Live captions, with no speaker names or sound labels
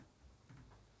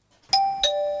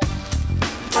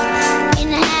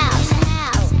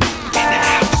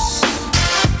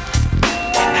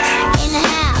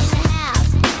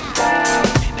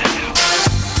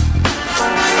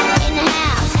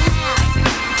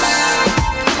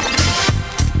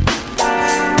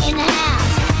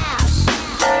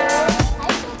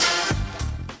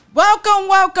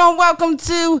Welcome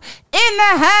to In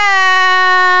the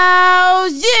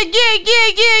House.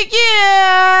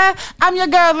 Yeah. I'm your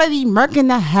girl, Lady Merc in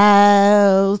the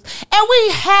house. And we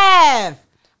have,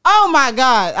 oh my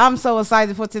God, I'm so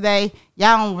excited for today.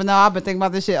 Y'all don't even know, I've been thinking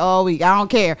about this shit all week. I don't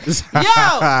care. Yo,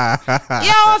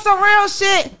 on some real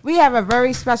shit. We have a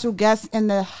very special guest in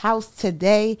the house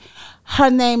today. Her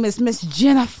name is Miss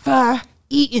Jennifer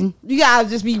Eaton. You gotta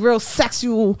just be real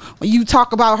sexual when you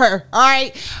talk about her, all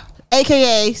right?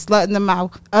 AKA Slut in the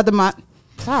Mouth of the Month.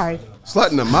 Sorry.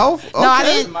 Slut in the mouth? Okay. No, I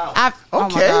didn't. Okay. Oh my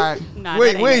God. No,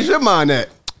 Where's your mind at?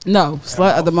 No,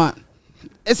 Slut of the Month.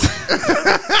 It's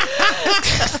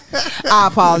I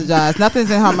apologize.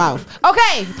 Nothing's in her mouth.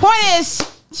 Okay, point is,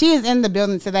 she is in the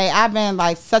building today. I've been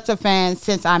like such a fan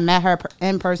since I met her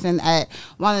in person at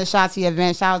one of the Shotzi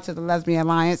events. Shout out to the Lesbian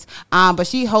Alliance. But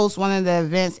she hosts one of the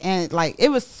events, and like it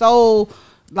was so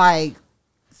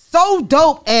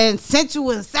dope and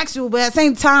sensual and sexual, but at the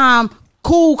same time,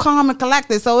 cool, calm, and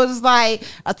collected. So it was like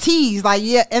a tease, like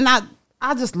yeah. And I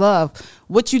just love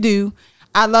what you do.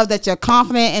 I love that you're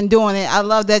confident in doing it. I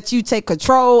love that you take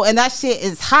control, and that shit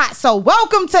is hot. So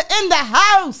welcome to In the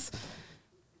House.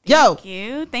 Yo.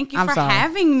 Thank you for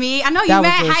having me. I know you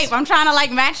mad hype. I'm trying to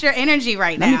like match your energy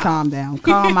right now. Let me calm down.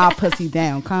 Calm my pussy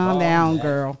down. Calm down,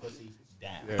 girl.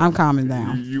 I'm calming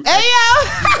down. You hey yo.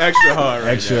 extra hard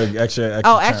right Extra.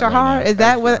 Oh, extra hard? Is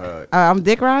that what I'm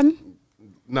dick riding?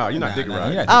 No, you're not dick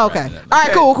riding. Oh, okay. All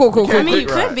right, cool. I mean, you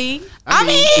could be. I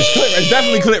mean, it's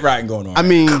definitely clit riding going on. I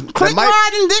mean, click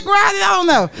riding, dick riding, I don't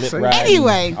know.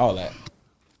 Anyway. All that.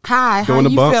 Hi, how you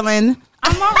feeling?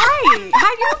 I'm all right.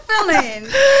 How you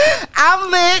feeling?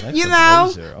 I'm lit, That's you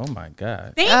know. Blazer. Oh my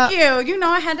God. Thank you. You know,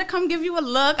 I had to come give you a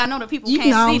look. I know that people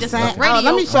can't see this on radio.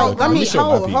 Let me show. Let me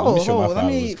hold. Let me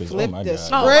followers, flip oh my this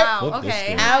God. script. Oh, wow.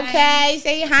 Okay. Okay,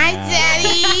 say hi,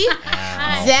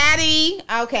 Daddy.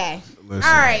 Okay. Listen.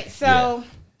 All right, so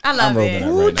I love it.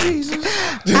 Right Jesus.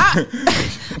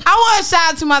 I want to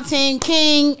shout out to my team,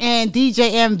 King and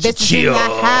DJ M. Bitches in the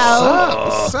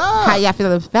house. How y'all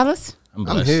feeling, fellas?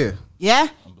 I'm here. Yeah?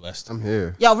 I'm blessed. I'm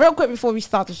here. Yo, real quick before we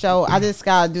start the show, I just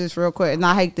gotta do this real quick, and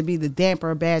I hate to be the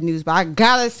damper of bad news, but I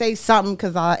gotta say something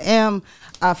because I am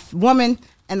a woman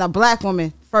and a black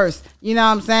woman first. You know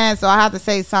what I'm saying? So I have to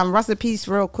say something. Rest in peace,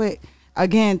 real quick,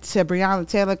 again to Breonna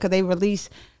Taylor, because they released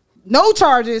no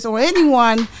charges on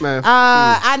anyone. Man,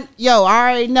 I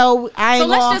already know. I ain't So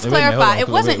let's just clarify. It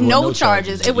wasn't no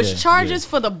charges. It was Yeah, charges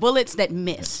for the bullets that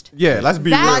missed. Yeah, let's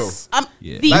be real. That's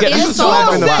Yeah. the That's a insult.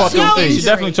 slap in the fucking No face. We should injury.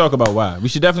 definitely talk about why. We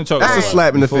should definitely talk That's about a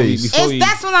slap in the face.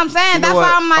 That's what I'm saying. You know That's what?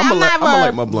 why I'm like, I'ma I'm light my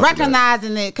never blunt for that.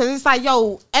 recognizing it, because it's like,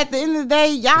 yo, at the end of the day,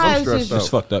 y'all I'm is stressed just It's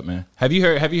fucked up, man. Have you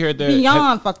heard the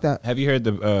beyond fucked up. Have you heard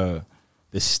the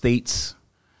state's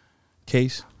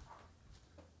case?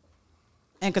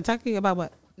 In Kentucky about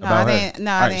what? No, About I her? didn't.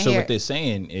 No, All I right, didn't so hear what it. they're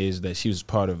saying is that she was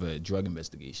part of a drug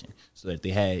investigation, so that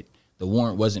they had the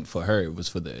warrant wasn't for her; it was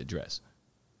for the address.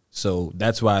 So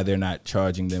that's why they're not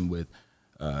charging them with.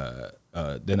 They're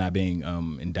not being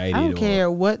indicted. I don't care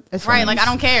what. Right, like I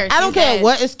don't care. I don't She's care dead.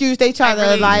 what excuse they try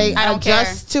to like I don't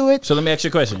adjust to it. So let me ask you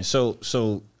a question.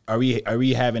 So are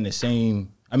we having the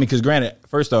same? I mean, because granted,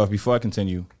 first off, before I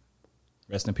continue,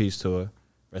 rest in peace to her,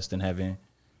 rest in heaven,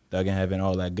 Thug in heaven,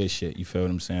 all that good shit. You feel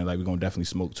what I'm saying? Like we're gonna definitely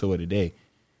smoke to her today.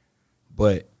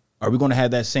 But are we gonna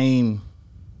have that same?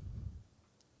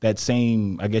 I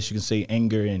guess you can say,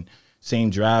 anger and same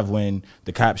drive when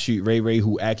the cops shoot Ray Ray,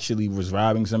 who actually was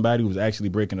robbing somebody, who was actually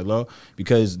breaking the law?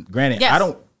 Because granted, Yes. I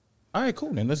don't. All right,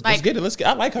 cool. Then let's get it.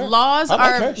 I like her. Laws I like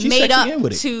are her. She's made sexy in up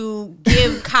with it. to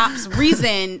give cops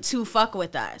reason to fuck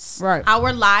with us. Right.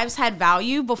 Our lives had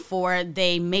value before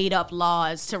they made up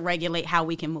laws to regulate how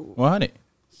we can move. 100.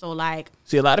 So like,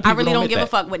 See, a lot of I people really don't admit give a that.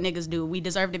 fuck what niggas do. We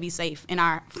deserve to be safe in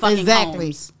our fucking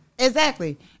homes.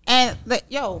 Exactly. And like,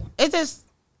 yo, it just.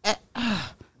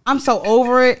 I'm so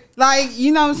over it. Like,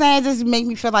 you know what I'm saying? It just make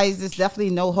me feel like there's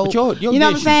definitely no hope. But your you know what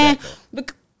I'm dish saying? is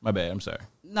back, My bad. I'm sorry.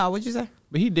 No, what'd you say?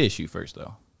 But he did shoot first,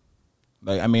 though.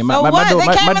 Like, I mean, So my what? door, They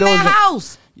my came in door that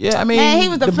house. Yeah, I mean, Man, he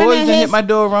was the boys defending didn't hit his- my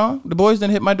door wrong. The boys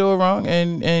didn't hit my door wrong,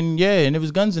 and there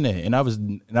was guns in there, and I was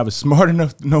smart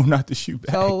enough to know not to shoot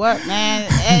back. So what, man? At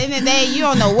the end of the day, you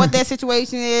don't know what their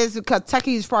situation is.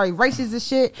 Kentucky is probably racist as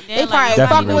shit. Yeah, They probably like, fuck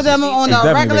Definitely with them racist. on It's a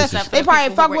definitely regular. racist. They probably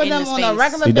People fuck who were with in them the on a space.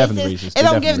 regular They definitely basis. racist. It They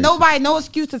don't give definitely nobody no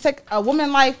excuse to take a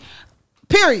woman life.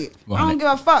 Period. I don't give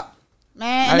a fuck,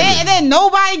 man. And then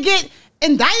nobody get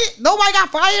indicted. Nobody got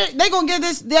fired. They gonna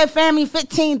give their family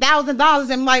 $15,000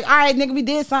 and like, all right, nigga, we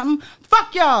did something.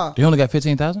 Fuck y'all. They only got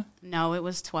 15,000. No, it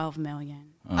was 12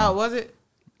 million. Oh, was it?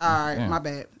 All right, Yeah. my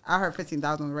bad. I heard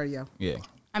 15,000 on the radio. Yeah.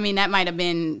 I mean, that might have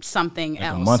been something Like a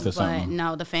else, month or but something.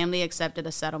 no, the family accepted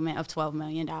a settlement of $12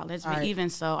 million. But right. even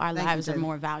so, our Thank lives you, are baby.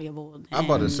 more valuable than I'm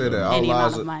about to say that our any amount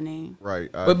lives of are- money. Right.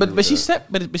 I But agree with she that. said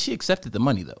but she accepted the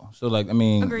money though. So like I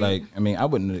mean Agreed. I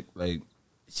wouldn't like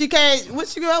She can't.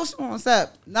 What you else want to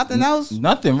accept? Nothing else.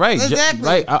 nothing right. Exactly.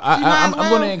 Right. She might I'm as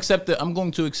going well. to accept I'm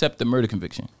going to accept the murder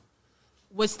conviction.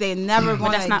 Which they never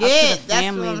going that's to not up to get. the That's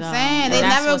family, what I'm though. saying. And They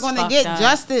that's never what's going to fucked get up.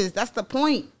 justice. That's the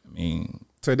point. I mean,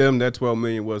 To them, that 12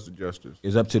 million was the justice.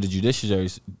 it's up to the judiciary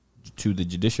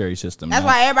system. That's not-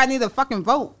 why everybody need to fucking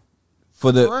vote.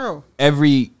 for the for real.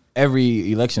 every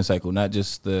election cycle, not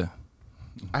just the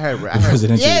I had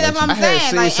presidential. Yeah, that's what election. I'm I had saying.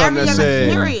 seen Like something every that other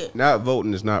said period. not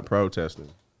voting is not protesting.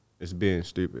 It's being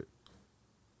stupid.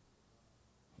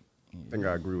 I think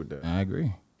I agree with that. I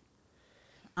agree.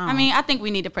 I mean, I think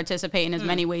we need to participate in as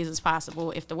many ways as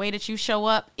possible. If the way that you show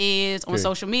up is on Okay.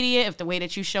 social media, if the way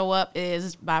that you show up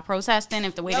is by protesting,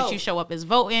 if the way that you show up is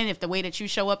voting, if the way that you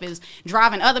show up is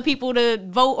driving other people to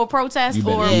vote or protest You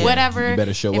better- or yeah, whatever, you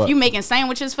better show if up. you making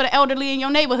sandwiches for the elderly in your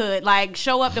neighborhood, like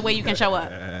show up the way you can show up.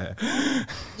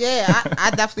 Yeah,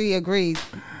 I definitely agree.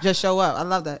 Just show up. I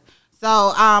love that. So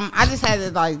I just had to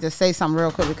like just say something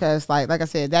real quick because like I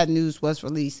said, that news was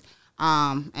released.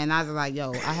 And I was like,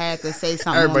 yo, I had to say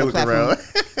something. Everybody on the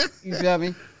looked platform. You feel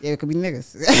me? Yeah, it could be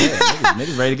niggas.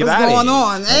 Niggas ready to get What's out going of here.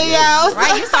 on? Hey, yo.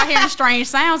 Right? You start hearing strange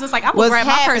sounds. It's like, I'm going What's to grab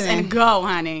my purse happening? and go,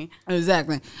 honey.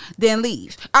 Exactly. Then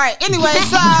leave. All right. Anyway,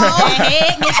 so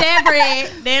Head, get that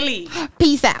bread, then leave.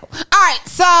 peace out. All right.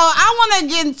 So I want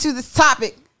to get into this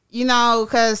topic, you know,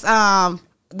 because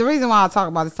the reason why I talk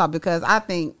about this topic because I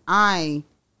think I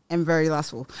am very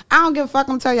lustful. I don't give a fuck.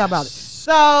 I'm gonna tell y'all about it.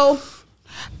 So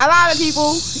a lot of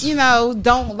people, you know,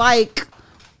 don't like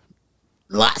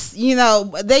lust. You know,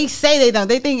 they say they don't.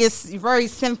 They think it's very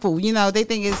sinful. You know, they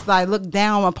think it's like looked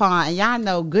down upon. And y'all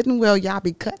know good and well y'all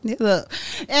be cutting it up.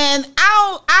 And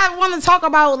I want to talk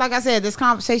about, like I said, this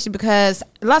conversation because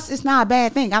lust is not a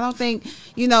bad thing. I don't think,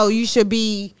 you know, you should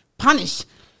be punished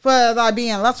for like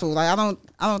being lustful. Like I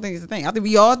don't think it's a thing. I think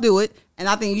we all do it. And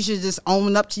I think you should just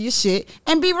own up to your shit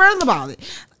and be real about it.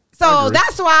 So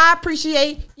that's why I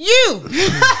appreciate you,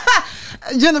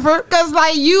 Jennifer, because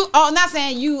like you are not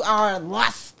saying you are a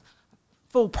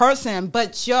lustful person,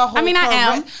 but your whole I mean, I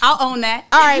am. I'll own that.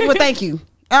 All right, well, thank you.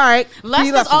 All right, Lust Be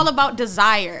is lustful. all about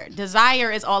desire.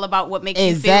 Desire is all about what makes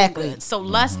Exactly. you feel good. So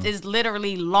lust is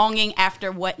literally longing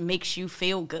after what makes you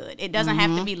feel good. It doesn't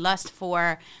have to be lust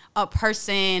for a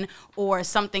person or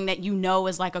something that you know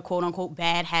is like a quote unquote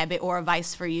bad habit or a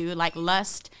vice for you. Like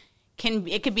lust could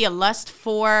be a lust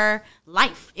for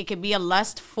life. It could be a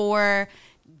lust for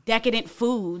decadent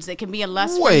foods. It can be a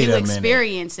lust Wait for a new minute.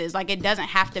 experiences. Like it doesn't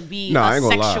have to be No, I a ain't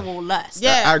gonna lie. sexual lust.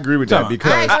 Yeah. I agree with Come that on.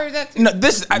 because I agree with that too. No,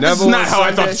 this is Never not on how I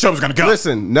thought Sunday- the show was gonna go.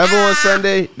 Listen, never on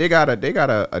Sunday. They got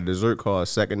a dessert called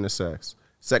Second to Sex.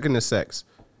 Second to Sex.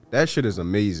 That shit is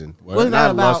amazing. What's that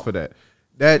Not about? lust for that.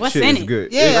 That What's shit in is it?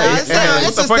 good. Yeah, It- it's it has-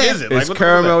 what the fuck is it? It's what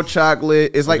caramel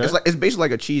chocolate. It's like Okay. it's basically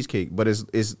like a cheesecake, but it's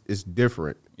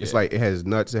different. It's Yeah. like it has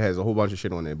nuts. It has a whole bunch of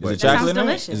shit on it. But Is it That sounds chocolate in it?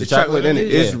 delicious. Is the chocolate in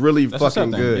it. It's Yeah. really That's what's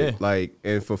fucking up then, good. yeah. Like,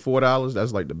 and for $4,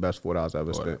 that's like the best $4 I've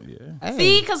ever spent. Yeah.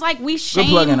 See, because like we shame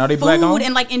plug-in. Are they food black-owned?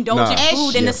 and like indulgent Nah.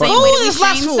 food in Yeah, the same fuck way Food that is we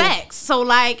shame lustful. sex. So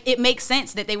like it makes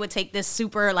sense that they would take this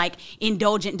super like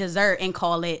indulgent dessert and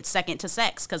call it second to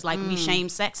sex because like we shame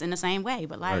sex in the same way.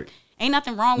 But like Right. ain't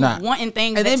nothing wrong Nah. with wanting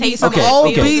things And that there be taste some good,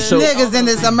 old feel beast good. niggas in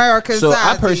this American So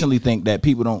society. I personally think that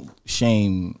people don't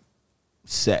shame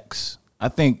sex. I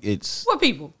think it's. What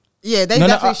people? Yeah, they No,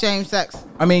 definitely I- shame sex.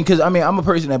 I mean, because I'm a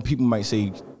person that people might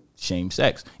say shame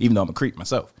sex, even though I'm a creep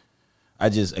myself. I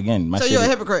just again my. So shit you're a is-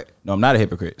 hypocrite. No, I'm not a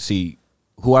hypocrite. See,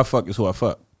 who I fuck is who I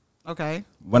fuck. Okay.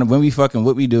 When we fucking,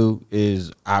 what we do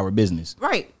is our business.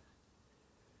 Right.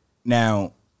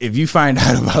 Now, if you find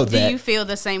out about Do that, you feel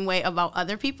the same way about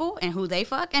other people and who they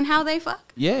fuck and how they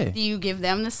fuck? yeah, Do you give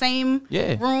them the same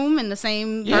Yeah. room and the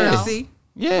same Yeah. Courtesy.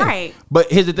 yeah, Right.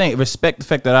 But here's the thing: respect the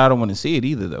fact that I don't want to see it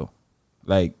either, though.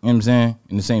 Like, you know what I'm saying?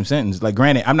 In the same sentence. Like,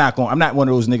 granted, I'm not one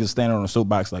of those niggas standing on a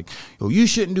soapbox like, yo, you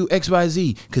shouldn't do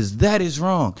XYZ because that is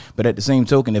wrong. But at the same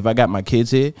token, if I got my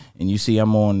kids here and you see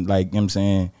I'm on, like, you know what I'm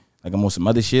saying, like I'm on some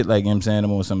other shit, like, you know what I'm saying,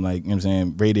 I'm on some, like, you know what I'm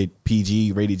saying, rated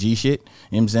PG, rated G shit, you know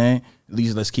what I'm saying? At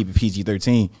least let's keep it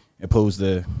PG-13 opposed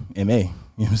to MA. You know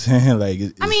what I'm saying? Like,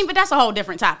 I mean, but that's a whole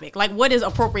different topic. Like, what is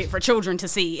appropriate for children to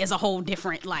see is a whole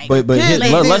different like. But Yeah, here's,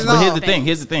 they but see it all. here's the thing.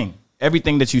 Here's the thing.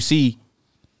 Everything that you see,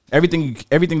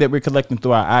 everything that we're collecting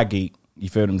through our eye gate, you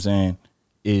feel what I'm saying,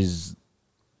 is,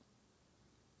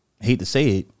 I hate to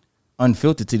say it,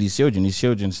 unfiltered to these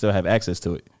children still have access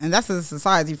to it. And that's a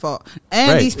society fault.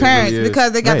 And Right. these It parents, really is.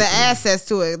 because they got Right. the access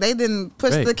to it. They didn't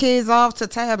push Right. the kids off to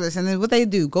tablets. And then what they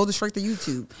do, go straight to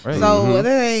YouTube. Right. So it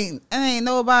ain't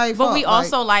nobody But fault. we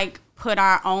also like put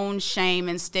our own shame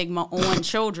and stigma on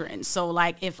children. So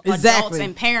like if adults Exactly.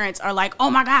 and parents are like, oh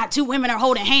my God, 2 women are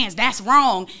holding hands, that's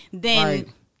wrong, then Right.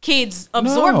 kids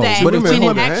absorb No, that but if when in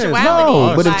women hold hands, actuality.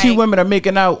 No, but if like, 2 women are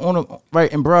making out on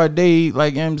in broad day,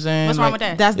 like, you know what I'm saying? what's wrong like, with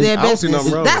that? that's their I don't see business.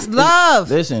 nothing wrong That's with it. love.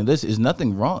 Listen, this is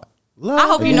nothing wrong. I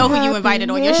hope you know who you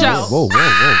invited on your show. Whoa.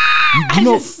 You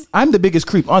know, I'm the biggest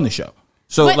creep on the show.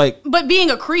 So, But, like, but being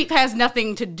a creep has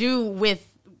nothing to do with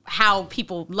how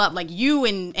people love. Like you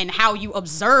and how you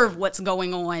observe what's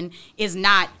going on is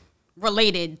not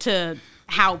related to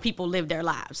how people live their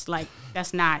lives. Like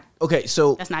that's not. okay,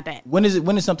 so That's not that. When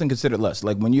is something considered lust?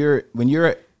 Like when you're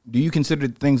do you consider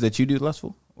the things that you do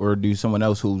lustful, or do someone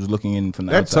else who's looking in from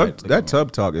the outside? That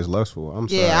tub talk is lustful. I'm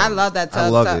sorry. Yeah, I love that I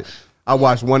tub love talk. it. I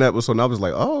watched one episode and I was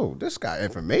like, oh, this got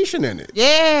information in it.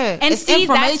 Yeah. And it's see,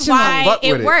 that's informational. why Fuck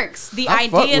with it it. works. The I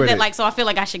fuck idea with that, it. like, so I feel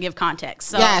like I should give context.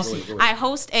 So Yes. I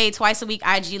host a twice a week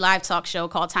IG live talk show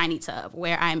called Tiny Tub,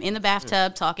 where I'm in the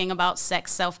bathtub talking about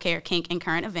sex, self-care, kink, and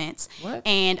current events. What?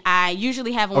 And I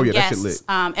usually have on Oh, yeah, that shit guests,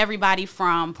 lit. everybody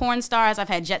from porn stars. I've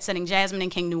had Jet Setting Jasmine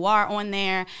and King Noir on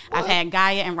there. I've had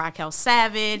Gaia and Raquel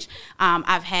Savage.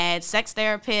 I've had sex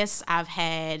therapists. I've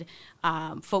had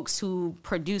folks who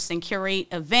produce and curate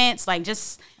events, like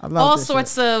just love all this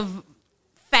sorts of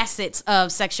facets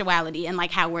of sexuality and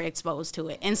like how we're exposed to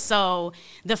it. And so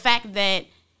the fact that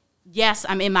yes,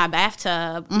 I'm in my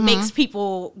bathtub makes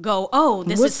people go, oh,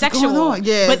 this What's is sexual. going on?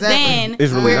 Yeah, but exactly. then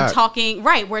It's really we're not.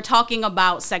 talking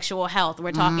about sexual health.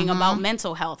 We're talking about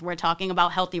mental health. We're talking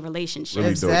about healthy relationships. Really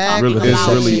We're dope. talking Really about,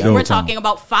 dope. Really dope. we're talking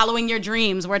about following your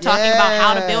dreams. We're talking about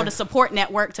how to build Yeah. a support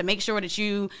network to make sure that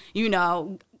you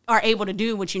know, are able to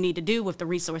do what you need to do with the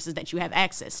resources that you have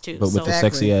access to. but with So- the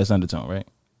sexy ass undertone, right?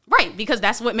 right, because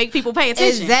that's what make people pay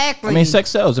attention. Exactly. I mean, sex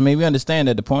sells. I mean, we understand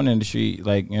that the porn industry,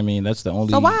 like, I mean, that's the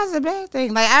only. So why is it a bad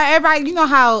thing? Like everybody, you know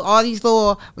how all these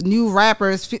little new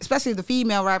rappers, especially the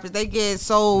female rappers, they get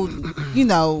so,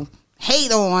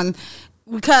 hate on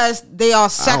because they are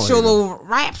sexual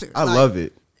rappers. I love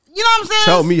it. You know what I'm saying?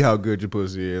 Tell me how good your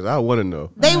pussy is. I want to know.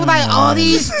 They were like all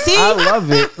these. See, I love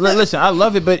it. Listen, I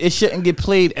love it, but it shouldn't get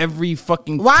played every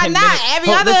fucking. why 10 not? minutes. Every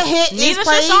Hold- other listen. hit These is are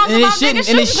played. songs And it about shouldn't, niggas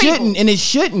and it shooting shouldn't, people. and it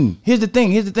shouldn't. Here's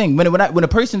the thing. When a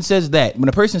person says that, when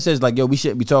a person says like, yo, we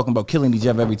shouldn't be talking about killing each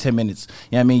other every 10 minutes. You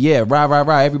know what I mean? Yeah,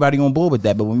 rah, everybody on board with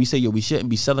that. But when we say, yo, we shouldn't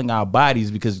be selling our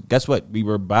bodies, because guess what? We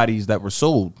were bodies that were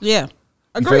sold. Yeah,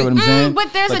 You feel what I'm saying?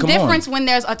 But there's Like, a come on. difference when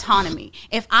there's autonomy.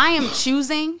 If I am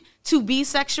choosing to be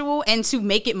sexual and to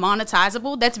make it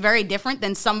monetizable, that's very different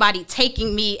than somebody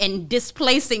taking me and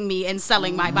displacing me and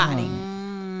selling my body.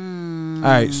 All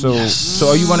right, so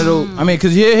are you one of those? I mean,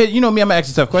 because you know me, I'm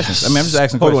asking tough questions. I mean, I'm just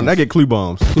asking Hold questions. on, I get clue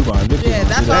bombs. Clue bombs. Good clue yeah, bombs.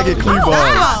 that's I what get clue bombs.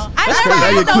 I've That's never crazy. I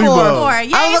heard get those clue before. bombs.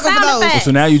 Yay, I was looking for sound those. effects.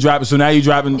 So now you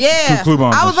dropping Yeah. clue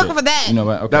bombs. I and was looking shit. for that. You know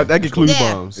what? Okay. That get clue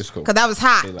Yeah. bombs. It's cool. Because that was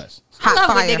hot. Say less. I Hot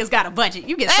love when fire. niggas got a budget.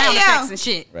 You get Hey, sound yo. effects and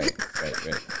shit. Right.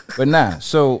 But nah,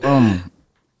 so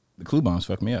the clue bombs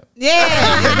fucked me up. Yeah,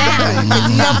 exactly.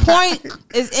 'Cause your point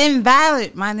is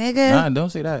invalid, my nigga. Nah,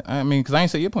 don't say that. I mean, because I ain't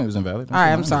say your point was invalid. Don't All say right,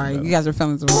 I'm mine was sorry. invalid. You guys are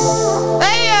feeling some.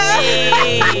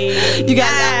 Hey, you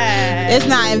guys, it's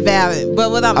not invalid.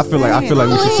 But what I'm I feel like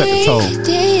we should set the tone.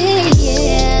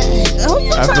 Who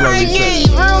you I feel trying like to we get should.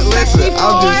 real sexy Listen,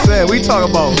 I'm just for? saying, we talk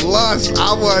about lust.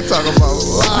 I want to talk about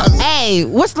lust. Hey,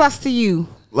 what's lust to you?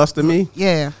 Lust to me?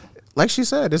 Yeah. Like she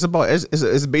said, it's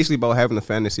basically about having a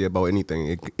fantasy about anything.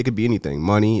 It could be anything.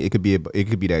 Money. It could be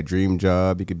that dream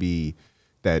job. It could be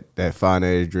that fine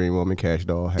ass dream woman, cash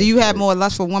doll. Do you have more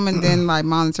lust for women than like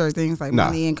monetary things like Nah.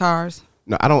 money and cars?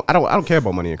 No, I don't care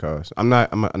about money and cars. I'm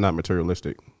not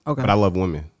materialistic. Okay. But I love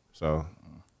women. So,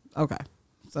 Okay.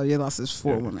 So your lust is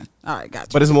for women. All right, gotcha.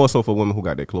 but it's more so for women who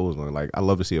got their clothes on. Like I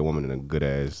love to see a woman in a good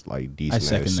ass, like I decent ass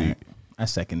second suit. that. I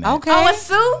second that. Okay. Oh, a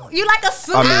suit? You like a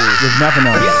suit? I mean, There's nothing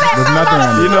on it. said There's something nothing about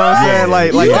a on it. you know what I'm saying?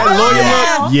 Like that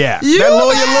lawyer look. Yeah. That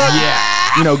lawyer look.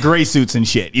 Yeah. You know, gray suits and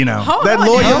shit, you know. Hold That on.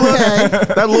 lawyer Okay. look.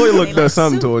 That lawyer look does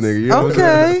something to a nigga. You know what I'm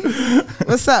saying? Okay.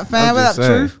 What's up, fam? I'm What up, just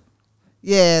saying. Truth?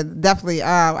 Yeah, definitely.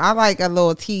 I like a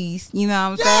little tease. You know what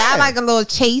I'm saying? I like a little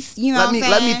chase. You know what I'm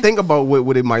saying? Let me think about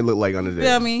what it might look like under there.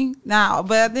 Feel me? Nah,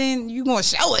 but then you gonna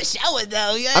show it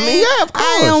though. Yeah. I mean, yeah, of course.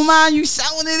 I don't mind you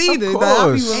showing it either. Of Though.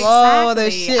 I'll be course. with all that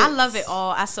Exactly. shit. I love it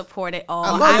all. I support it all.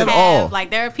 I love it have, all.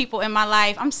 Like, there are people in my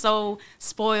life. I'm so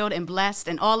spoiled and blessed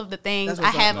and all of the things.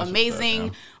 I have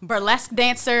amazing burlesque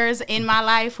dancers in my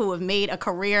life who have made a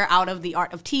career out of the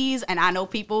art of tease. And I know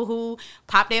people who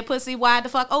pop their pussy wide the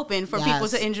fuck open for people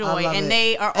to enjoy. love And it.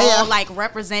 they are all like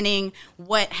representing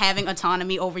what having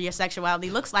autonomy over your sexuality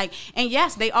looks like. And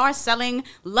yes, they are selling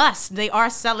lust. They are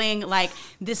selling like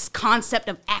this concept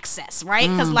of access, right?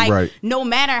 Because Right. no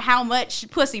matter how much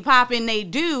pussy popping they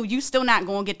do, you still not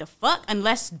gonna get the fuck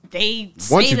unless they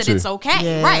Want say you that to. it's okay,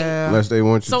 Yeah. right? Unless they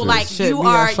want you So to. like Shit, you we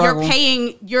gotta are, you're struggle.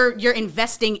 paying, you're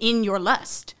investing in your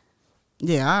lust.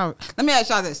 Yeah. Let me ask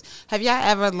y'all this: have y'all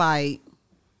ever like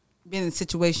been in a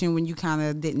situation when you kind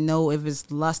of didn't know if it's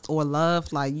lust or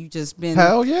love? Like you just been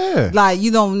Hell yeah. like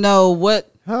you don't know what.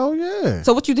 Hell yeah.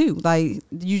 So what you do? Like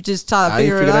you just try to I ain't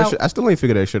figure it figure that out. shit. I still ain't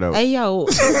figured that shit out. Hey yo,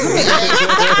 the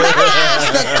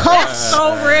coach.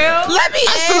 So real. Let me.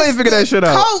 I still ain't figured that shit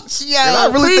out. Coach, yo. And I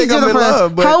really please, think I'm in Jennifer,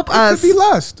 love, but help it us. could be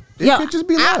lust. It Yo, could just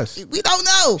be lust. we don't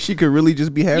know. She could really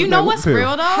just be having You know that what's pill.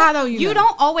 real though? How do you know?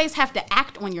 don't always have to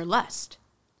act on your lust.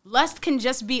 Lust can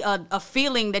just be a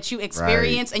feeling that you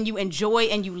experience and you enjoy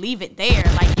and you leave it there.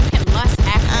 Like you can lust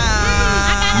after.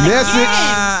 I gotta Message. get.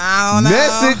 I don't know.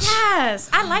 Message. Yes,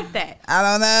 I like that. I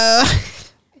don't know.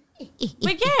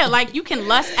 But yeah, like you can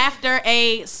lust after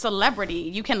a celebrity,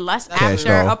 you can lust Cash after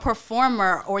doll. a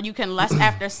performer, or you can lust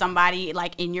after somebody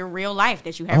like in your real life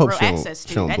that you I have hope real she don't- access she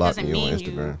to. don't That block doesn't me on mean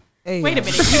Instagram. you. Hey, Wait a yo.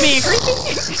 minute, you being creepy?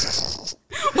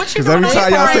 What you Because doing every on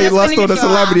time y'all Instagram say that's lust finna on a get you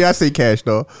celebrity, out? I say cash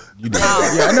doll. You know. Yeah,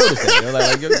 I noticed that. Yo.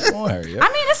 Like, yo, on her. Yeah. I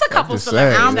mean, it's a couple just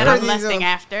celebrities saying, that yeah. I'm lusting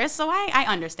after, so I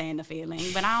understand the feeling,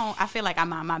 but I feel like I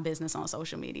mind my business on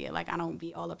social media. Like I don't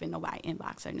be all up in nobody's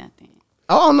inbox or nothing.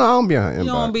 Oh no, I don't be on You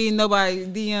don't inbox. be nobody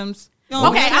DMs. You don't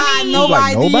Okay, be I mean- nobody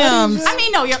Like nobody? DMs. I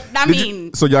mean, no, I Did you-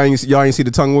 mean, so y'all ain't see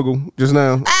the tongue wiggle just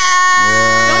now?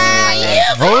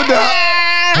 Hold up.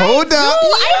 Hold up.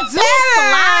 I do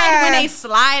slide when a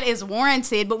slide is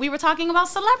warranted, but we were talking about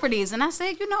celebrities, and I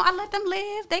said, I let them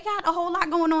live. They got a whole lot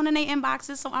going on in their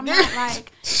inboxes, so I'm not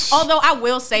like. Although I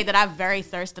will say that I very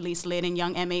thirstily slid in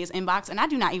Young MA's inbox, and I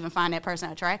do not even find that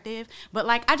person attractive, but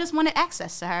like I just wanted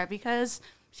access to her because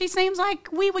she seems like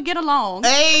we would get along.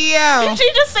 Hey yo,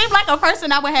 She just seemed like a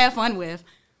person I would have fun with.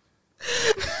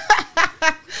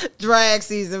 drag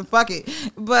season. Fuck it.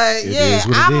 But It yeah, is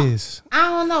what I it don't, is. I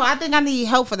don't know. I think I need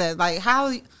help for that. Like how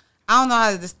I don't know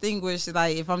how to distinguish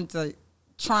like if I'm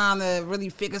trying to really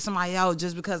figure somebody out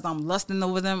just because I'm lusting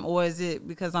over them, or is it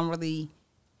because I'm really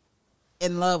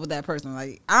in love with that person?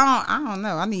 Like I don't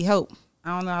know. I need help.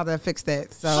 I don't know how to fix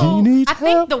that. So So need I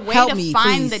think the way Help to me,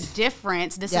 find please. the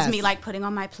difference, this Yes. is me like putting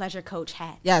on my pleasure coach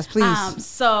hat. Yes, please.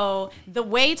 So the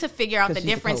way to figure out the 'Cause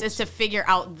she's a difference coach. is to figure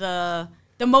out the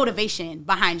motivation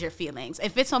behind your feelings.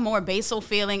 If it's a more basal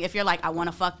feeling, if you're like, I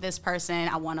want to fuck this person,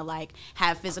 I want to like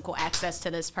have physical access to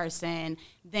this person,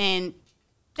 then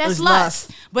that's It's lust.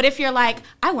 lust. But if you're like,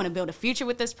 I want to build a future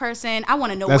with this person, I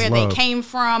want to know That's where love. they came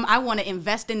from, I want to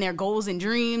invest in their goals and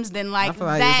dreams, then like feel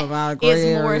like there's that a lot of gray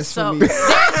is more areas for so. me.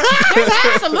 There's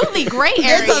absolutely gray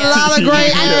areas. It's a lot of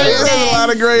gray areas. There's a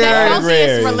lot of gray The areas. healthiest Gray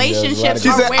areas, relationships She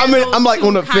are said, where I'm like those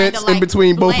on the two kinda, fence like, in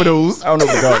between both of blend. those. I don't know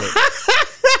what to call it.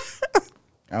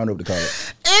 I don't know what to call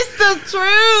it. it's the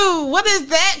truth. What is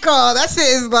that called? That shit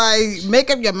is like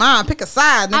make up your mind, pick a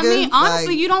side, nigga. I mean, honestly,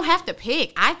 Like, you don't have to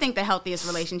pick. I think the healthiest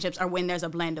relationships are when there's a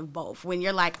blend of both. When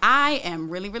you're like, I am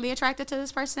really, really attracted to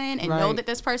this person and know Right. that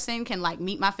this person can like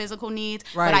meet my physical needs,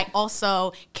 Right. but I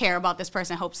also care about this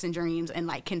person's hopes and dreams and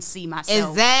like can see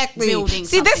myself exactly. building.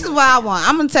 See, this is something what I with them. want.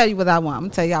 I'm gonna tell you what I want. I'm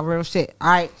gonna tell y'all real shit. All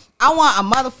right, I want a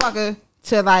motherfucker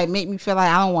to like make me feel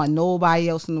like I don't want nobody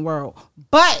else in the world.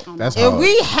 But That's if hard.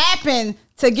 we happen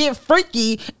to get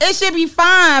freaky, it should be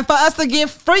fine for us to get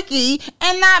freaky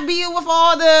and not be with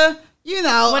all the,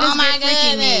 What does oh my get freaky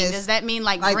mean? goodness. Does that mean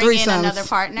like, Like bring in threesomes. another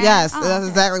partner? Yes, Oh, that's okay.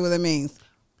 exactly what it means.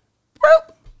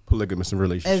 Boop. Polygamous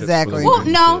relationships. Exactly. Well,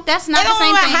 no, that's not It the don't same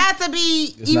even thing. have to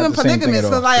be It's even not the same thing polygamous. at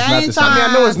Cause all. like It's I not ain't the same. trying. I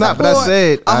mean, I know it's not, but I support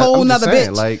said a whole I'm just nother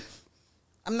saying, bitch. Like,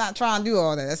 I'm not trying to do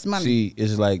all that. That's money. See,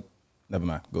 it's like, never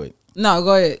mind. Go ahead. No,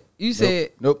 go ahead. You said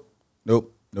Nope.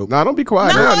 Nope. Nah, don't be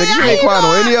quiet No, now, nigga. You I ain't ain't quiet on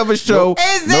lying. any other show.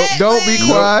 Exactly. Don't be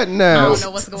quiet I now. don't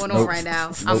know what's going on right now.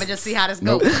 I'm gonna just see how this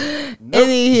goes.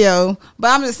 Anyhow, but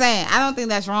I'm just saying, I don't think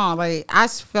that's wrong. Like, I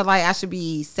feel like I should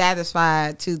be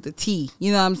satisfied to the T.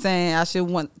 You know what I'm saying? I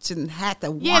shouldn't have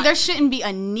to. Yeah, want. there shouldn't be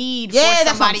a need Yeah, for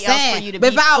that's what I'm somebody else saying. for you to But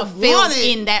be if I fulfilled wanted-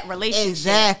 in that relationship.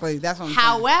 Exactly. That's what I'm saying.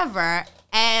 However,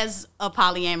 as a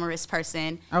polyamorous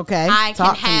person, Okay, I can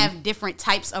talk to me. have different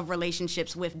types of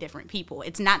relationships with different people.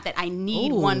 It's not that I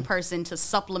need Ooh. one person to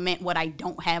supplement what I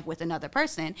don't have with another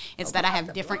person. It's that I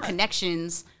have different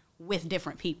connections with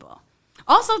different people.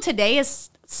 Also, today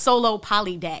is Solo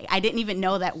Poly Day. I didn't even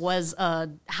know that was a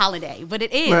holiday, but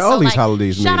it is. Man, all these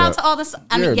holidays Shout made out up. to all this.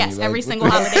 I You mean, heard yes, me, every like- single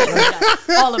holiday is made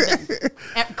up. All of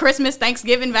them. Christmas,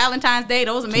 Thanksgiving, Valentine's Day,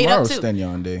 those are made Tomorrow's up too.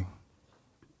 Stenyon Day.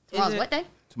 Tomorrow's what day?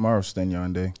 Tomorrow's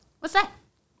Stenyon Day. What's that?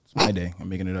 It's my day. I'm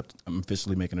making it up. I'm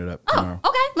officially making it up Oh, tomorrow.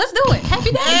 okay. Let's do it.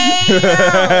 Happy day. Hey, yo.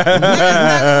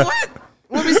 Niggas, what?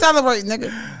 What we celebrating,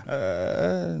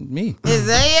 nigga? Me. Is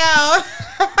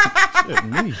that Shit,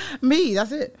 me. yo? Me.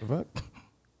 That's it. Fuck.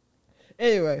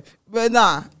 Anyway, but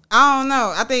nah, I don't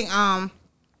know. I think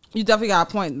you definitely got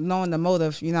a point knowing the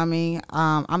motive. You know what I mean?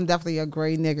 I'm definitely a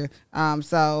gray nigga.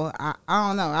 So I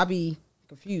don't know. I be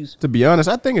confused. To be honest,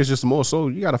 I think it's just more so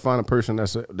you got to find a person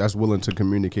that's willing to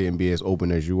communicate and be as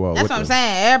open as you are. That's with what I'm them.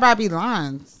 saying. Everybody be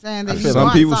lying, saying that you Some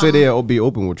want people say something. they'll be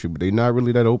open with you, but they're not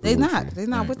really that open. They with not. you. They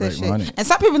not Right, with that right, shit. 100. And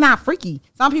some people not freaky.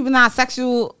 Some people not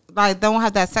sexual. Like don't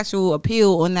have that sexual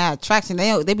appeal or that attraction.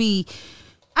 They be.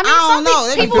 I mean, I don't know. some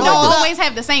They be people don't blowed up. always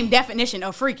have the same definition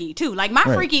of freaky, too. Like, my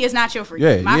Right. freaky is not your freaky.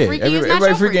 Yeah, my yeah. freaky is not Everybody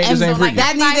your freaky freaky. ain't the same So, like, freaky. That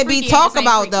everybody need to be freaky ain't talked the same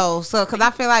about freaky. though. So because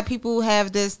I feel like people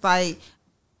have this like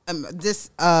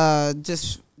just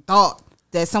thought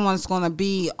that someone's gonna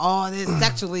be all this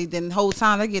sexually, then the whole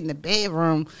time they get in the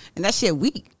bedroom and that shit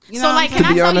weak. You know So, what like, I'm can saying?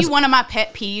 I be tell honest- you one of my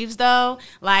pet peeves, though?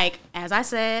 Like, as I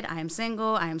said, I am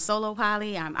single. I am solo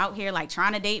poly. I'm out here, like,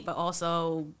 trying to date, but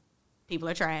also people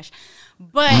are trash.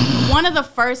 But one of the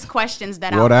first questions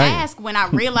that I'll What I am. ask when I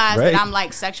realize Right. that I'm,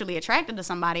 like, sexually attracted to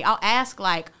somebody, I'll ask,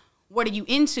 like, what are you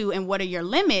into and what are your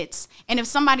limits? And if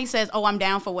somebody says, oh, I'm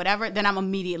down for whatever, then I'm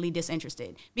immediately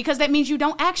disinterested. Because that means you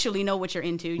don't actually know what you're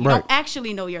into. You Right. don't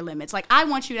actually know your limits. Like, I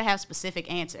want you to have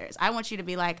specific answers. I want you to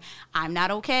be like, I'm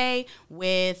not okay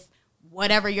with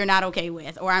whatever you're not okay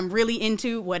with, or I'm really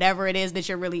into whatever it is that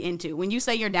you're really into. When you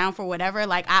say you're down for whatever,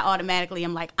 like, I automatically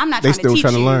am like, I'm not They trying to still teach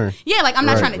trying to you. learn. Yeah, like, I'm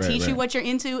not Right, trying to right, teach you right. what you're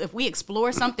into. If we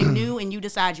explore something new and you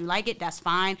decide you like it, that's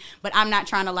fine. But I'm not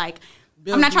trying to, like,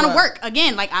 Build I'm not you trying to up. work.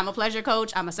 Again, like, I'm a pleasure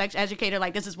coach. I'm a sex educator.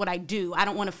 Like, this is what I do. I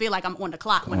don't want to feel like I'm on the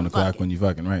clock when On I'm the clock fucking. when you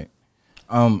fucking right.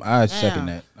 I second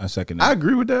that. I second that. I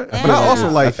agree with that, but Yeah. I also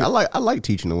I like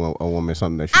teaching a woman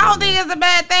something that she I don't doesn't think know. it's a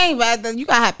bad thing, but you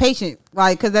gotta have patience.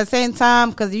 Like, cause at the same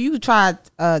time, cause you try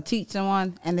to teach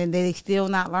someone and then they still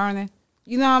not learning.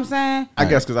 You know what I'm saying? I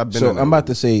guess because I've been. So in I'm about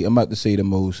to say the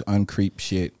most uncreep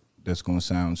shit that's gonna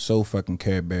sound so fucking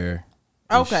Care Bear.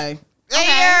 Okay. Okay,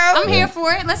 Yeah. I'm here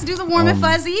for it. Let's do the warm and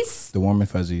fuzzies. The warm and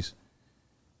fuzzies.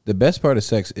 The best part of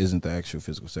sex isn't the actual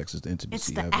physical sex; it's the intimacy. It's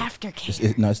the of it.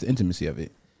 aftercare. No, it's the intimacy of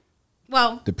it.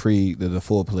 Well, The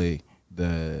foreplay.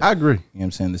 I agree. You know what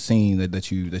I'm saying? The scene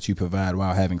that you provide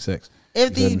while having sex.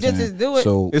 If You feel these what I'm saying? bitches do it.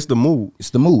 So It's the mood. it's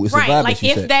the mood. It's right, the vibe like that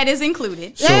you if set. that is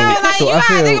included. So- Yeah, like so you I gotta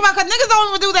feel- think about, cause niggas don't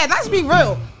even do that. Let's be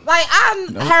real. Like I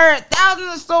heard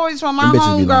thousands of stories from my Them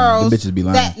bitches be lying. homegirls. Them bitches be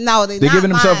lying. That, no, They're not giving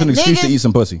themselves lying. an excuse to Niggas- eat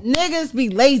some pussy. Niggas be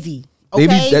lazy. They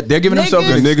be- Okay? they're giving themselves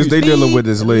an The niggas they be dealing with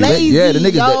is lazy. Yeah, the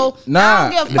niggas. yo. Nah, I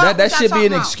don't give a fuck that what should y'all be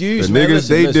an talking about. excuse. The man. niggas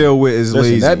Listen, they listen. deal with is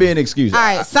Listen, lazy. that be an excuse. All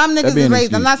right, some That niggas be is an lazy.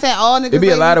 excuse. I'm not saying all niggas. There be a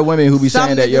lazy. lot of women who be Some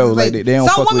saying that, niggas yo, is like, lazy. they don't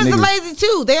Some fuck with women are niggas. lazy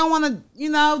too. They don't want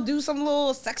to, do some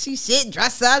little sexy shit,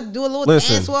 dress up, do a little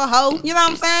Listen. dance with a hoe. You know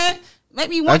what I'm saying?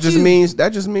 Maybe you That want just you. means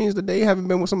that they haven't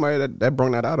been with somebody that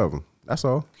brought that out of them. That's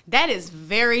all. That is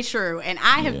very true, and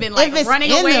I have been If like it's running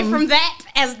in away them- from that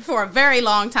as for a very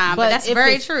long time. But that's if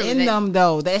very it's true. In that- them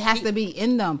though, they has to be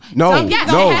in them. No, Some Yes,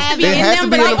 people no, it has to be it in has them, to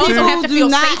but be they in them also too. have to do feel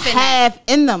not safe in that. have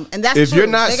in them, and that's If true. you're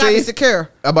not they gotta be safe, secure.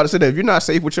 I'm about to say that if you're not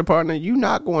safe with your partner, you're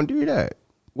not going to do that.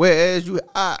 Whereas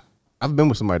I've been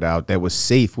with somebody that was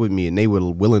safe with me, and they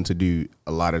were willing to do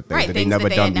a lot of things Right, that things they never that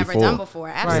they done had never before. done before.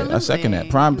 Absolutely, I second that.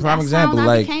 Prime That's example, how I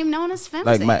like- became known as femmes.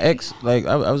 Like my ex, like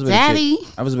I was with Daddy. a chick.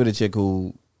 I was with a chick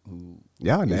who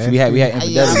Y'all we nasty. had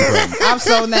infidelity problems. I'm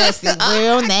so nasty,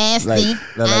 real nasty.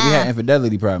 Like we had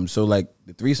infidelity problems. So like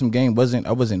the threesome game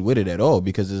I wasn't with it at all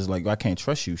because it's like I can't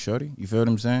trust you, shorty. You feel what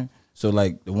I'm saying? So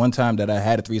like the one time that I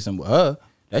had a threesome with her,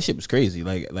 That shit was crazy.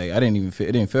 Like I didn't even feel,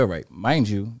 it didn't feel right. Mind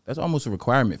you, that's almost a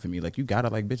requirement for me. Like you gotta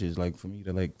like bitches, like for me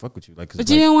to like fuck with you. Like, 'cause But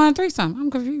you like, didn't want a threesome. I'm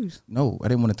confused. no, I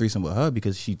didn't want a threesome with her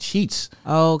because she cheats.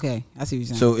 Oh, okay. I see what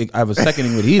you're saying. So I was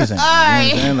seconding what he's saying. You know what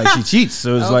I'm saying? Like she cheats.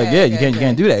 So it's like, yeah, you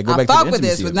can't do that. Go back to the fuck with intimacy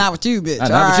this, of but it. not with you, bitch.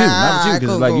 Not with you, not with you.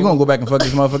 Because like you gonna go back and fuck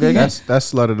this motherfucker again.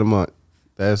 That's slut of the month.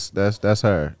 That's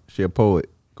her. She a poet.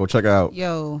 Go check her out.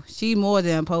 Yo, she more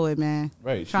than a poet, man.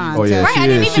 Right. Trying Oh, to yeah, tell Right, she I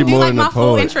didn't is. even She do more like than my a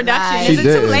full poet. introduction. She Is it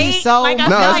did. too late? So- Like I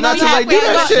No, feel it's like not we too late. halfway Do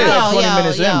that through the shit. show. 20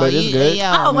 minutes in, but it's good.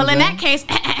 Oh, well, in that case,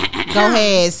 Go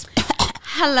ahead.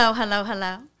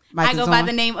 hello. Mic I go is by on.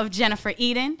 the name of Jennifer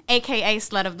Eden, aka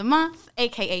Slut of the Month,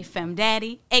 aka Femme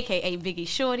Daddy, aka Biggie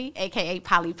Shorty, aka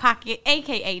Polly Pocket,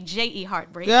 aka J.E.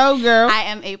 Heartbreak. Go, girl. I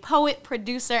am a poet,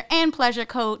 producer, and pleasure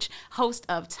coach, host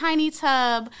of Tiny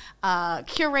Tub,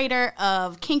 curator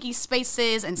of kinky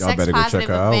spaces and Y'all sex better go check positive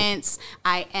her out. events.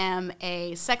 I am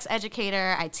a sex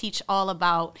educator. I teach all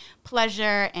about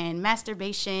pleasure and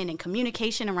masturbation and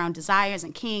communication around desires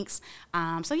and kinks.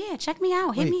 So yeah, check me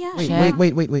out. Hit me up.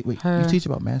 Wait. You teach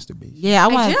about masturbation. Yeah, I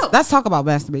want. do. Let's talk about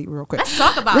masturbate real quick. Let's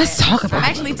talk about Let's it. talk about I'm it.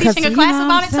 actually Because teaching a you class know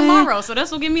about what it I'm saying? tomorrow, so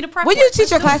this will give me the prep. Where you work.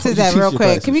 teach your classes at, You real teach your quick?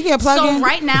 classes. Can we get a plug So in?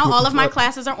 right now, all of my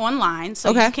classes are online, so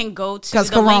Okay. you can go to 'Cause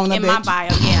the link Corona, in my bitch. bio.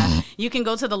 Yeah, you can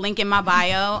go to the link in my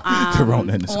bio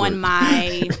Corona in the squirt. on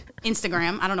my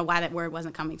Instagram. I don't know why that word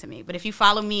wasn't coming to me, but if you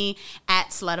follow me at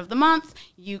Slut of the Month,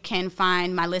 you can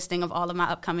find my listing of all of my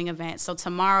upcoming events. So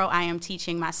tomorrow, I am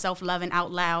teaching my Self-Loving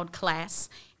Out Loud class.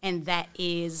 And that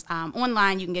is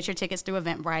online. You can get your tickets through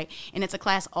Eventbrite. And it's a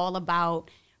class all about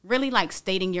really like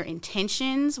stating your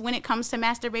intentions when it comes to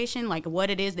masturbation, like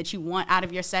what it is that you want out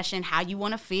of your session, how you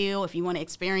want to feel, if you want to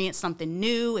experience something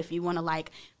new, if you want to like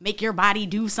make your body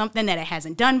do something that it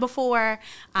hasn't done before.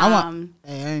 Hey, I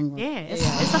ain't gonna- Yeah,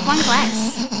 it's a fun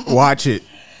class. Watch it.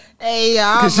 Hey,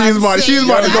 y'all. Cause she's about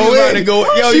to go in. Yo,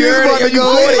 She's you heard about it. to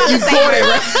go in. You caught it,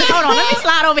 right? Hold on, let me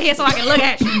slide over here so I can look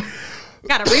at you.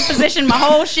 Gotta reposition my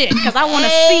whole shit because I want to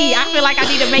see. I feel like I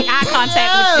need to make eye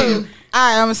contact with you. All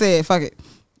right, I'm gonna say it. Fuck it.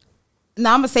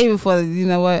 No, I'm gonna save it for. You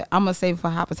know what? I'm gonna save it for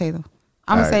hot potato.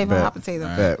 I'm gonna All right, save it for bet. hot potato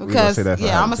Bet. We gonna because say that for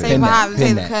yeah, hot I'm gonna potato. save it for Pin hot that, potato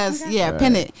pin that. because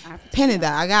yeah, pin it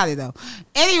down. I got it though.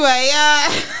 Anyway,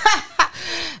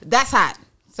 that's hot.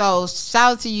 So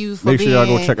shout out to you for Make sure being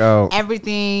y'all go check out-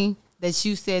 everything that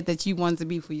you said that you wanted to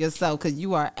be for yourself because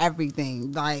you are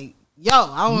everything. Like. Yo,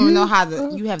 I don't even know how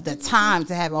you have the time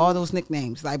to have all those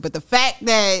nicknames. Like, but the fact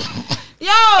that yo,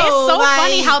 It's so like,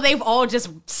 funny how they've all just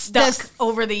stuck Just-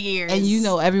 over the years. and you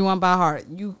know everyone by heart.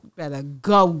 You better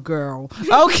go, girl.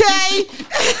 Okay,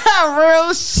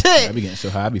 real I shit. be getting so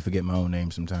high, I be forgetting my own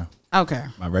name sometimes. Okay,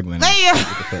 My regular name. Damn.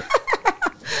 What the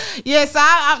fuck? yeah. So,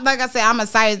 like I said, I'm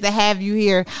excited to have you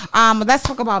here. Let's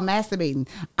talk about masturbating.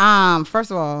 First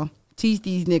of all, teach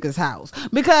these niggas how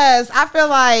because I feel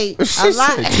like a She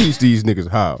lot. said, teach these niggas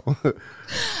how.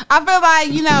 I feel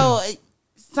like, you know,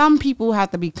 some people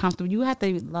have to be comfortable. You have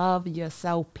to love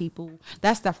yourself, people.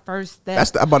 That's the first step.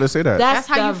 I'm about to say that. That's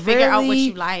how you the figure out what really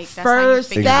you like. That's how you first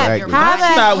figure step. out your How body. the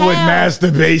That's not what hell-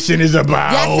 masturbation is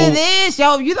about. Yes, it is,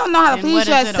 yo. If you don't know how to Then what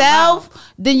please is it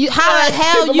yourself, then you how the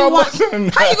hell you want?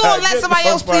 How you gonna let Get somebody the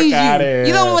else fuck please you? outta here.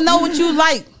 You don't even know what you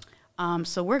like.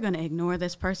 So we're gonna ignore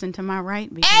this person to my right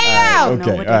because Hey, I yo! don't know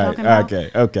Okay, what they're talking about.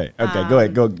 okay. Go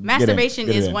ahead, go. Masturbation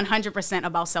get it is in. 100%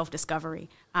 about self-discovery.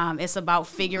 It's about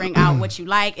figuring out what you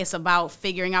like. It's about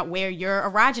figuring out where your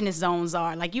erogenous zones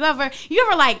are. Like you ever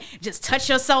like just touch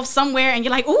yourself somewhere and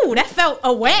you're like, ooh, that felt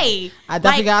away. I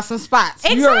definitely Like, got some spots.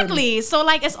 You heard me. exactly. So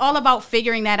like it's all about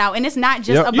figuring that out, and it's not just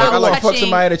Yep. about You ever like touching. fuck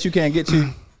somebody that you can't get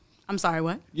to? I'm sorry,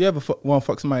 what? You ever want to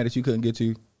fuck somebody that you couldn't get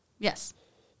to? Yes.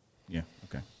 Yeah.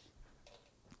 Okay.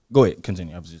 Go ahead.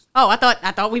 Continue. I was just. Oh, I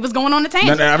thought we was going on a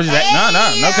tangent. No, I was just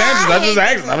no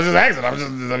tangents. I was just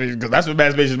asking. Because that's what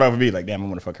masturbation is about for me. Like, damn, I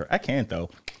want to fuck her. I can't though.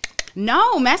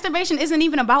 No, masturbation isn't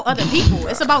even about other people.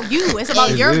 It's about you. It's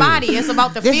about your is. body. It's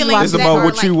about the This is why feelings it's that about are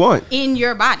what you like, want. in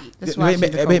your body. That's why I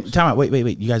choose the coach. Time out.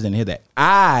 Wait. You guys didn't hear that.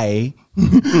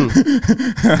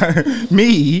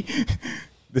 Me,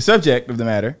 the subject of the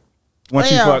matter, want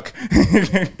to Damn. fuck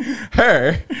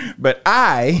her, but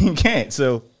I can't.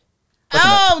 So,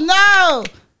 Oh no,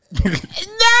 no.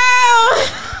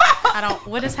 I don't.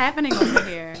 What is happening over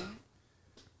here?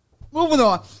 Moving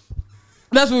on.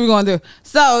 That's what we're gonna do.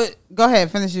 So go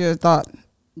ahead, finish your thought,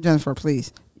 Jennifer,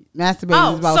 please.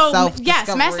 masturbating is about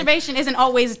self-discovery. Masturbation isn't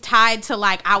always tied to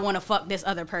like I want to fuck this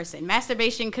other person.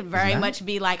 Masturbation could very much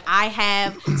be like I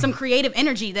have some creative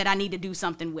energy that I need to do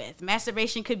something with.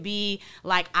 Masturbation could be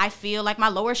like I feel like my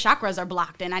lower chakras are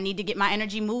blocked and I need to get my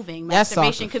energy moving.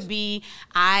 Masturbation could be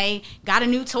I got a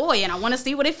new toy and I want to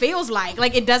see what it feels like.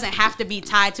 Like it doesn't have to be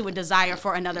tied to a desire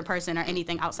for another person or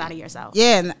anything outside of yourself.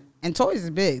 Yeah, and toys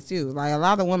is big too. Like a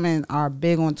lot of women are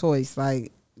big on toys.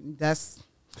 Like that's.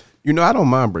 You know, I don't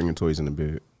mind bringing toys in the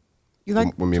bed. You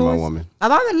like with me and my woman. A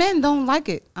lot of men don't like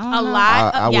it. A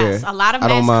lot of men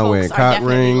folks are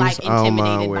definitely like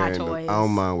intimidated by toys. I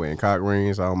don't mind wearing cock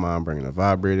rings. I don't mind bringing a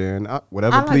vibrator in.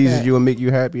 Whatever pleases you and make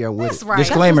you happy, I'm with it. Right.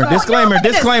 Disclaimer. I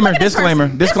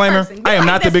am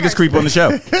not the biggest creep on the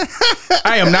show.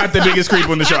 I am not the biggest creep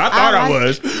on the show. I thought I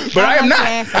was, but I am not.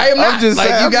 I am not. Just like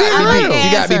saying, you got me beat.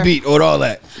 You got me beat with all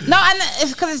that. No, and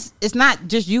it's because it's not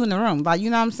just you in the room. Like,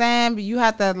 you know what I'm saying? But you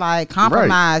have to, like,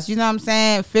 compromise. Right. You know what I'm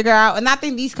saying? Figure out. And I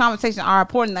think these conversations are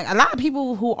important. Like, a lot of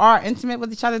people who are intimate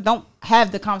with each other don't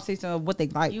have the conversation of what they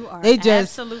like. You are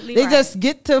absolutely right. They just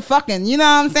get to fucking, you know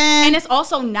what I'm saying? And it's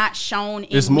also not shown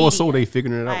in It's more media. so they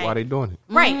figuring it out while they doing it.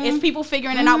 Right. It's people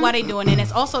figuring it out while they doing it. And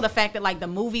it's also the fact that, like, the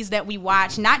movies that we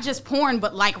watch, not just porn,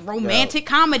 but, like, romantic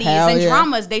comedies and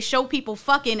dramas, they show people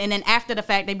fucking, and then after the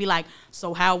fact, they be like,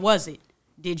 so how was it?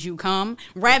 Did you come?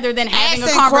 Rather than having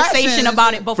a conversation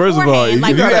about it beforehand. First of all,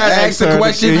 like, you gotta ask the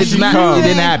question. It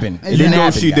didn't happen. It didn't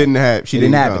happen. She didn't have. She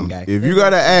didn't come. If you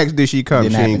gotta ask, did she come? She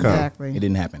didn't come. Exactly. It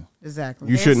didn't happen.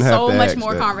 Exactly. You shouldn't have to ask so much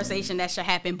more that. conversation that should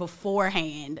happen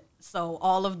beforehand. So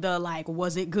all of the like,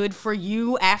 was it good for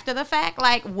you after the fact?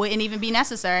 Like, wouldn't even be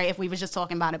necessary if we was just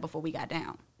talking about it before we got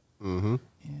down. Mm-hmm.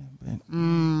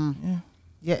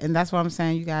 Yeah, and that's what I'm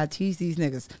saying. You gotta teach these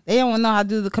niggas. They don't know how to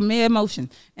do the command motion.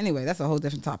 Anyway, that's a whole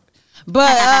different topic.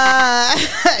 But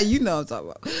you know what I'm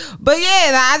talking about. But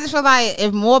yeah, I just feel like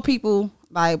if more people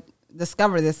like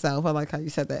discover themselves, I like how you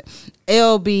said that,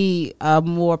 it'll be a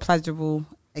more pleasurable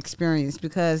experience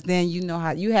because then you know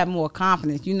how you have more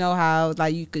confidence. You know how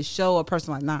like you could show a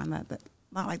person like, nah, not that,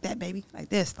 not like that, baby, like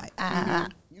this, like you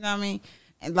know what I mean,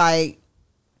 and like.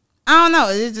 I don't know.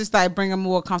 It's just like bringing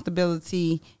more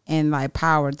comfortability and like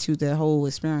power to the whole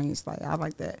experience. Like I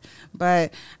like that,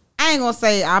 but I ain't gonna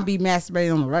say I'll be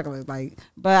masturbating on the regular. Like,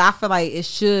 but I feel like it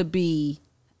should be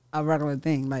a regular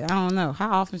thing. Like I don't know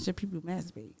how often should people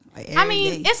masturbate. Like every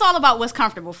day? It's all about what's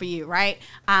comfortable for you, right?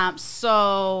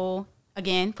 So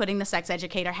again, putting the sex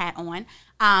educator hat on,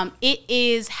 it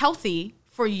is healthy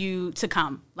for you to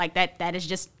come. Like that is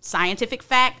just scientific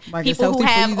fact. Like people it's who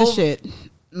healthy have for you to shit.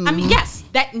 I mean, yes,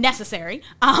 that necessary.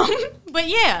 But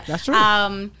yeah, that's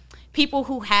true. People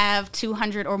who have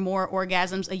 200 or more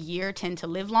orgasms a year tend to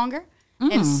live longer.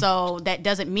 And so that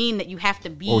doesn't mean that you have to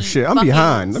be I'm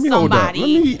behind. Let me hold up.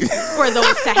 For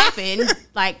those to happen.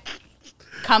 Like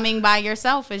coming by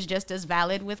yourself is just as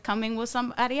valid with coming with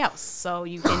somebody else. So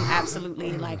you can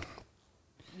absolutely like,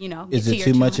 you know, is it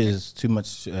too much as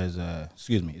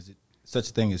excuse me, is it such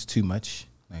a thing as too much?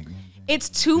 Like, it's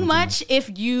too much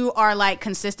if you are like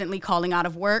consistently calling out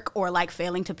of work or like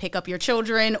failing to pick up your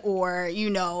children or, you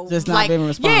know, just not like, being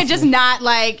responsible. yeah, just not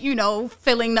like, you know,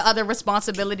 filling the other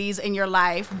responsibilities in your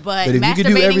life. But if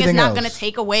masturbating is not going to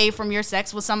take away from your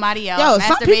sex with somebody else. Yo,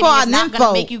 some people masturbating are is not going to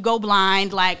nympho. make you go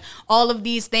blind. Like all of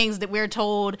these things that we're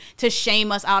told to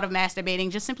shame us out of masturbating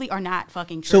just simply are not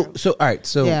fucking true. So all right.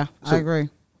 So yeah, I agree.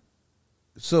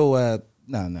 So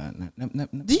no.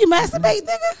 Do you masturbate,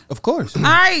 nigga? Of course. All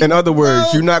right. In other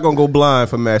words, you're not gonna go blind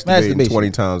for masturbating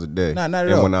 20 times a day. Not at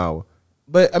in all. 1 hour.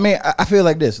 But I mean, I feel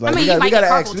like this. Like I mean, we gotta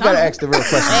ask the real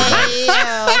question.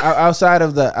 outside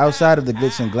of the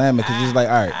glitz and glamour, because it's like,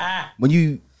 all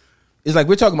right, it's like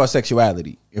we're talking about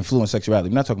sexuality, influence sexuality.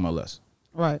 We're not talking about lust.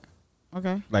 Right.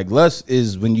 Okay. Like lust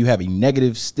is when you have a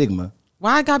negative stigma.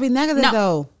 Why it gotta be negative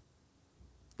though?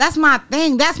 That's my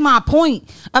thing. That's my point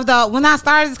of when I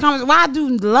started this conversation. Why do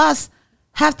lust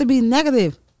have to be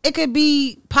negative? It could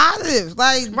be positive.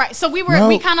 Like right. So we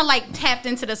kind of like tapped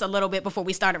into this a little bit before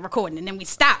we started recording, and then we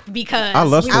stopped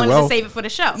because we wanted to save it for the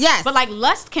show. Yes. But like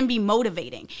lust can be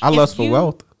motivating. I lust for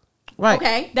wealth. Right.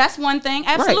 Okay, that's one thing.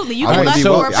 Absolutely, you I can wanna lust be for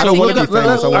a wealthy.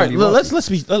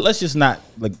 particular. Let's just not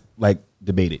like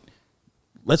debate it.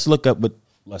 Let's look up what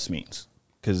lust means,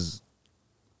 because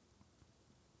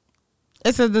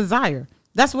it's a desire.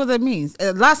 That's what it means.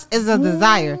 Lust is a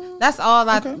desire. That's all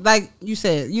like you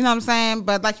said. You know what I'm saying?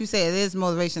 But like you said, it is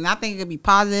motivation. I think it could be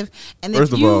positive. And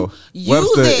first if of all,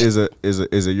 Webster it,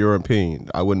 is a European.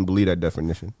 I wouldn't believe that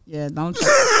definition. Yeah, don't you?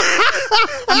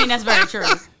 I mean, that's very true.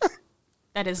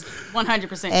 That is 100%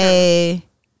 true. Hey,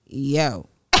 yo.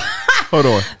 Hold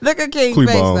on. Look at King's Clee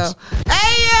face bombs. though.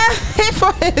 Hey,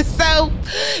 for himself.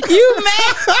 You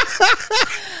mad?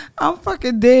 I'm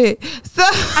fucking dead. So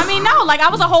I mean, no, like I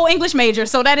was a whole English major,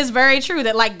 so that is very true.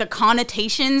 That like the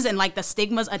connotations and like the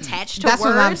stigmas attached to That's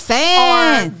words what I'm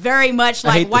saying. are very much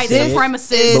I hate like to white say it,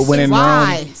 supremacists. but when in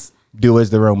why. Rome, do as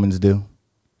the Romans do.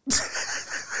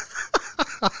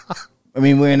 I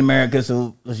mean, we're in America,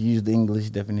 so let's use the English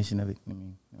definition of it. I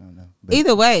mean, I don't know. But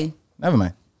either way, never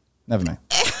mind.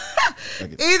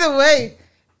 either way,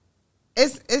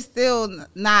 it's still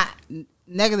not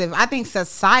negative. I think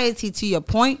society, to your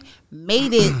point,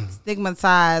 made it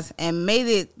stigmatized and made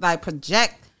it like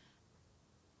project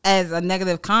as a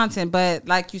negative content. But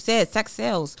like you said, sex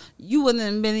sells. You wouldn't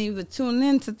have been able to tune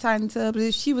in to Tiny Tub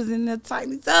if she was in the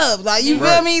Tiny Tub. Like, you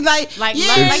feel me? Like yeah,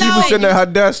 If she was sitting at her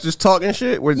desk just talking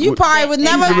shit, you probably would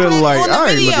never you click really like, on the I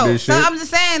ain't look at video. this So shit. I'm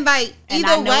just saying, like, And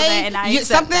I either know way, that, and I accept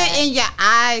something that. in your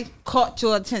eye caught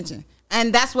your attention,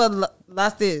 and that's what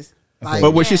lust is. Like,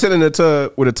 But when she's sitting in the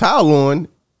tub with a towel on,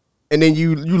 and then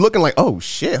you looking like, oh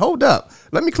shit, hold up,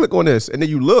 let me click on this, and then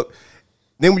you look.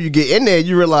 Then when you get in there,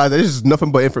 you realize that this is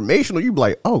nothing but informational. You be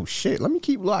like, oh shit, let me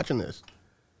keep watching this,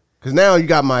 because now you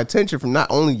got my attention from not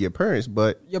only your parents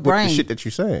but Your with brain. the shit that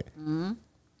you're saying.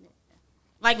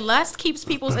 Like lust keeps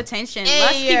people's attention. Hey,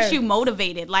 Lust yeah. keeps you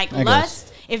motivated. Like I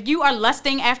lust, if you are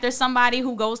lusting after somebody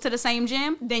who goes to the same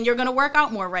gym, then you're gonna work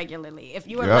out more regularly. If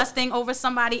you are Yep. lusting over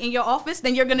somebody in your office,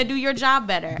 then you're gonna do your job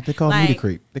better. They call me the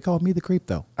creep. They call me the creep,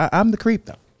 though. I'm the creep,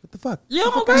 though. What the fuck? you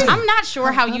okay? I'm not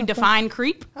sure how you define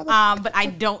creep, but I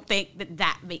don't think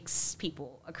that makes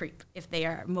people a creep if they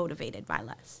are motivated by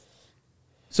lust.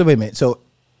 So wait a minute. So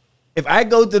if I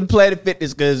go to the Planet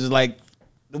Fitness because like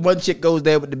the one chick goes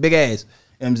there with the big ass,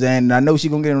 you know what I'm saying, and I know she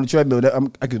gonna get on the treadmill,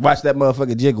 I could watch that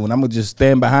motherfucker jiggle, and I'm gonna just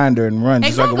stand behind her and run.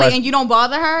 Just so I can Exactly, watch. and you don't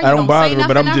bother her. You I don't bother say her,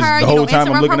 but nothing I'm to just- her. the You whole don't time I'm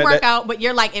interrupt her looking at that. workout. But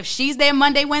you're like, if she's there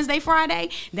Monday, Wednesday, Friday,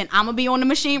 then I'm gonna be on the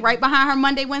machine right behind her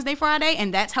Monday, Wednesday, Friday,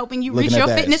 and that's helping you Looking reach at your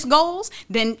that. fitness goals.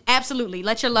 Then absolutely,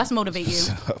 let your lust motivate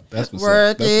you. That's what's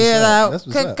Work up. That's it what's up. out. That's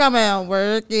what's up. Come on,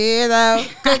 work it out.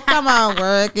 Come on,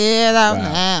 work it out.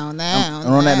 Wow. Now. And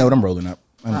on that note, I'm rolling up.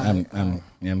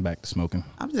 I'm back to smoking.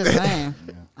 I'm just saying.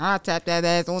 I'll tap that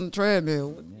ass on the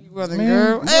treadmill. You running, Man,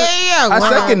 girl? what? Hey, yeah, I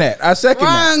run. second that. I second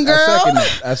Run,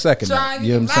 that. girl. I second Try that. and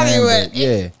You know get what I'm saying? your body But, wet.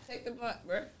 yeah. Take the blunt,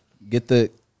 bro. Get the, you know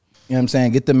what I'm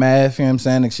saying? Get the math, you know what I'm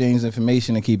saying? Exchange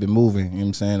information and keep it moving. You know what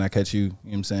I'm saying? I catch you, you know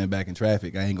what I'm saying, back in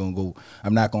traffic.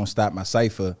 I'm not going to stop my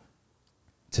cipher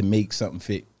to make something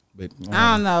fit. But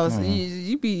I don't know. So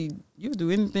you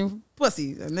do anything for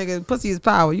pussy. A nigga, pussy is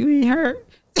power. You ain't heard.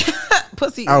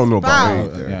 Pussy. I don't know is about power.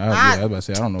 anything. I was about to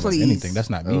say, I don't know Please. about anything. That's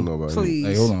not me. I don't know about Please.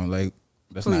 Like, hold on. Like,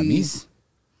 that's Please.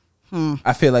 not me.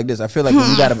 I feel like this. I feel like when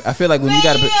you gotta. I feel like when you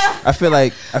gotta. I feel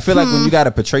like when you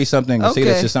gotta portray something and say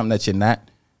that Okay. you're something that you're not. You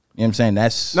know what I'm saying?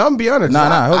 That's No, I'm gonna be honest.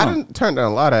 Hold I on. didn't turn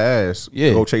down a lot of ass Yeah.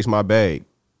 to go chase my bag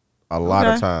a lot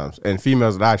of Okay. times, and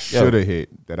females that I should have hit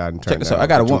that I didn't turn Check this down. out. I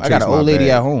got to an chase my old lady bag.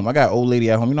 at home. I got an old lady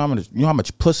at home. You know how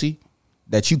much pussy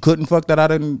that you couldn't fuck that I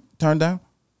didn't turn down?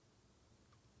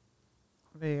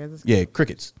 Yeah,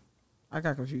 crickets. I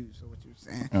got confused with what you were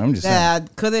saying. I'm just saying. That I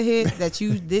could have hit that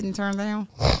you didn't turn down.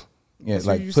 Yeah, That's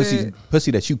what like you pussy said.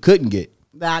 that you couldn't get.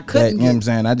 That I That, couldn't you know what I'm get.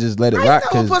 saying? I just let it How rock you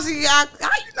know what because pussy? How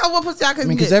you know what pussy I couldn't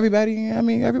because get? everybody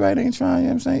ain't trying, you know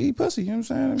what I'm saying, eat pussy, you know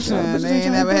what I'm saying? Man, Bitches they ain't ain't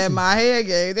trying never to eat had pussy. my hair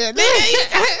gay.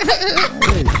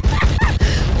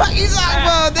 Fuck you talking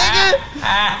about, nigga?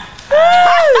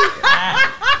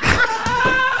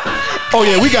 Oh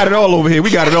yeah, we got it all over here.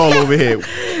 We got it all over here.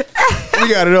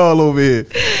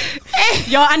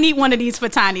 Y'all, I need one of these for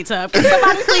Tiny Tub. Can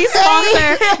somebody please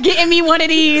sponsor getting me one of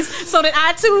these so that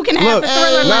I too can have Look, the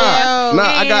Thriller laugh nah,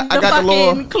 I and got the fucking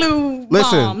little. Clue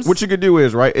Listen, bombs. what you can do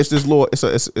is right. It's this little.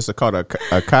 It's called a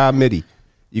Kai MIDI.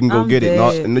 You can go I'm get it,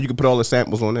 dead. and then you can put all the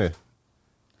samples on there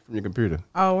from your computer.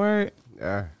 Oh, word.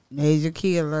 Yeah. Major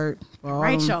key alert. For all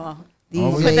Right, them y'all.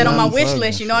 DJs. Put that on my wish Unplugged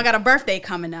list. You know I got a birthday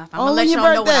coming up. I'm Oh, gonna let when your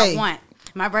y'all know what I birthday? want.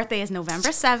 My birthday is November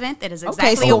 7th. It is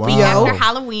Okay, exactly a week Scorpio. after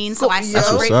Halloween, so I Scorpio. celebrate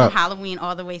That's what's from up. Halloween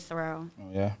all the way through.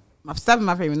 Yeah. My 7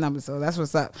 my favorite number, so that's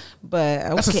what's up. But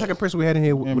okay. That's the second person we had in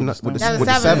here with the That was with the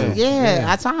 7. seven. Yeah,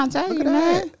 I try and tell Look you, at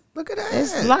man. that. Look at that.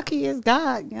 It's lucky it's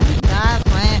God. You know, God's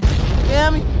plan. You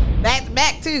feel me? Back to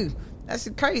back too. That's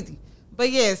crazy.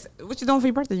 But yes, what you doing for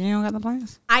your birthday? You don't got no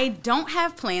plans? I don't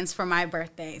have plans for my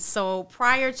birthday. So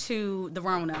prior to the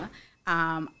Rona,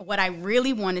 what I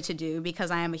really wanted to do,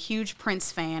 because I am a huge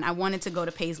Prince fan, I wanted to go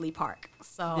to Paisley Park.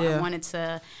 So Yeah. I wanted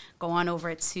to go on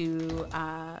over to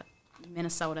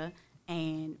Minnesota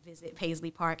and visit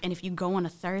Paisley Park. And if you go on a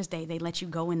Thursday, they let you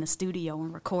go in the studio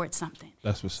and record something.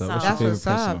 That's what's up. So- What's your That's favorite what's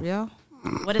Prince up, song? yo.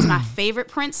 What is my favorite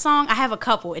Prince song? I have a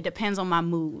couple. It depends on my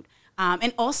mood.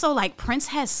 And also, like, Prince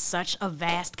has such a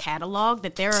vast catalog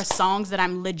that there are songs that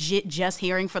I'm legit just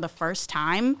hearing for the first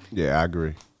time, Yeah, I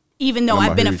agree. even though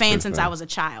I'm I've been a huge fan Prince since fan. I was a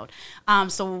child.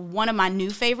 So one of my new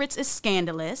favorites is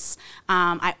Scandalous.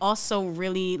 I also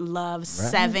really love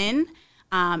Seven.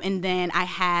 And then I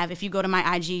have, if you go to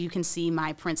my IG, you can see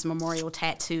my Prince memorial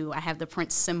tattoo. I have the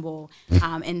Prince symbol.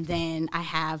 And then I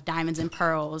have Diamonds and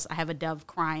Pearls. I have a dove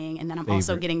crying. And then I'm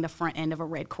also getting the front end of a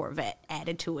red Corvette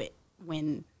added to it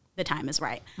when the time is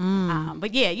right.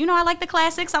 But yeah, you know, I like the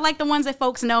classics. I like the ones that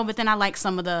folks know, but then I like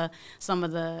some of the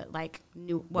like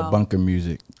new, The bunker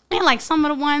music. and like some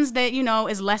of the ones that, you know,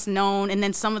 is less known. And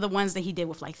then some of the ones that he did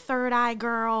with like Third Eye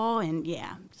Girl. And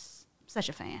yeah, I'm just such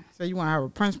a fan. So you want to have a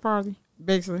Prince party,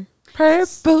 basically?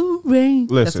 Purple rain.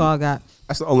 That's Listen. all I got.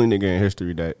 That's the only nigga in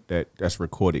history that's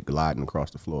recorded gliding across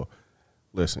the floor.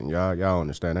 Listen, y'all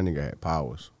understand that nigga had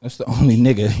powers. That's the only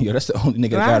nigga. Yo, that's the only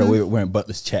nigga that got Right. away with wearing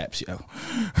butler's chaps, yo.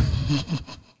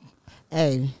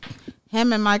 Hey,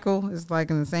 him and Michael is like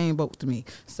in the same boat to me.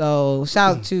 So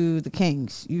shout out to the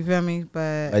Kings. You feel me?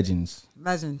 But Legends.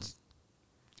 legends.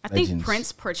 I think Legends.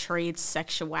 Prince portrayed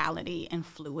sexuality and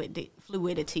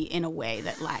fluidity in a way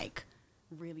that like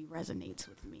really resonates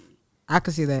with me. I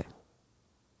could see that.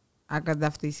 I could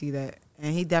definitely see that.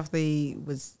 And he definitely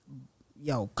was,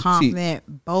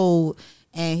 confident, bold,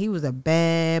 and he was a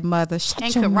bad mother. Shut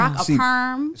And your could rock mouth. a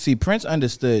perm. See, Prince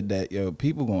understood that, yo,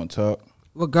 people gonna talk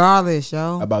Regardless,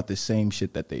 yo. about the same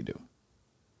shit that they do.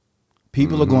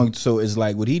 People are going, so it's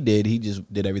like what he did, he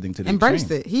just did everything to the Embraced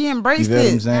extreme. it. He You embraced feel what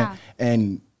I'm it. saying? Yeah.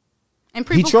 And And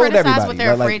he people trolled criticize everybody. what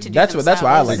they're but, like, afraid to do. that's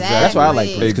why I like. That's why I like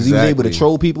Exactly. Prince, because he was able to Exactly.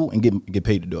 troll people and get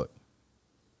paid to do it.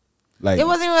 Like It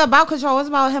wasn't even about control. It was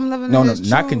about him living no, in no, his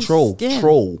not true control. skin.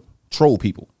 Troll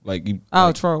people. Like you. Oh,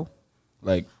 like, troll.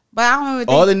 Like But I don't even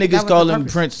all the think that niggas was calling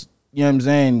purpose. Prince, you know what I'm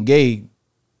saying, gay.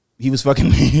 He was fucking.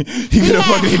 he could have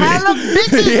had fucking hella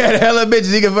bitches. He had hella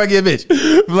bitches. He could fuck your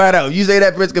bitch. Flat out. You say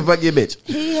that Prince can fuck your bitch.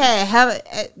 He had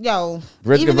hella,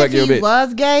 Prince even can fuck if your he bitch.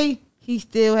 was gay, he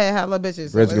still had hella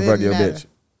bitches. Prince it can fuck didn't your matter. bitch.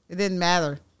 It didn't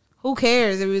matter. Who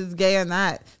cares if he was gay or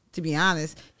not? To be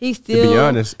honest, he To still be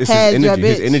honest, it's his had your energy.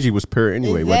 His bitch. energy was pure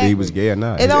anyway, whether he was Exactly. gay or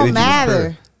not. It His don't energy was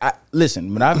matter. pure.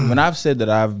 Listen, when I've said that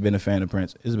I've been a fan of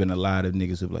Prince, there's been a lot of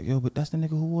niggas who be like, yo, but that's the nigga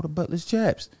who wore the butler's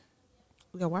chaps.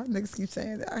 Yo, why niggas keep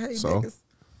saying that? I hate So? niggas.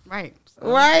 Right.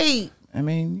 Right. I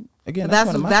mean, again, But that's that's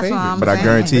one of my what favorites. I'm But I saying.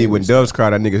 guarantee you, when doves cry,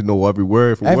 that niggas know every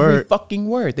word for Every word. fucking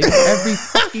word. They know every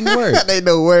fucking word. They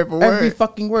know word for Every word.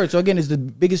 fucking word. So again, it's the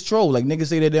biggest troll. Like niggas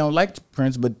say that they don't like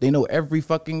Prince, but they know every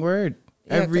fucking word.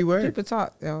 Every word. People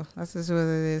talk, yo. That's just what it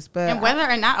is. But And whether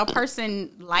or not a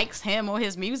person likes him or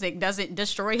his music doesn't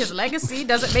destroy his legacy,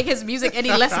 doesn't make his music any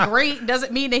less great,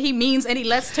 doesn't mean that he means any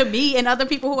less to me and other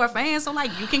people who are fans. So,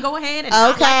 like, you can go ahead and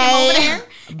not like him over there,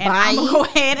 and I'm going to go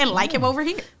ahead and like him over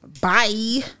here.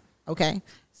 bye. Okay.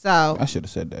 So, I should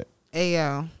have said that. hey,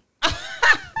 yo.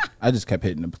 I just kept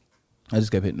hitting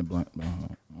the blunt.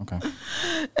 Okay.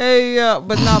 Hey,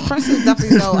 but no, Prince is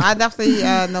definitely know. I definitely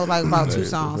know like about 2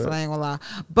 songs. So I ain't gonna lie.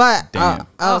 But Damn.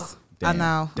 else, I Damn. know.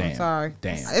 I'm Damn. sorry.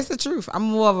 Damn. It's the truth. I'm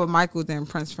more of a Michael than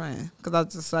Prince fan because I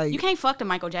just like You can't fuck the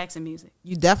Michael Jackson music.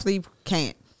 you definitely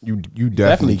can't. You definitely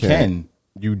definitely can. can.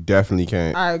 You definitely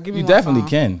can. All right, give me You one definitely song.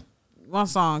 can. One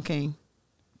song, King.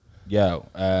 Yo.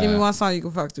 Give me one song you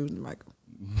can fuck to, Michael.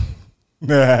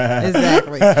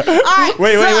 Exactly. All right.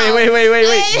 Wait.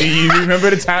 so- Do you remember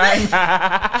the time?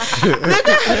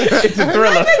 It's a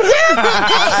thriller.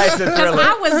 It's a Because thriller.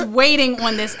 I was waiting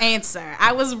on this answer.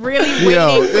 I was really waiting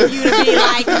Yo. for you to be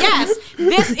like, yes,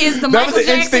 this is the Michael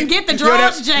Jackson Get the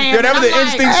Draws jam. Yo, that was And the I'm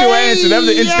like, instinctual answer. That was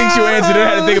the instinctual answer. Then I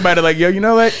had to think about it. Like, yo, you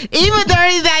know what? Even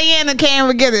Dirty Diana can't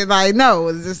forget it. Like, no,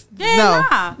 it's just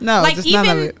Yeah, no, like just even,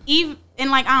 none of it. even, and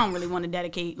like I don't really want to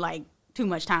dedicate like too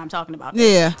much time talking about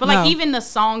this. Yeah, but like no. even the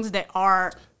songs that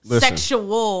are Listen,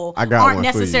 sexual I got aren't one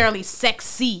for you. necessarily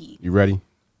sexy. You ready?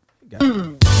 You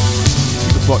can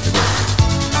fuck to this.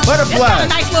 It's got a Butterfly.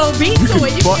 nice little beat to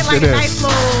it. You fuck can get like to a this. nice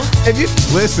little. If you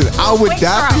listen, I would Quick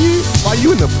die for drop. you while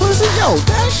you in the pussy. Yo,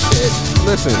 that shit.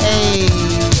 Listen, Hey,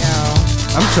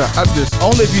 yo. I'm trying. I'm just.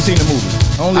 Only if you've seen the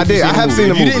movie. Only I if you've did. I have movie. seen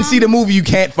the If you movie. didn't see the movie, you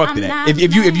can't fuck to I'm that. not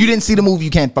If you didn't see the movie,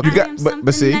 you can't fuck to got- I am but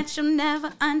something see? that you'll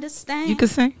never understand. You can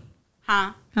sing,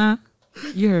 huh? huh?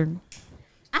 You heard me.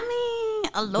 I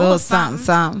mean, a little, Little something.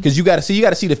 something. Because you got to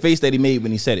see the face that he made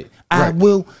when he said it. I Right.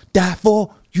 will die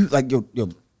for you. Like yo.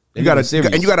 You gotta,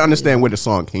 and you gotta understand where the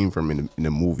song came from in the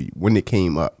movie when it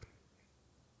came up.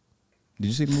 Did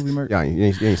you see the movie, Merc? Yeah, you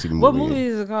ain't see the movie. What movie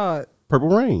is it called? Purple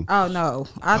Rain. Oh no,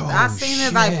 I seen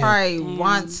it like probably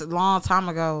once a long time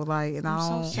ago. Like, and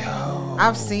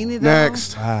I've seen it.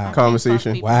 Next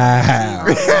conversation. Wow.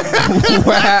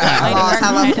 I lost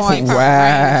hella points.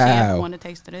 Wow. Want to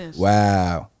taste of this?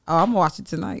 Wow. Oh, I'm gonna watch it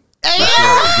tonight.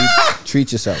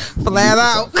 Treat yourself. Flat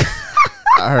out.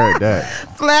 I heard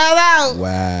that. Flat out.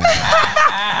 Wow.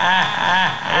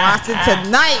 Watch it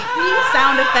tonight. These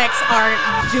sound effects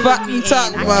are doing Fuck me you in.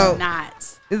 talking I about?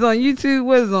 cannot. It's on YouTube.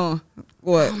 What is it on?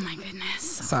 What? Oh my goodness.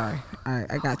 Sorry. All right,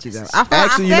 I got you though.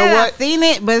 Actually, you know what? I've seen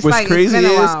it, but it's What's like crazy it's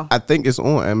been a is while. I think it's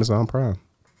on Amazon Prime.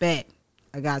 Bet.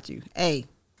 I got you. Hey,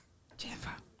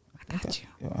 Jennifer, I got you.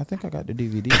 Yo, I think I got the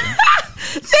DVD.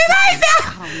 She like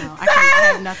that. I don't know. I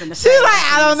have nothing to say. She's like,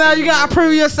 I don't know. You gotta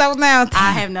prove yourself now.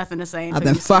 I have nothing to say. I've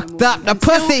been fucked up. The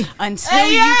pussy. Until Hey,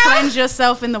 you yeah. cleanse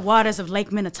yourself in the waters of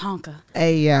Lake Minnetonka.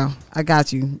 Hey, yo, I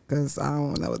got you because I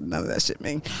don't know what none of that shit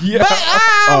mean. Yeah. But,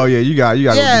 Oh yeah, you got.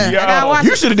 yeah, I gotta watch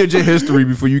You it. should have did your history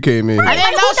before you came in. I didn't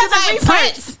Like, know who she does like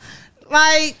research? Prince.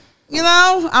 Like, you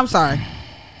know, I'm sorry.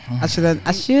 I should have You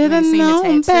ain't seen known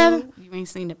the better. tattoo. You ain't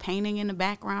seen the painting in the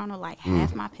background of like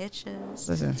half my pictures.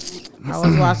 Listen, I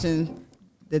was watching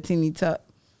the Teeny Tuck.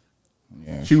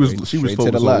 Yeah, She was straight to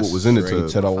focused the on lust. what was in the Straight tub.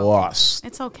 to the loss.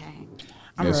 It's okay.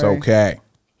 It's alright. okay.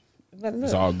 But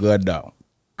It's look, all good though.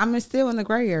 I'm still in the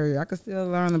gray area. I can still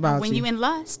learn about When you. you in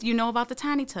lust, you know about the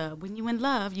tiny tub. When you in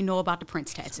love, you know about the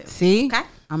Prince tattoo. See? Okay.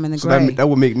 I'm in the So gray. that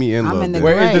would make me in I'm love. in the then.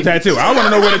 gray. Where is the tattoo? I want to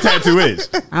know where the tattoo is.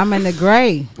 I'm in the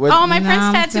gray. Oh, my You know Prince what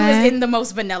I'm tattoo saying? is in the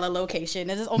most vanilla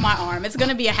location. It's on my arm. It's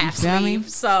gonna be a half feel me? sleeve,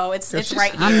 so it's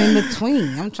right here. I'm in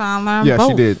between. I'm trying to learn Yeah, both.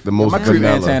 she did the most My creep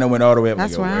vanilla. antenna went all the way up.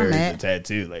 That's like, yo, where I'm where is at. the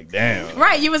tattoo? Like, damn.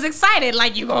 Right, you was excited.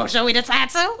 Like, you gonna show me the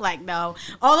tattoo? Like, no.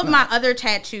 All of my other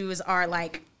tattoos are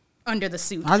like under the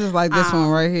suit. I just like this one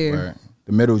right here. Right.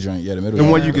 The middle joint. Yeah, the middle The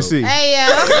joint. one you can see. Hey,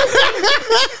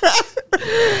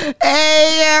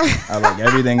 hey, I like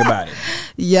everything about it.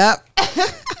 Yep.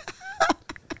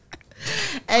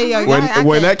 Hey, yo, Well, I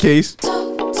well, in can't- that case,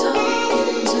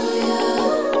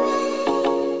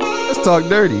 let's talk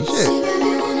dirty. Shit.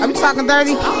 I'm talking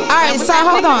dirty. All right, so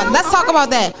hold on. Let's talk about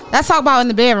that. Let's talk about in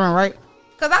the bedroom, right?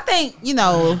 Because I think, you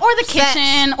know. or the sex-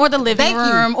 kitchen, or the living Thank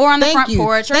you. room, or on the Thank front you.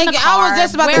 porch, or Thank in the you. car. I was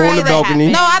just about to wherever say that that.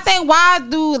 balcony. happens. No, I think why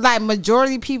do like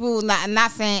majority people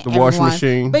not saying The washing everyone,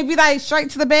 machine. but be like straight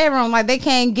to the bedroom, like they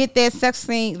can't get their sex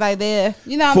scene, like their,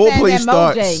 you know, what I'm Foreplay saying, that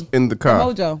starts mojo, in the car.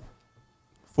 mojo.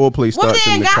 Foreplay What if starts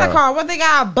they in ain't the got a car. car? What if they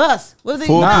got a bus? What if they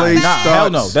Full you know what I'm play saying? starts- Hell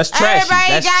no. That's trashy.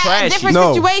 Everybody That's got trashy. different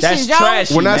No, situations, that's yo.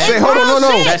 trashy. When I man. say, hold on, no,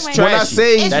 no. shit. That's When When I trashy.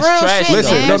 say, It's That's real trashy. shit,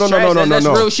 Listen, man. no, no, no, no, no, That's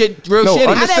no. real shit. Real No, shitty.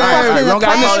 understand- I done fucked in the Don't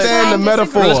gotta call it- understand the I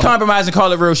metaphor. Let's compromise and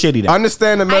call it real shitty. Then.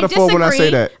 Understand the metaphor when I say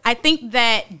that. I think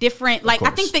that different, like, I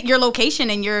course. think that your location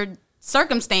and your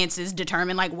circumstances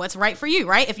determine like what's right for you,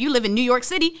 right? If you live in New York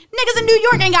City, niggas in New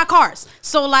York ain't got cars,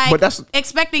 so like But that's-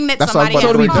 expecting that that's somebody what I'm has about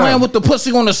So to be Right a car. playing with the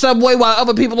pussy on the subway while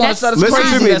other people on the That's- side is Listen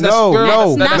crazy. to me. That's No, real-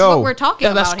 no, That's not no. what we're talking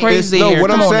Yeah, that's about. here. crazy. No, here. what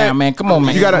Come I'm on saying- now, man. Come on,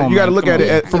 man. You gotta Come on, man. look at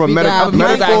it from a You gotta- You gotta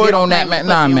metaphor. get on that, man.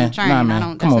 Nah, Pussy on man. the train. Nah, I man.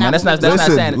 don't- Come on, man. that's That's not not. what That's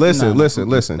we're not saying. Listen, Nah,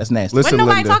 listen. That's nasty. Listen, Wasn't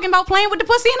nobody Linda. talking about playing with the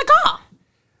pussy in the car.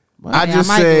 I Yeah, just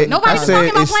I might said, do. I Nobody's said talking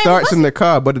about it playing starts with in the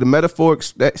car, but the metaphoric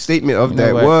statement of You know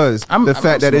that what? was I'm the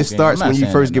fact that it smoking. starts I'm not when you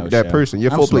saying first that, get with that no, person.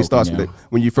 Your I'm foreplay starts smoking, with yo.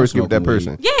 when you first get with that smoking weed.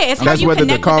 person. Yeah, it's how That's you whether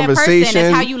the connect with that person. conversation,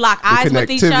 It's how you lock eyes the with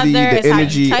each connectivity, other. the It's how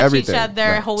energy, you touch everything. each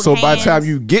other, hold So hands. by the time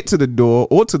you get to the door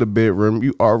or to the bedroom,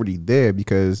 you already there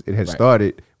because it had Right.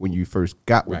 started when you first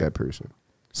got with Right. that person.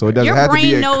 So it doesn't your have to be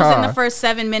brain a knows car. in the first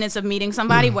 7 minutes of meeting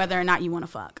somebody whether or not you want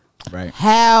to fuck. Right.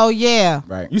 Hell yeah.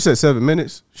 Right. You said 7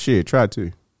 minutes? Shit, try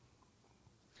to.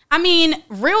 I mean,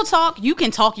 real talk, you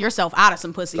can talk yourself out of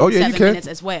some pussy Oh, in yeah, you 7 can. minutes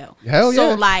as well. Hell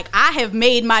so, yeah. like, I have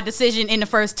made my decision in the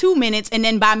first 2 minutes, and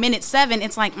then by minute 7,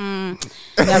 it's like, never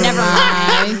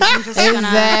mind. I'm just gonna,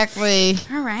 Exactly.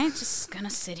 all right, just gonna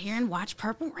sit here and watch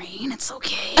Purple Rain. It's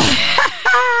okay.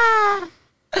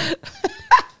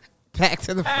 Back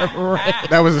to the Purple Rain.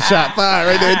 That was a shot fired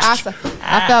right there.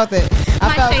 I felt it. I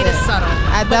My felt shade it. is subtle,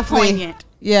 I but definitely. poignant.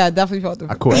 Yeah, definitely felt it.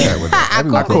 I caught that one. I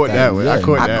I caught that one. I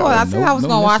caught I that caught. one. I said I was No-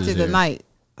 gonna no watch misses it here. tonight.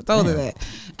 I told her that.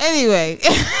 Anyway,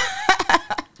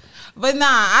 but nah,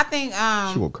 I think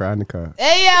She will cry in the car.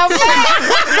 Hey yo,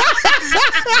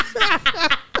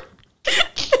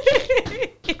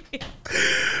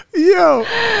 Yo. All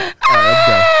right, I'm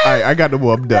done. All right, I got the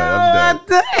more. I'm done. I'm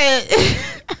done.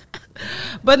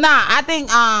 But nah, I think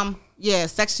yeah,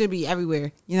 sex should be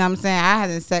everywhere. You know what I'm saying? I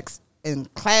had sex in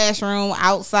classroom,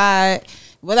 outside,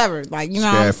 whatever. Like, you know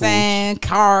what I'm Scaffolds. saying?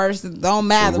 Cars, don't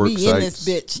matter. work We in this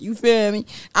sites. bitch. You feel me?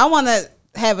 I want to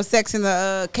have a sex in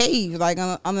the cave, like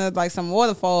under like some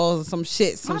waterfalls or some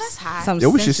shit. Some, that's hot. some Yo,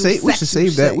 we should sensual, save. We should sexual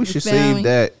save that. shit, We you should feel me? save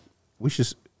that. We should.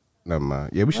 Never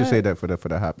mind. Yeah, we should say that for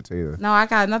the hot potato. No, I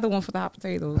got another one for the hot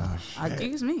potatoes.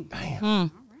 Excuse me.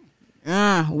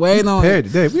 Wait on Prepared it.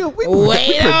 today. We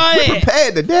Wait on it.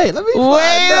 prepared today. Let me Wait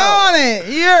find out. on it.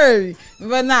 You heard me.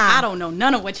 But nah. I don't know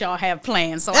none of what y'all have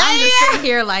planned, so I'm just sitting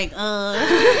here like,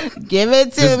 Give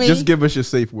it to me. Just give us your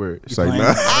safe word. It's like, playing?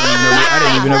 nah. I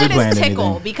didn't even know we word planned is tickle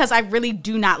anything. because I really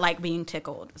do not like being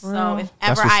tickled. So if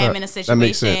That's ever what's I am up. in a That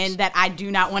makes situation sense. that I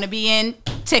do not want to be in,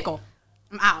 tickle.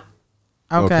 I'm out.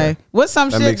 Okay. Okay. What's some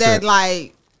That shit makes that sense.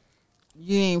 like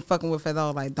you ain't fucking with at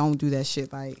all? Like, don't do that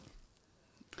shit. Like,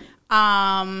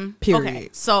 Period. Period. Okay,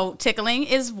 so tickling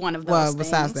is one of those. well, things.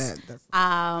 besides that, that's,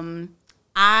 I'm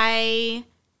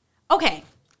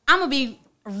gonna be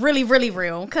really, really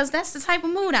real because that's the type of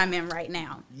mood I'm in right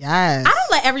now. yes. I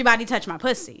don't let everybody touch my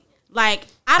pussy. Like,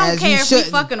 I don't As you care if we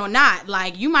shouldn't. fucking or not.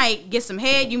 Like, you might get some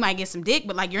head, you might get some dick,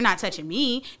 but like, you're not touching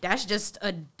me. That's just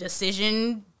a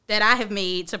decision that I have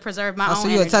made to preserve my Oh, own so you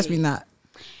energy. would touch me not?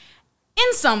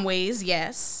 In some ways,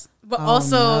 yes, but Oh,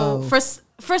 also no.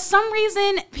 for some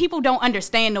reason, people don't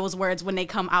understand those words when they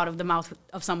come out of the mouth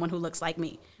of someone who looks like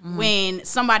me. Mm-hmm. When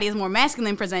somebody is more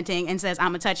masculine presenting and says,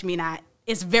 "I'm a touch me not,"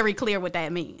 it's very clear what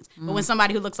that means. But when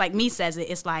somebody who looks like me says it,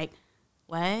 it's like,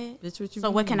 what? Bitch, what you So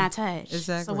what can mean? I touch?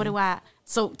 Exactly. So what do I?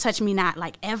 So touch me not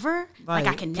like ever? Like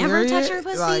I can never period? touch her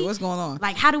pussy? Like, what's going on?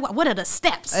 Like how do I? What are the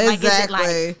steps? Exactly.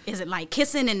 Like is it like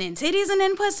kissing and then titties and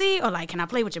then pussy, or like can I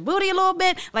play with your booty a little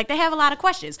bit? Like they have a lot of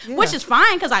questions, which is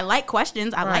fine because I like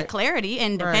questions. I Right. like clarity,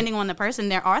 and depending on the person,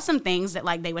 there are some things that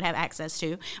like they would have access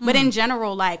to. But Hmm. in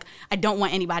general, like I don't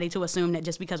want anybody to assume that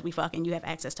just because we fucking you have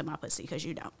access to my pussy because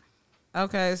you don't.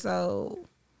 Okay, so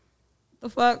the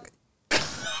fuck.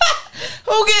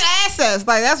 Who get access?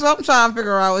 Like, that's what I'm trying to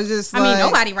figure out. It's just I mean, like-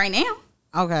 nobody right now.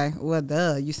 Okay, well,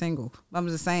 duh, you single. I'm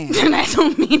just saying. That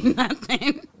don't mean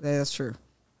nothing. That's true.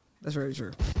 That's very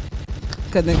true.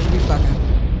 Cause niggas be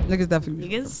fucking. Niggas definitely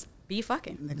be Niggas be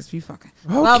fucking. Niggas be fucking.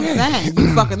 Well, I'm saying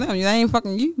you fucking them. You ain't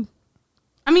fucking you.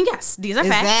 I mean, yes, these are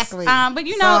Exactly. facts. But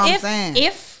you So know, I'm saying.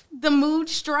 if the mood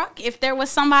struck, if there was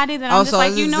somebody that I'm Oh, just so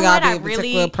like, this you know has what, gotta I be a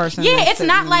particular really, person yeah, that's it's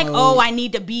not setting like, the oh, mood. I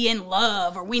need to be in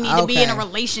love or we need to be in a Okay.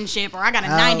 relationship or I got a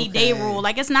 90-day Okay. rule.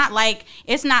 Like it's not like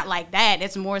that.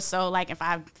 It's more so like if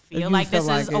I feel you like feel this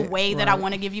like is a it, way that I right.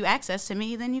 want to give you access to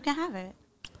me, then you can have it.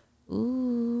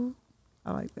 Ooh,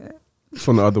 I like that.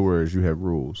 So in other words, you have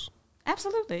rules.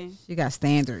 Absolutely. You got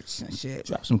standards and shit.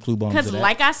 Drop some clue bombs. Because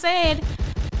like I said,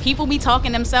 people be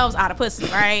talking themselves out of pussy,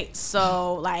 right?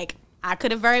 So like I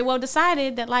could have very well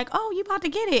decided that like, oh, you about to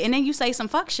get it, and then you say some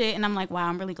fuck shit, and I'm like, wow,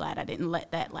 I'm really glad I didn't let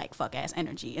that like fuck ass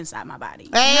energy inside my body.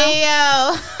 Hey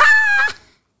yo,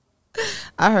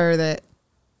 I heard that.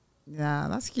 Yeah,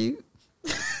 that's cute.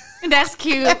 That's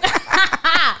cute.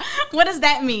 What does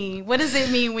that mean? What does it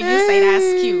mean when you say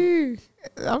that's cute?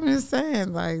 I'm just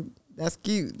saying, like, that's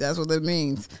cute. That's what it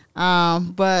means.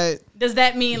 But Does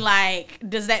that mean like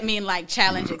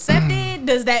challenge accepted?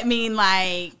 Does that mean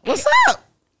like what's up?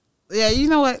 Yeah, you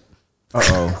know what?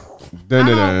 Uh-oh. that's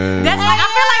like I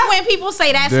feel like when people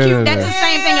say that's cute, that's the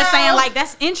same thing as saying like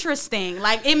that's interesting.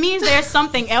 Like it means there's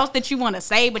something else that you want to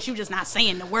say, but you're just not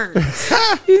saying the words.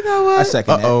 You know what? I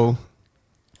second that. Uh-oh.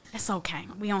 That's okay.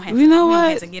 We don't have You know we don't what?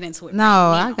 have to get into it. No,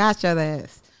 right I now. got your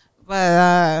ass.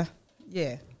 But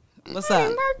yeah. What's up?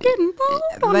 We're getting bold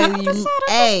on the Lady, other side of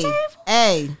hey, this table.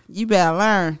 hey, you better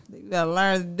learn. You better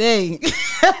learn today. You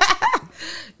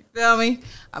feel me?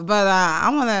 But I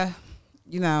want to,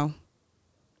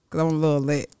 because I'm a little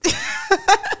lit.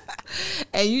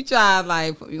 And you try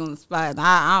like put me on the spot.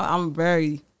 I'm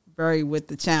very, very with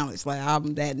the challenge. Like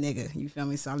I'm that nigga. You feel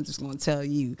me? So I'm just gonna tell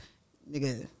you,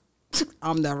 nigga,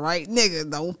 I'm the right nigga.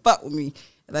 Don't fuck with me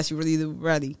unless you really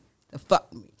ready to fuck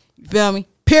with me. You feel me?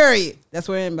 Period. That's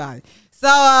where anybody. So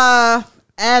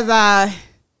as I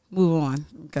move on,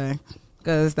 okay,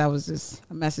 because that was just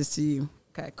a message to you.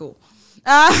 Okay, cool.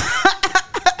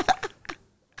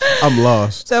 I'm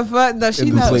lost. So fuck no, she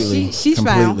knows. Completely. She's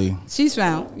Completely. found. She's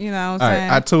found. You know what All I'm right,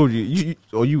 saying? I told you.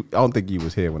 I don't think you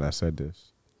was here when I said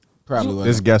this. Probably This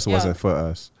wasn't. guest wasn't for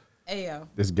us. Hey yo.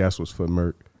 This guest was for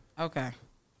Merc. Okay.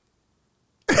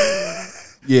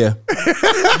 Yeah.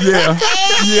 Yeah.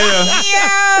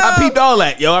 I peeped all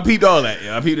that, yo. I peeped it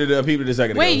a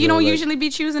second ago. Wait, you don't Like, usually be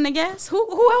choosing the guests? Who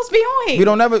else be on here? We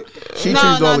don't never She No, chooses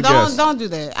all no, the guests. don't do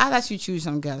that. I'll let you choose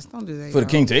some guests. Don't do that. for the yo.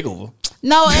 King Takeover.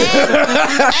 No, and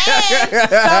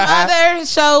some other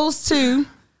shows too,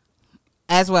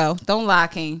 as well. Don't lie,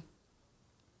 King.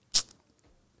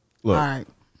 Look, All right.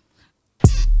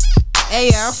 Hey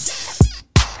yo,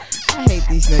 I hate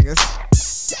these niggas.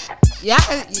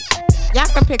 Y'all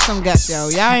can pick some guests, yo.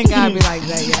 Y'all ain't gotta be like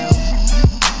that, yo.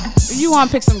 If you want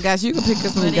to pick some guests, you can pick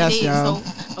some But it guests, is, yo.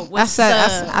 so What's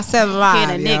I said a lot.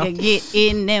 Can a nigga get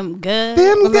in them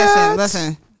guts?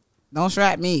 Listen. Don't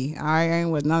strap me. I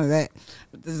ain't with none of that.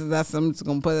 That's I'm just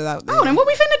gonna put it out there. Oh, then what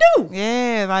we finna do?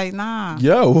 Yeah, like nah.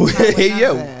 Yo, hey None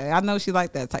yo. of that. I know she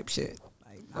like that type shit.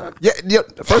 Like, nah. Yeah.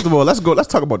 First of all, let's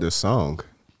talk about this song.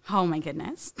 Oh my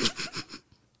goodness.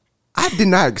 I did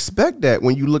not expect that.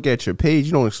 When you look at your page,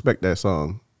 you don't expect that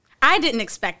song. I didn't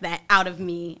expect that out of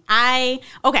me.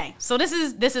 Okay, so this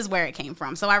is where it came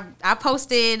from. So I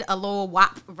posted a little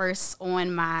WAP verse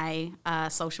on my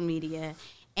social media,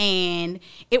 and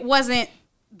it wasn't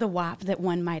the WAP that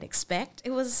one might expect.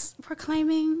 It was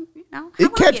proclaiming, how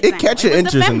It catch your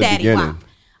interest in the beginning.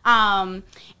 WAP.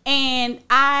 And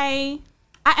I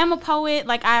am a poet.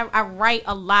 Like I write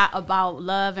a lot about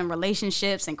love and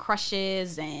relationships and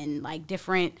crushes and like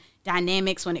different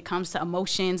dynamics when it comes to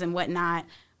emotions and whatnot.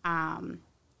 And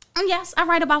yes, I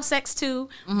write about sex too,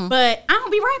 but I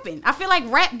don't be rapping. I feel like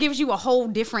rap gives you a whole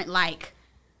different, like,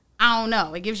 I don't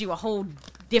know, it gives you a whole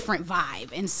different vibe.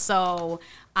 And so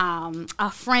a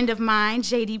friend of mine,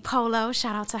 JD Polo,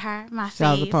 shout out to her, my fave.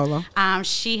 Shout out to Polo.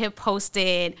 She had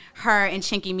posted her and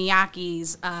Chinky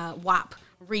Miyake's WAP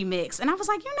remix. And I was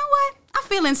like, you know what? I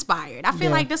feel inspired. I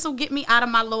feel like this will get me out of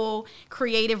my little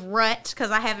creative rut because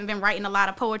I haven't been writing a lot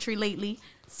of poetry lately.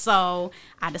 So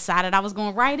I decided I was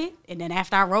going to write it. And then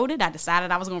after I wrote it, I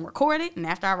decided I was going to record it. And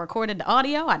after I recorded the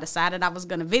audio, I decided I was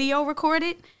going to video record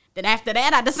it. Then after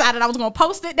that, I decided I was going to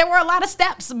post it. There were a lot of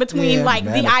steps between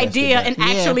the idea and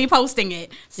actually posting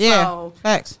it. So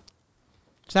facts.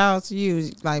 Shout out to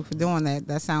you, like, for doing that.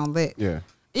 That sound lit. Yeah.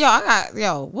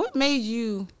 What made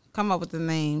you come up with the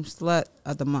name Slut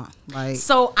of the Month? Like,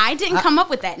 so I didn't come up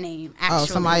with that name, actually. Oh,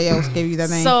 somebody else gave you that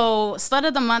name? So Slut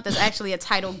of the Month is actually a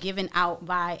title given out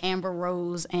by Amber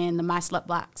Rose and the My Slut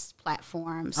Blocks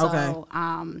platform. So okay.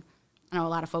 I know a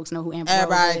lot of folks know who Amber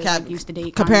Everybody Rose is. kept Like, used to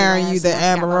date comparing Kanye you to West,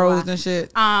 Amber blah, blah, Rose blah. and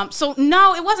shit. So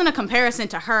no, it wasn't a comparison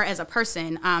to her as a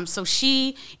person. So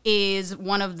she is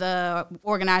one of the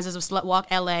organizers of Slut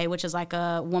Walk LA, which is like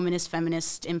a womanist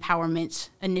feminist empowerment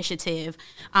initiative.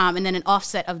 And then an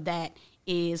offset of that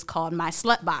is called My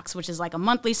Slut Box, which is like a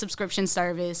monthly subscription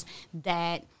service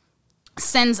that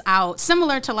sends out,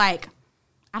 similar to like,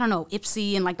 I don't know,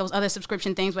 Ipsy and like those other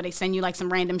subscription things where they send you like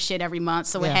some random shit every month.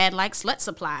 So it had like slut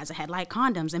supplies. It had like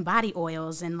condoms and body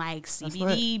oils and like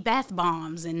CBD bath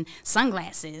bombs and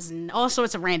sunglasses and all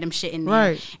sorts of random shit in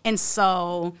there. Right. And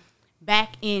so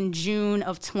back in June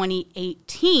of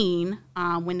 2018,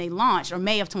 when they launched, or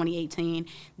May of 2018,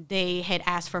 they had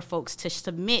asked for folks to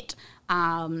submit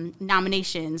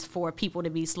nominations for people to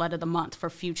be Slut of the Month for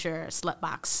future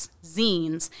Slutbox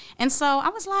zines. And so I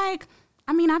was like,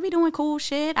 I mean, I be doing cool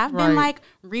shit. I've been like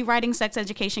rewriting sex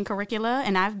education curricula,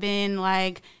 and I've been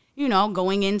like,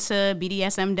 going into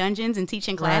BDSM dungeons and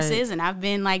teaching classes, and I've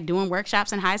been like doing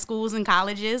workshops in high schools and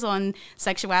colleges on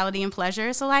sexuality and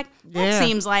pleasure. So like that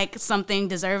seems like something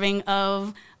deserving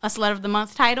of a Slut of the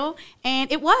Month title,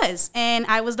 and it was, and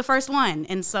I was the first one,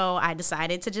 and so I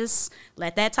decided to just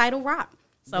let that title rock.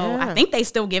 So I think they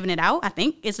still giving it out. I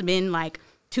think it's been like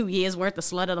 2 years worth of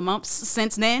Slut of the Months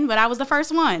since then, but I was the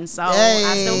first one, so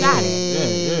I still got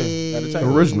it.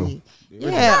 Yeah. Original.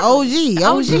 Yeah, OG.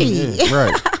 Yeah,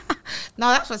 right. No,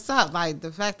 that's what's up. Like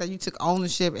the fact that you took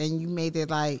ownership and you made it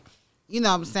like, what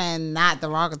I'm saying, not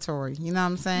derogatory. You know what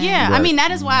I'm saying? Yeah, Right. I mean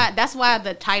that's why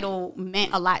the title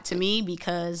meant a lot to me,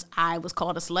 because I was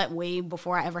called a slut way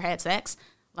before I ever had sex.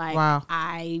 Like, wow.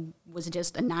 I was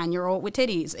just a 9-year-old with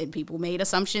titties, and people made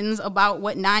assumptions about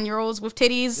what 9-year-olds with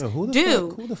titties do.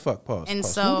 Who the fuck? Pause. And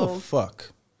pause. so-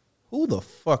 Who the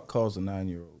fuck calls a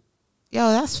 9-year-old?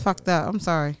 Yo, that's fucked up. I'm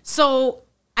sorry. So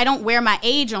I don't wear my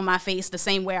age on my face the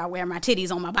same way I wear my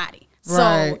titties on my body. So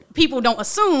Right. people don't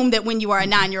assume that when you are a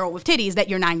 9-year-old with titties that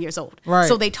you're 9 years old. Right.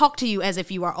 So they talk to you as if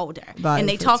you are older. Like and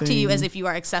they talk to 15. you as if you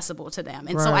are accessible to them.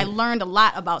 And so I Right. learned a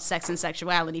lot about sex and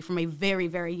sexuality from a very,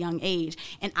 very young age.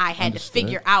 And I had Understood. to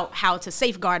figure out how to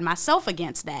safeguard myself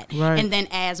against that. Right. And then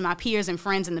as my peers and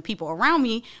friends and the people around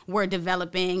me were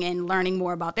developing and learning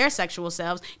more about their sexual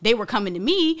selves, they were coming to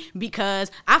me because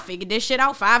I figured this shit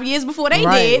out 5 years before they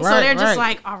Right, did. So right, they're just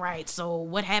right. like, all right, so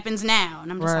what happens now?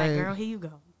 And I'm just Right. like, girl, here you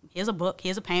go. Here's a book.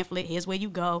 Here's a pamphlet. Here's where you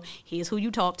go. Here's who you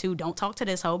talk to. Don't talk to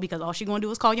this hoe because all she gonna do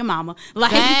is call your mama.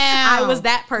 Like, Damn. I was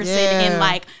that person Yeah. in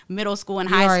like middle school and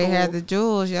You high already school. had the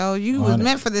jewels, yo. You was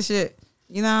meant for this shit.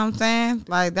 You know what I'm saying?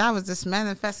 Like that was just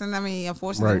manifesting. I mean,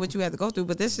 unfortunately, Right. what you had to go through,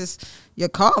 but this is your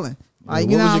calling. Like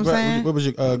What you know was what I'm your saying? What was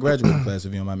your graduate class,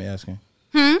 if you don't mind me asking?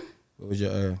 What was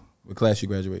your what class you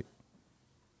graduate?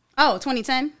 Oh,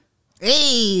 2010?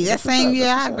 Hey, that same what's year,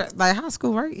 up, that's like high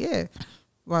school, right? Yeah.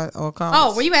 What or college?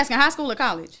 Oh, were you asking high school or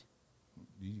college?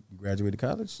 You graduated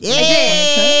college? Yeah.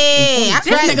 I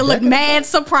This nigga look mad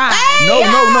surprised. No.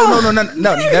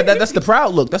 That's the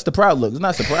proud look. That's the proud look. It's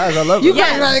not surprise. I love it.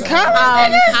 Yes.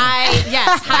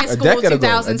 High school decade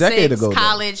ago. 2006,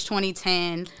 college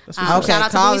 2010. Shout out to Bowie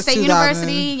college State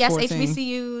University. Yes, 2014.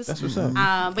 HBCUs. That's what's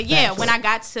up. But yeah, when I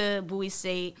got to Bowie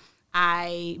State,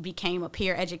 I became a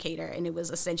peer educator, and it was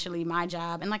essentially my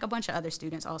job, and like a bunch of other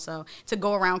students also, to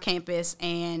go around campus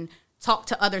and talk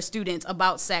to other students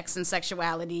about sex and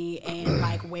sexuality and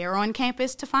like where on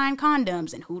campus to find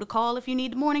condoms and who to call if you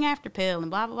need the morning after pill and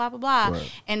blah, blah, blah, blah, blah.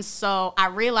 Right. And so I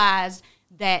realized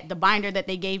that the binder that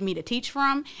they gave me to teach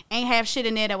from ain't have shit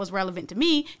in there that was relevant to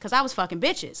me because I was fucking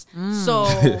bitches. So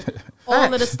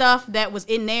all of the stuff that was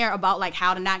in there about like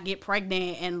how to not get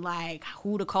pregnant and like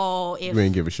who to call if You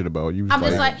ain't give a shit about you. I'm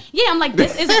just like, I'm like,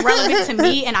 this isn't relevant to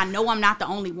me, and I know I'm not the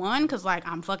only one because, like,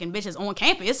 I'm fucking bitches on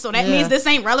campus, so that means this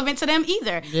ain't relevant to them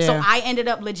either. Yeah. So I ended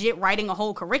up legit writing a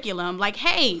whole curriculum, like,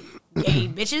 hey, gay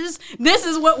bitches, this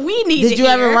is what we need to Did you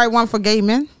hear. ever write one for gay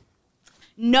men?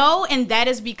 No, and that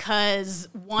is because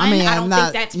one, I mean, I I'm don't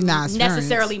not- think you're not that's experienced.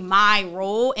 necessarily my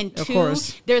role, and Of two,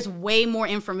 course. there's way more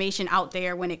information out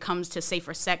there when it comes to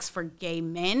safer sex for gay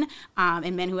men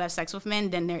and men who have sex with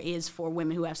men than there is for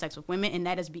women who have sex with women, and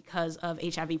that is because of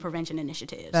HIV prevention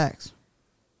initiatives. Facts.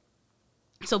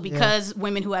 So because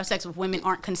women who have sex with women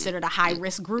aren't considered a high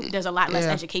risk group, there's a lot less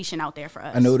Yeah. education out there for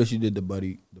us. I noticed you did the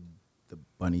bunny.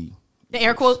 The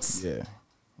air quotes. Yeah,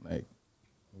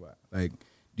 like,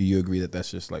 do you agree that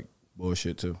that's just like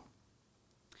bullshit too?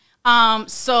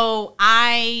 So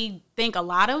I think a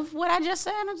lot of what I just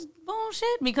said is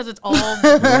bullshit because it's all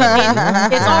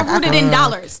rooted in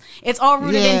dollars. It's all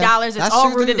rooted in Yeah, dollars. It's that's all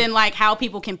true, rooted too. in like how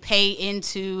people can pay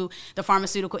into the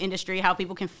pharmaceutical industry, how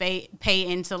people can pay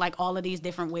into like all of these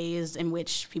different ways in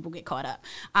which people get caught up.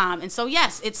 And so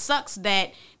yes, it sucks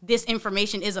that this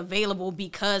information is available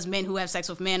because men who have sex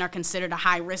with men are considered a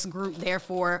high risk group.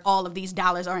 Therefore, all of these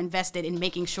dollars are invested in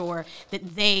making sure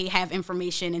that they have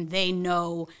information and they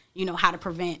know, how to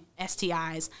prevent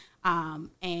STIs.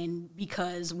 And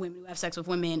because women who have sex with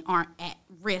women aren't at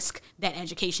risk, that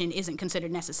education isn't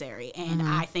considered necessary. And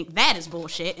I think that is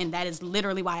bullshit, and that is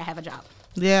literally why I have a job.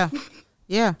 Yeah.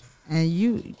 Yeah. And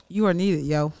you are needed,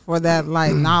 yo, for that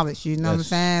like knowledge. You know what I'm Yes.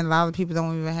 saying? A lot of people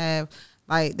don't even have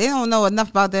like they don't know enough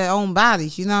about their own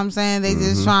bodies. You know what I'm saying? They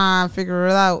just try and figure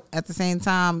it out. At the same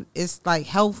time, it's like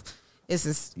health. It's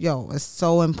just, it's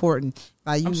so important.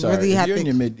 Like you I'm sorry. really If have you're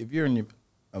to. if you're in your,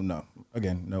 oh no,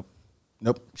 again, nope.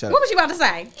 Shut up. What was you about to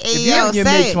say? Hey, If you're yo, in your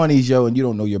say mid it. 20s, yo, and you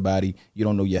don't know your body, you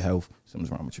don't know your health,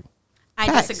 something's wrong with you. I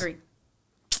Facts. disagree.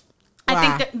 Why? I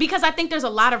think that because I think there's a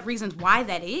lot of reasons why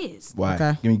that is. Why?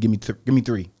 Okay. Give me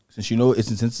three. Since you know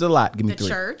since it's a lot, give me The three.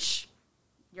 church,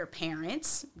 your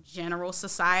parents, general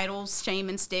societal shame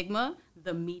and stigma,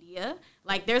 the media.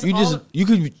 Like there's You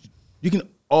can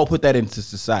all put that into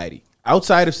society.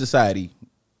 Outside of society,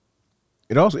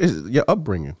 It also is your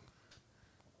upbringing.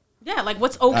 yeah, like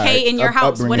what's okay Alright, in your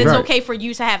house, what upbringing. is Right. okay for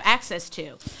you to have access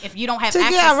to. If you don't have To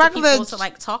get a access to regular people to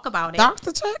like talk about it,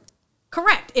 Doctor check?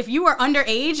 correct. If you are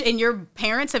underage and your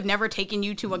parents have never taken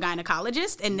you to a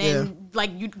gynecologist, and then like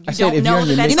you I said don't if you're know in that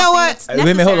your that's mid- You know something what? that's wait a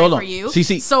minute, necessary hold on. for you.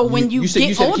 See, so when you said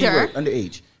get the older, keyword,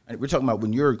 underage. And we're talking about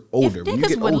when you're older. if when you niggas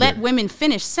get would older, let women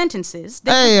finish sentences,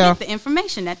 they Hey, would yo. get the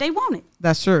information that they wanted.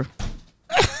 That's true.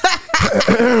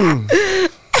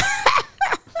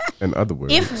 In other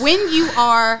words, If when you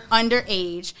are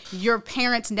underage, your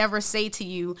parents never say to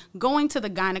you, going to the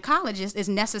gynecologist is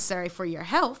necessary for your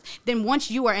health, then once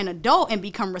you are an adult and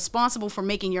become responsible for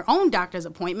making your own doctor's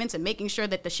appointments and making sure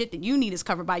that the shit that you need is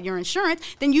covered by your insurance,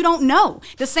 then you don't know.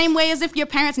 The same way as if your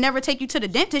parents never take you to the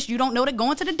dentist, you don't know that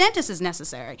going to the dentist is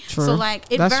necessary. True. So like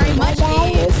it That's very true. much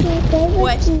is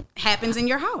what happens in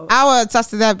your house. I would attest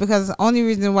to that because the only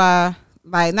reason why,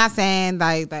 like, not saying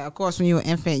like of course when you're an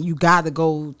infant you got to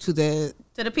go to the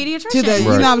To the pediatrician. you know Right.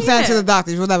 what I'm saying, to Yeah. the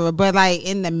doctors, whatever. But like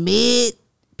in the mid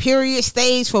period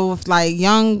stage for like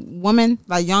young women,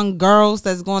 like young girls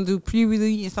that's going through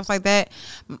puberty and stuff like that.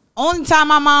 Only time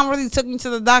my mom really took me to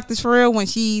the doctors for real when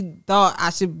she thought I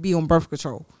should be on birth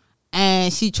control,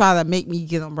 and she tried to make me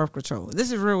get on birth control.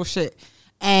 This is real shit,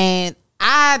 and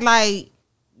I like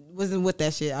wasn't with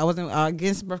that shit. I wasn't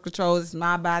against birth control. It's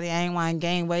my body. I ain't want to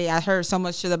gain weight. I heard so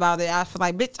much shit about it. I feel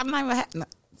like, bitch, I'm not even. No,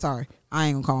 sorry, I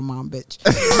ain't gonna call my mom bitch,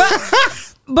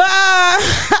 but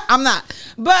I'm not.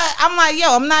 But I'm like,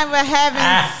 yo, I'm not even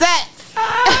having sex.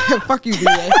 Fuck you, DA.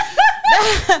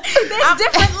 There's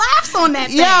different laughs on that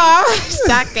thing. Yo,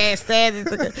 I can't stand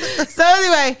it. So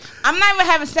anyway, I'm not even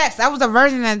having sex. I was a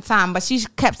virgin at the time, but she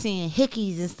kept seeing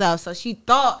hickeys and stuff, so she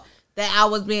thought that I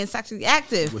was being sexually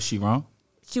active. was she wrong?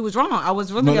 She was wrong. I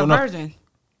was really No, a no. virgin.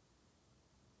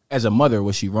 as a mother,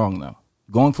 was she wrong though?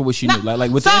 Going for what she knew, like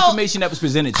with the So, information that was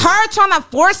presented to her. Her trying to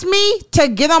force me to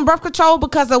get on birth control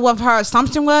because of what her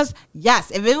assumption was.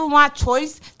 Yes, if it was my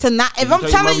choice to not, if I'm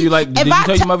telling you, did you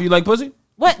tell your mother you like pussy?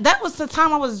 what, that was the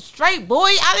time I was straight, boy.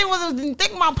 I didn't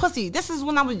think about pussy. This is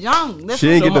when I was young. She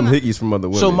ain't get them hickeys from other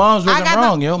women. So moms wasn't got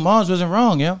wrong, yo. Moms wasn't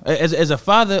wrong, yo. As a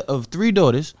father of 3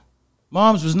 daughters,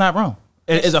 moms was not wrong.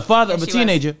 As a father of a she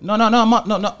teenager, no.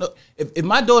 If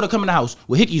my daughter come in the house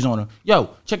with hickeys on her, yo,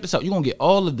 check this out. You're gonna get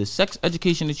all of the sex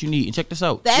education that you need, and check this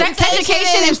out. The Sex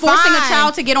education and is forcing fine. a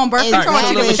child to get on birth control are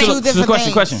two Exactly. different Two things.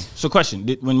 different things.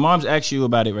 Question. When moms asked you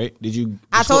about it, right? Did you?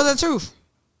 I told her the truth.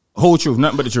 Whole truth,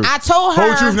 nothing but the truth. I told her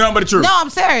whole truth, nothing but the truth. No, I'm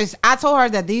serious. I told her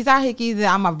that these are hickeys,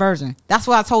 that I'm a virgin. That's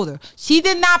what I told her. She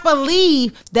did not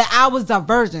believe that I was a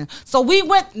virgin. So we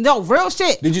went, no, real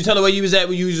shit. Did you tell her where you was at,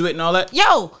 where you was with, and all that?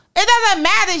 Yo, it doesn't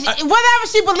matter. Whatever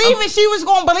she believed in, she was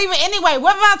gonna believe it anyway.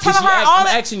 Whether I'm telling her all I'm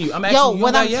that. asking you. I'm Yo, asking you.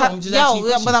 what I'm I'm just asking you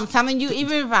questions. but I'm telling you,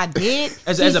 even if I did,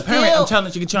 As she a parent, still- I'm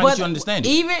telling you, trying to get you understand it.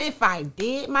 Even if I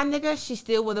did, my nigga, she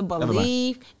still would have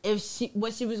believed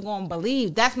what she was gonna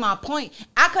believe. That's my point.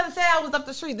 I could have said I was up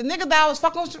the street. The nigga that I was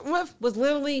fucking with was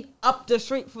literally up the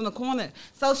street from the corner.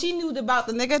 So she knew about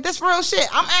the nigga. This real shit.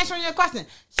 I'm answering your question.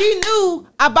 She knew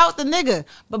about the nigga.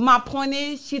 But my point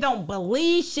is, she don't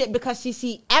believe shit because she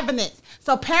see evidence.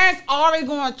 So parents already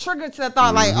going to trigger to the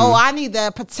thought like, oh, I need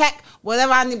to protect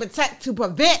whatever I need to protect to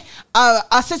prevent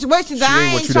a situation that She I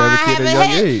ain't want ain't you to trying to have a have kid in at a young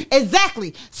head. age.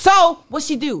 Exactly. So what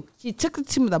she do? She took it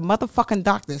to the motherfucking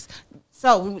doctors.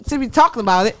 So to be talking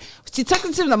about it, she took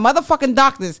it to the motherfucking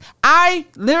doctors. I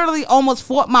literally almost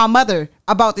fought my mother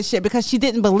about this shit because she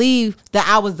didn't believe that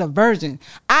I was a virgin.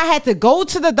 I had to go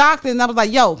to the doctor and I was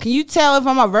like, yo, can you tell if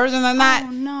I'm a virgin or not?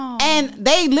 Oh, no. And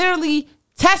they literally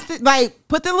tested, like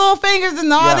put their little fingers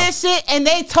and all Yeah. this shit, and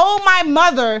they told my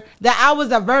mother that I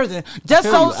was a virgin. Just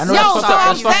I so, know yo, that's so fucked up. I'm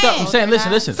That's fucked up. I'm saying.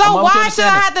 saying, listen. So I want you to why should understand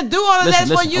I it. have to do all of Listen,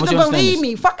 this for I you want to you understand believe this.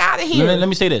 me? Fuck out of here. Let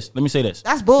me say this.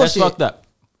 That's bullshit. That's fucked up.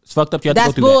 It's fucked up. You had to That's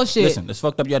go through bullshit. that. Listen, it's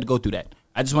fucked up. You had to go through that.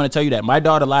 I just want to tell you that my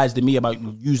daughter lies to me about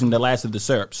using the last of the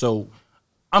syrup. So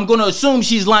I'm gonna assume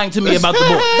she's lying to me about the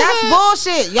boy. That's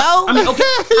bullshit, yo. I mean, okay.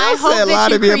 I hope said lie that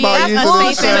to you me about create you a doing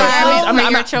safe the same. environment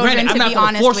for your children granted, to I'm be not gonna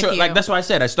honest force with her. you. Like that's why I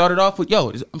said I started off with,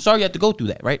 yo, I'm sorry you had to go through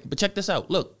that, right? But check this out.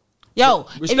 Look, Yo,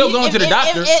 we're still going to the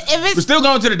doctor. We're still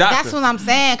going to the doctor. That's what I'm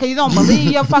saying, because you don't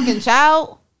believe your fucking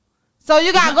child. So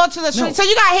you gotta go to the street. No. So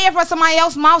you gotta hear from somebody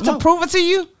else's mouth to No. prove it to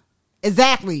you.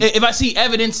 Exactly. If I see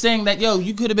evidence saying that, yo,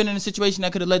 you could have been in a situation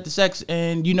that could have led to sex,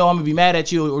 and you know I'm gonna be mad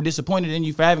at you or disappointed in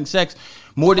you for having sex,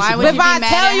 more Why would disappointed. you be If I mad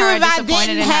tell at you her or if I disappointed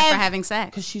didn't in her have- for having sex?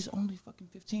 Because she's only fucking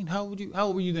 15. How old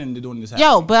were you then doing this?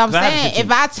 Yo, but I'm 'Cause I have saying, 15.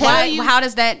 if I tell Why, you, how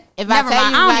does that? if I Never tell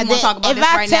mind. you I if don't I even want to did- talk about if this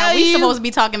I right now. tell We you- supposed to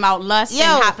be talking about lust Yo.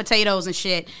 and hot potatoes and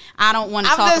shit. I don't want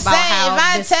to I'm talk just about saying, how if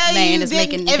I this tell man you is didn't-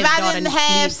 making if his I daughter didn't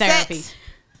have need therapy. sex,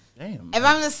 Damn. if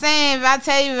I'm just saying, if I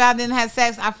tell you if I didn't have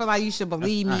sex, I feel like you should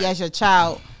believe me as your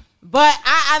child. But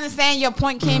I understand your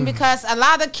point, King, because a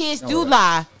lot of kids do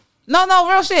lie. No,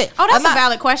 real shit. Oh, that's a lot-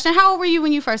 valid question. How old were you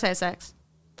when you first had sex?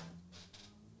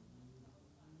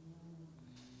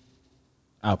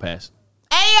 I'll pass.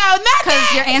 Hey, yo, Because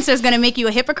nothing. your answer is going to make you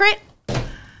a hypocrite.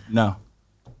 No.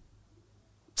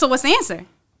 So what's the answer?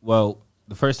 Well,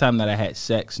 the first time that I had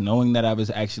sex, knowing that I was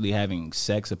actually having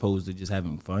sex opposed to just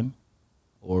having fun,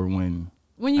 or when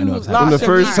When I you know it's lost When the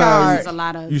your first time There's a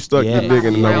lot of you stuck Yeah. your dick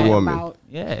in another Right woman. about-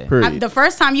 yeah, Period. The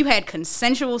first time you had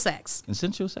consensual sex.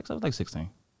 consensual sex, I was like 16,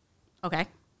 Okay.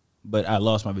 but I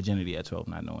lost my virginity at 12,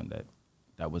 not knowing that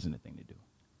that wasn't a thing to do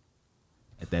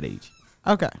at that age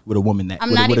Okay. with a woman that I'm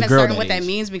with not a even girl certain what that age.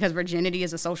 means because virginity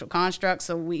is a social construct,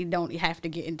 so we don't have to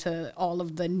get into all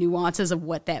of the nuances of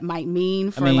what that might mean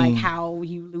for mean- like how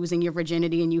you losing your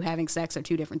virginity and you having sex are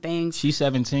two different things. She's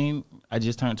 17. I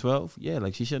just turned 12. Yeah,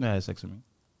 like she shouldn't have had sex with me.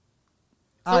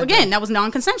 So again, that was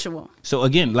non-consensual. So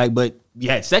again, like, but you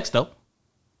had sex though.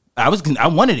 I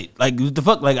wanted it. Like, what the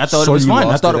fuck? Like, I thought So it was you fun. I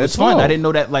lost thought it it at was fun. 12. I didn't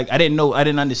know that. Like, I didn't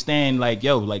understand. Like,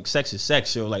 yo, like, sex is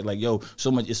sex. Yo, like, yo, it's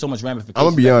so much ramifications. I'm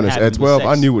gonna be that can honest. happen At with 12, I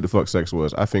sex. knew what the fuck sex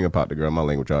was. I finger popped the girl. My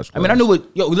language arts. I mean, I knew what.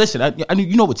 Yo, listen. I knew.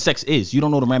 You know what sex is. You don't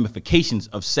know the ramifications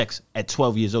of sex at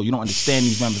 12 years old. You don't understand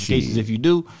these ramifications. Shit. If you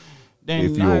do, then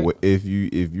If you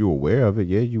if you're aware of it,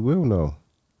 yeah, you will know.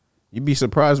 You'd be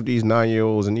surprised what these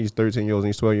 9-year-olds and these 13-year-olds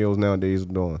and these 12-year-olds nowadays are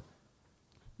doing.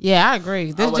 Yeah, I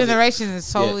agree. This wasn't- generation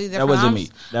is totally different. That wasn't I'm- me.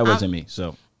 That wasn't me.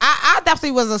 So I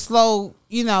definitely was a slow,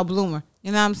 bloomer.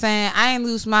 You know what I'm saying? I ain't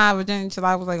lose my virginity until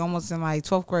I was like almost in like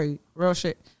 12th grade. Real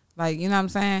shit. Like, you know what I'm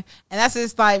saying? And that's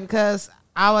just like because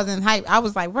I wasn't hype. I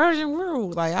was like Virgin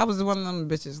Rule. Like I was one of them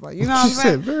bitches. Like you know what I'm She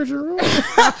saying? said Virgin Rule. You know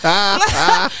what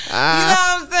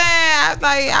I'm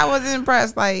saying? I wasn't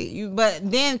impressed. Like you, but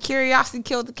then curiosity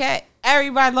killed the cat.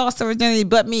 Everybody lost their virginity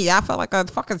but me. I felt like a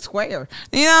fucking square.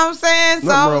 You know what I'm saying? So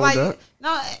Nothing I wrong was with like,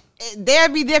 no,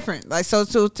 there'd be different. Like so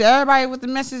to everybody with the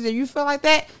message that you feel like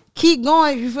that, keep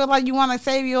going. If you feel like you want to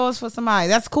save yours for somebody,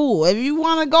 that's cool. If you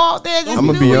want to go out there, just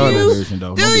I'ma do be you. honest. Do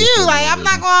Don't be you? afraid Like of I'm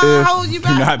not version. gonna If- hold you Do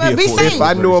not back, be but be afraid. safe. If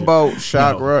I knew version. about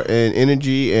chakra and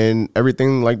energy and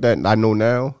everything like that, I know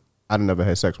now, I'd never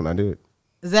had sex when I did.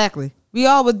 Exactly. We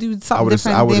all would do something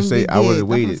different. I would've than said- we I would've did. That's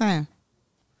what I'm waited. saying.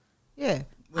 Yeah.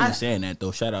 I ain't saying that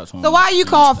though. Shout out to him. So why you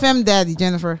call Fem Daddy,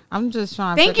 Jennifer? I'm just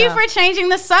trying to Thank you figure for changing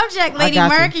the subject, Lady got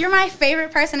you. Merc. You're my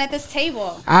favorite person at this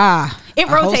table. It It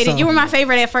rotated. You were my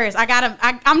favorite at first.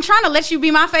 I'm trying to let you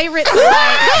be my favorite. So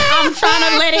I'm trying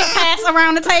to let it pass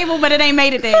around the table, but it ain't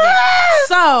made it there yet.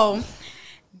 So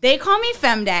they call me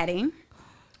Fem Daddy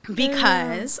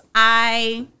because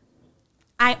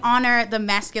I honor the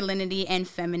masculinity and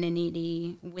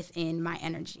femininity within my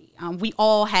energy. We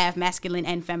all have masculine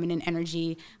and feminine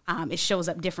energy. It shows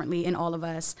up differently in all of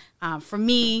us. For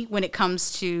me, when it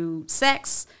comes to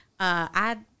sex,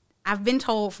 I've been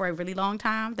told for a really long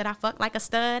time that I fuck like a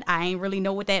stud. I ain't really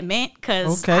know what that meant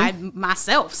because Okay. I'm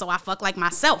myself, so I fuck like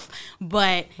myself.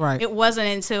 But Right. it wasn't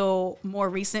until more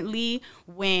recently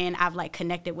when I've like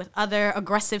connected with other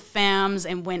aggressive femmes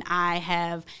and when I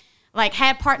have like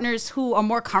had partners who are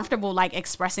more comfortable like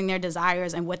expressing their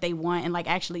desires and what they want and like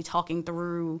actually talking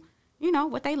through, you know,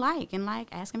 what they like and like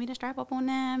asking me to strap up on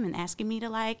them and asking me to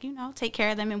like, you know, take care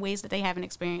of them in ways that they haven't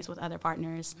experienced with other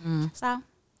partners. So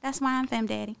that's why I'm Fem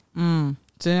Daddy. So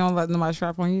you don't let nobody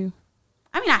strap on you?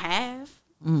 I mean, I have.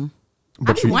 I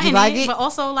But be you- wanting like it, it? but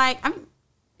also like,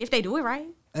 if they do it right.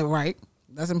 Right.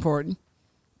 That's important.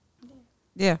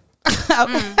 Yeah.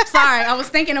 Sorry, I was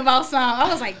thinking about some. I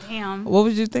was like, damn. What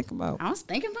would you think about? I was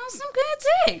thinking about some good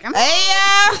dick.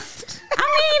 I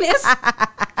Hey, mean,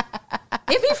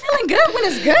 it be feeling good when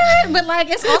it's good, but like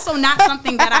it's also not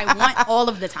something that I want all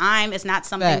of the time. It's not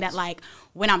something Facts. that like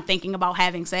when I'm thinking about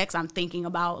having sex, I'm thinking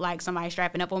about like somebody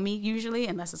strapping up on me usually,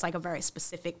 unless it's like a very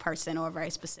specific person or a very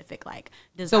specific like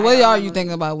desire. So what are or you mood.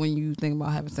 thinking about when you think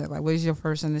about having sex? Like, what is your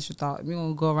first initial thought? We're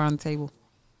going to go around the table.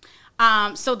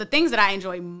 So the things that I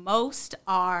enjoy most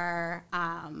are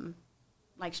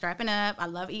like strapping up. I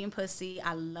love eating pussy.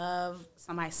 I love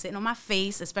somebody sitting on my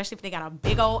face, especially if they got a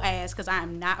big old ass, because I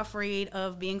am not afraid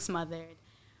of being smothered.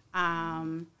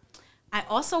 I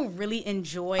also really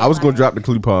enjoy. I was gonna like- drop the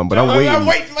clue palm, but I'm waiting.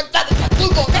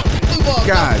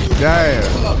 God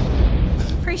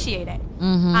damn. Appreciate it.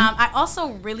 I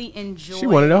also really enjoy. She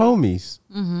one of the homies.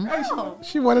 Oh,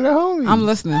 She one of the homies. I'm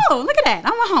listening. oh, look at that!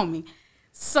 I'm a homie.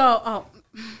 So,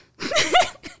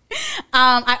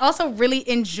 I also really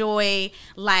enjoy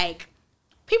like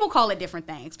people call it different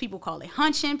things. People call it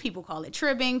hunching. People call it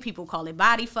tribbing. People call it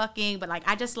body fucking. But like,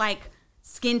 I just like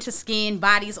skin to skin,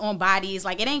 bodies on bodies.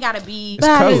 Like, it ain't gotta be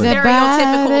Body to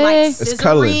stereotypical like It's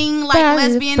color. scissoring, like Body to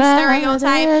lesbian body.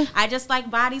 stereotype. I just like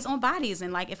bodies on bodies,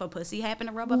 and like if a pussy happen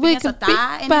to rub up We against a could be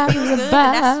thigh and it body feels to good, then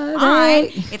that's fine.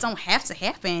 body. It don't have to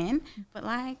happen, but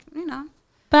like, you know.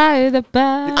 Body to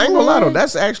body. I ain't gonna lie though.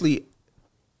 That's actually,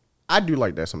 I do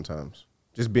like that sometimes.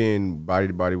 Just being body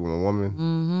to body with a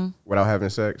woman without having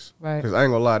sex. Right. Because I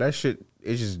ain't gonna lie, that shit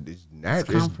it's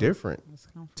natural. It's comfort. different.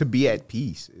 To be at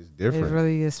peace is It different.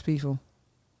 really is peaceful.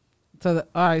 So,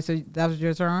 all right, so that was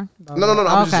your turn? No.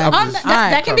 I'm just- I'm Oh, just-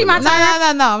 that can be my No,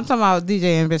 turn. no. I'm talking about DJ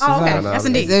and bitches. Oh, okay. No, That's no,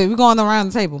 indeed. We're going around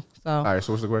the table. So, All right.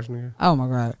 So what's the question again? oh my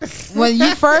God. When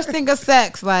you first think of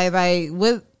sex, like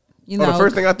what, you know, The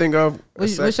first thing I think of.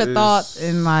 what's sex your is- thoughts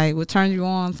and like what turns you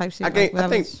on type shit? I like, think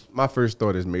whatever. my first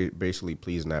thought is basically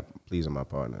pleasing my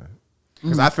partner.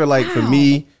 Because I feel like for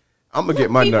me, I'm gonna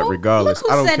get my nut People, regardless.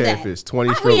 look I who don't said care that. if it's 20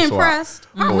 Aren't we strokes impressed?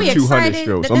 Aren't or we 200 excited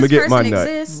strokes. that I'm gonna this get my person nut.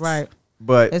 exists? Right.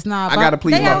 But It's not I about- gotta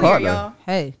please They my out here, partner. y'all.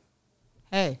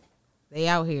 Hey, they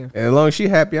out here. And as long as she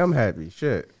happy, I'm happy.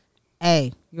 Shit.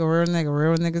 Hey, you're a real nigga.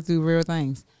 Real niggas do real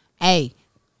things. Hey,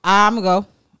 I'm gonna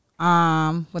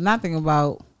go. When I think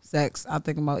about sex, I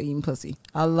think about eating pussy.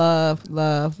 I love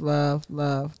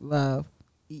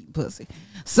eating pussy.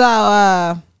 So,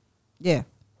 yeah.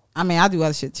 I mean, I do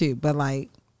other shit too, but like,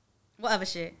 What other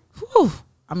shit? whew,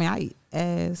 I mean, I eat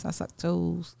ass. I suck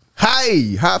toes.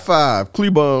 Hi, high five, Clee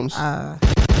bums. You know what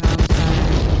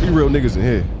I'm saying? We real niggas in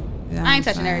here. You know I ain't what I'm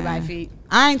touching saying? everybody's feet.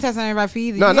 I ain't touching everybody's feet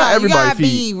either. No, you not gotta, everybody's you gotta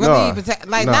feet. Be really Nah. protect.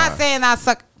 Like, Nah. not saying I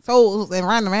suck souls and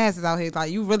random asses out here.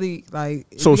 Like you really like.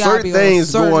 So you gotta certain be on a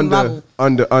things go certain level.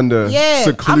 under Yeah,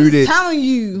 secluded I'm telling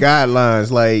you.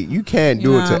 guidelines. Like you can't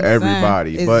do You it know to what I'm saying?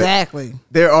 everybody. Exactly. But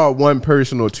there are one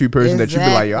person or two person that you be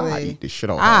like, yo, I Exactly. eat this shit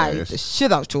on her I eat ass. the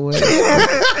shit out your ass.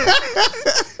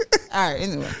 All right.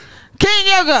 Anyway, King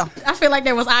Yoga. I feel like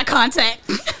there was eye contact.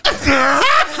 I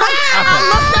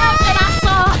looked up and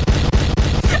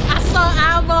I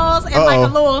saw eyeballs and like a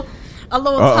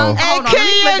little tongue. Hey, Hold on, let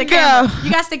me flip the King camera. Yoga.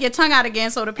 You got to stick your tongue out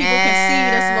again so the people can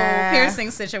see this little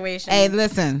piercing situation. Hey,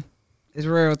 listen, it's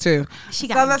real too. She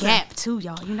So got a listen. gap too,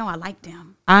 y'all. You know I like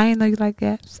them. I ain't know you like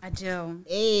gaps. I do.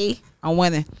 Hey, I'm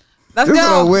winning. Let's This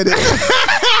go. one with it.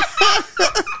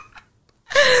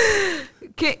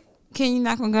 Can you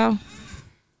not gonna go?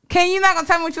 Can you not gonna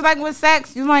tell me what you like with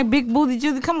sex? You like big booty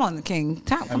juicy? Come on, King.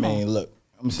 Come I mean, on. look,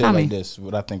 I'm gonna say Tell it like me. this.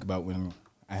 What I think about when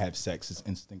I have sex is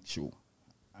instinctual.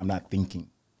 I'm not thinking.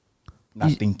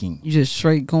 Thinking. You just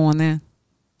straight going there.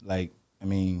 Like, I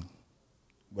mean,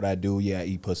 what I do, yeah, I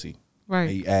eat pussy. Right.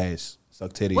 I eat ass,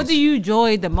 suck titties. What do you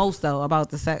enjoy the most though about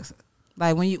the sex?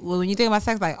 Like when you think about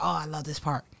sex, like, oh, I love this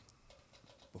part.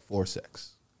 Before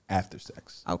sex, after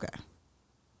sex. Okay.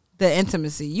 The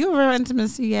intimacy. You a real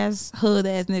intimacy ass hood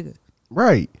ass nigga.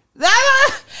 Right.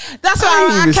 That's I why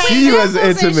didn't even can't see you do as an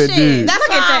nipples and intimate shit. dude. That's Look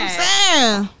what at I'm that.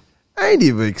 saying. I ain't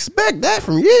even expect that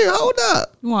from you. Hold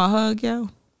up. You want a hug, yo?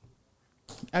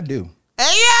 I do.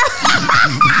 Hey,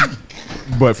 yeah.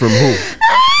 But from who?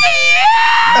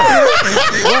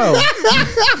 Well,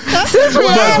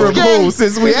 But from who?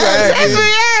 Since we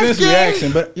asking. since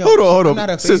reaction, but yo, Hold on. I'm not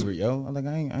a Since- favorite, yo. I'm like,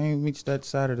 I ain't reached that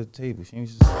side of the table. She ain't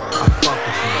just.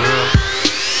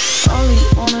 All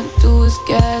he wanna do is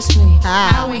gas me.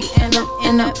 Ah. How we end up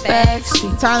in the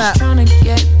backseat. Turn up. Just tryna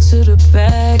get to the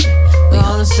bag. We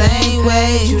on the same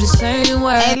page, you the same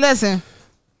way. Hey, listen.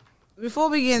 Before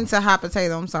we get into hot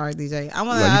potato, I'm sorry, DJ. I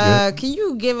want No, you to. Can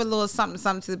you give a little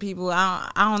something to the people? I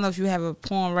don't know if you have a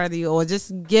poem ready or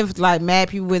just give like mad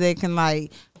people where they can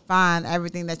like find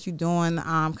everything that you're doing.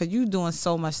 Because you doing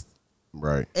so much.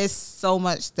 Right. It's so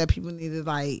much that people need to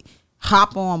like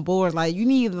hop on board. Like you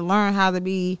need to learn how to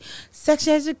be sex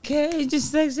education,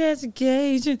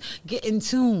 get in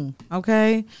tune.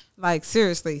 Okay, like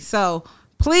seriously. So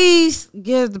please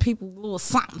give the people a little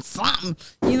something.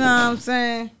 You know what I'm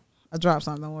saying? I dropped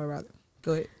something. Don't worry about it.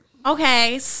 Go ahead.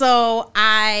 Okay, so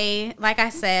like I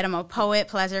said, I'm a poet,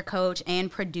 pleasure coach,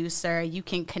 and producer. You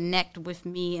can connect with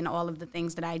me and all of the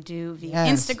things that I do via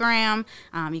Yes. Instagram.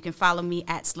 You can follow me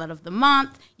at Slut of the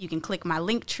Month. You can click my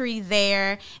link tree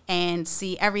there and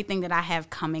see everything that I have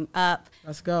coming up.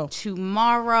 Let's go.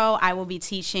 Tomorrow, I will be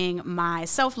teaching my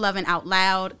Self-Loving Out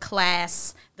Loud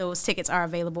class. Those tickets are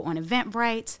available on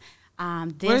Eventbrite.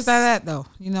 Where's that at though?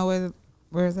 You know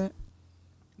where is that?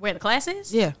 Where the class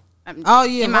is? Yeah. Oh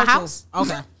yeah. In my virtual. house.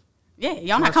 Okay. Yeah,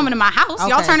 y'all not coming to my house.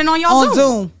 Y'all Okay. turning on your on Zoom.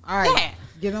 Zoom. All right. Yeah.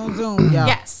 Get on Zoom, y'all.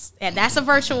 Yes, and that's a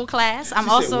virtual class. I'm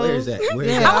also. Where is that? Where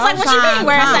is Yeah. that? I was like, "What you mean?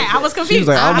 Where is that?" I was confused. She was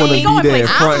like, I want to ain't going be there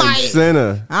places. front I and might-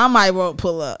 center. I might well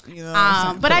pull up. You know. What I'm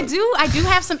saying? But I do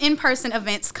have some in-person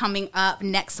events coming up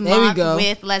next There we month go.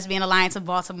 with Lesbian Alliance of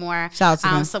Baltimore. Shout out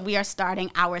to them. So we are starting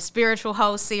our spiritual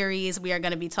hoe series. We are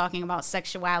going to be talking about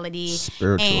sexuality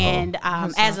Spiritual and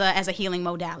hoe. as a healing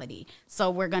modality.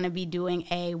 So we're going to be doing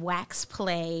a wax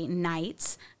play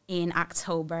night in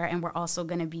October, and we're also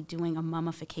going to be doing a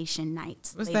mummification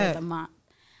night What's later that? the month.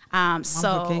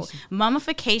 So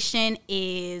mummification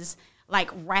is like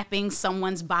wrapping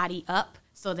someone's body up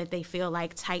so that they feel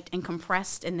like tight and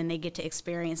compressed, and then they get to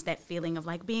experience that feeling of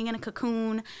like being in a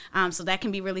cocoon. So that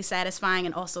can be really satisfying,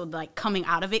 and also like coming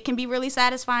out of it can be really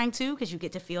satisfying too, because you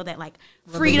get to feel that like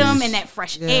freedom and that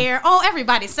fresh air. Oh,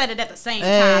 everybody said it at the same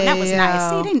time. That was Hey,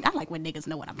 nice. yo. See, I like when niggas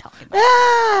know what I'm talking about.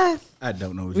 Ah, I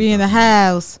don't know. What we you're in the talking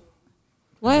house.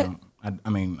 What? about. I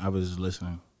mean, I was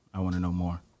listening. I want to know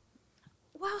more.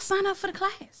 Well, sign up for the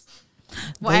class.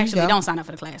 Well, There you actually, go. don't sign up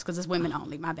for the class because it's women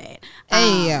only. My bad.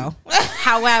 Hey yo.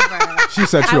 However, She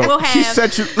set you I will up. She have-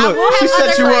 set you. I will Look, she have set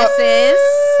other you up classes.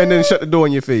 and then shut the door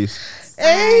in your face.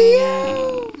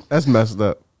 That's messed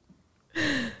up.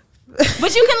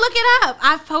 But you can look it up.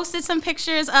 I've posted some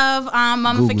pictures of Google's a bad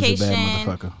mummification.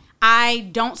 motherfucker. I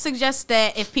don't suggest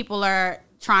that if people are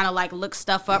trying to like look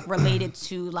stuff up related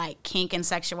to like kink and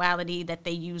sexuality that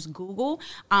they use Google.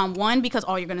 One, because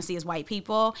all you're gonna see is white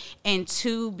people, and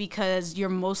two, because you're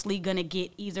mostly gonna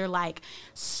get either like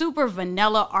super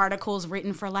vanilla articles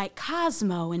written for like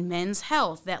Cosmo and Men's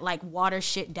Health that like water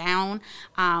shit down,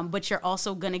 but you're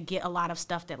also gonna get a lot of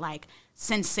stuff that like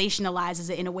sensationalizes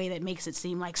it in a way that makes it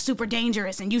seem like super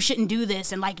dangerous and you shouldn't do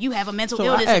this and like you have a mental So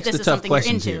illness I if asked this the is tough something you're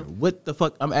questions into. here. What the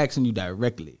fuck? I'm asking you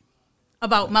directly.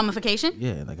 About mummification?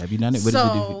 Yeah, like have you done it? What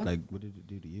did it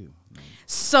do to you?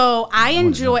 So I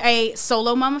enjoy a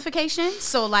solo mummification.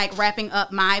 So like wrapping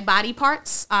up my body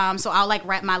parts. So I'll like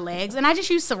wrap my legs, and I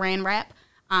just use saran wrap.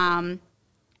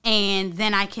 And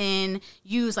then I can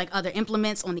use like other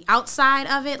implements on the outside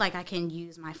of it. Like I can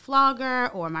use my flogger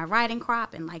or my riding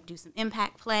crop and like do some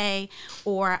impact play.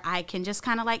 Or I can just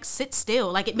kind of like sit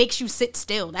still. Like it makes you sit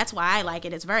still. That's why I like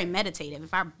it. It's very meditative.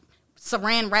 If I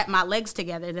saran wrap my legs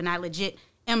together, then I legit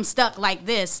am stuck like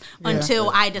this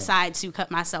until I decide to cut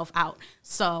myself out.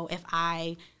 So if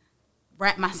I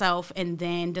wrap myself and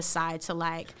then decide to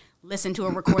like listen to a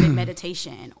recorded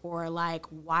meditation or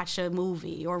like watch a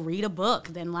movie or read a book,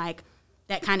 then like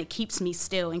that kind of keeps me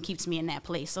still and keeps me in that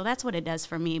place. So that's what it does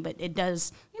for me. But it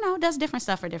does, it does different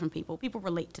stuff for different people. People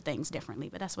relate to things differently,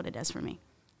 but that's what it does for me.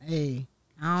 Hey,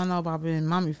 I don't know about being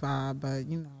mummified, but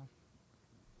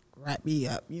wrap me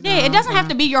up. Yeah, it doesn't have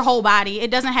to be your whole body. It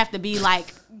doesn't have to be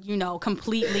like,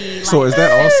 completely like, So is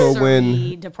that also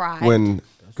sensory deprived?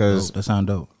 Because That sound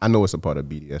dope. I know it's a part of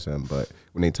BDSM, but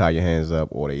when they tie your hands up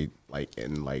or they like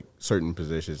in like certain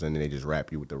positions and then they just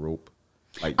wrap you with the rope.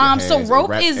 Like So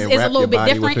rope is a little bit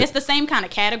different. It. It's the same kind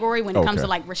of category when it comes Okay. to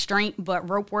like restraint, but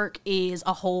rope work is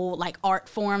a whole like art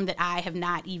form that I have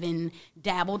not even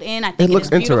dabbled in. I think It looks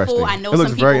is beautiful. interesting. I know It some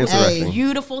looks very people with interesting.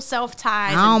 beautiful self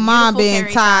ties. I don't mind being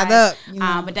tied up,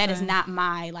 but that is not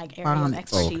my like area of Bondage.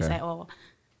 expertise Okay. at all.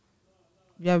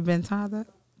 You ever been tied up?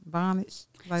 Bondage?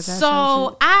 Like that?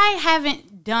 So I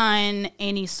haven't done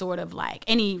any sort of like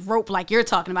any rope like you're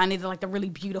talking about, neither like the really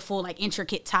beautiful like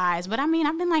intricate ties. But I mean,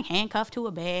 I've been like handcuffed to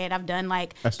a bed. I've done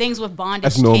like things with bondage.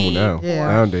 That's normal tape now. Yeah.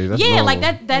 Nowadays, that's normal. like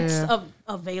that's Yeah.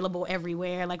 available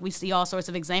everywhere. Like we see all sorts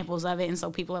of examples of it, and so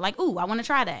people are like, "Ooh, I want to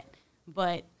try that."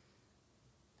 But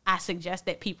I suggest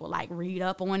that people like read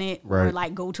up on it or Right.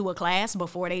 like go to a class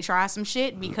before they try some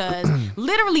shit, because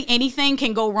literally anything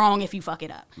can go wrong if you fuck it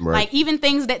up. Right. Like even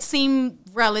things that seem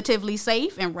relatively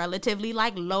safe and relatively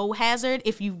like low hazard,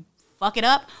 if you fuck it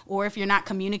up or if you're not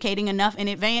communicating enough in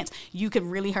advance, you could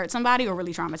really hurt somebody or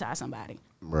really traumatize somebody.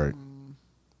 Right.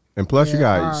 And plus, you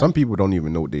got alright. some people don't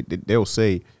even know. They'll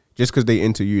say, just because they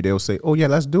into you, they'll say, "Oh yeah,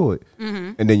 let's do it,"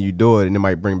 and then you do it, and it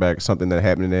might bring back something that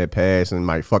happened in their past and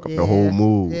might fuck up the whole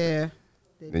mood. Yeah.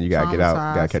 Then you gotta get out.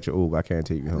 Traumatized. Gotta catch your Uber. I can't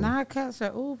take you home. Not catch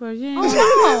an Uber. Yeah.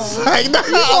 Like, no,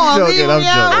 gonna leave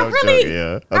me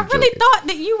out? I really thought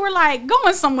that you were like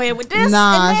going somewhere with this.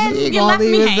 Nah, and she then you gonna left me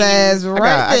leave his hanging. ass I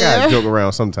right there. gotta joke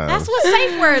around sometimes. That's what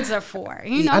safe words are for.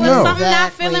 You know, I if know. something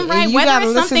not Exactly. feeling And right, you whether gotta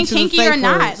it's listen something to the kinky safe or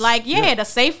not. words. Like, the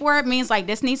safe word means like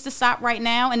this needs to stop right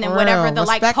now. And then For whatever real. the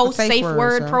like Respect the post safe safe words,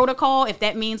 word yo. protocol, if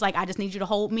that means like I just need you to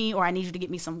hold me or I need you to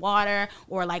get me some water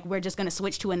or like we're just gonna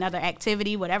switch to another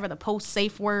activity, whatever the post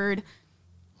safe word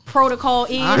protocol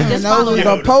is, I didn't just know follow it it.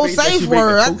 was a post safe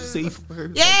word. Safe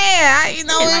word. Yeah, I it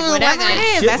Like, was whatever like it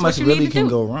is, Shit that's what must you really need to can do.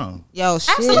 go wrong. yo,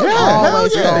 shit Absolutely.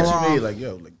 always Yeah, go that wrong. Like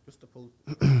like what's the post?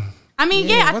 I mean,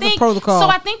 Yeah, yeah, I what's the think protocol? so.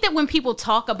 I think that when people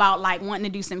talk about like wanting to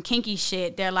do some kinky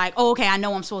shit, they're like, "Oh, okay, I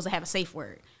know I'm supposed to have a safe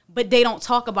word," but they don't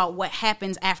talk about what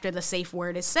happens after the safe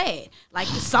word is said. Like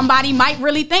somebody might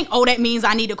really think, "Oh, that means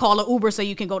I need to call an Uber so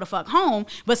you can go the fuck home,"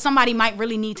 but somebody might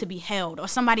really need to be held, or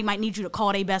somebody might need you to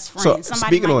call their best friend. So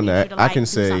Somebody speaking might on need that, you to, I like, can do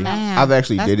say something else. Damn, I've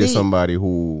actually that's dated deep. somebody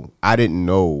who I didn't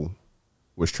know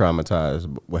was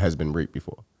traumatized, but has been raped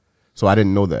before. So I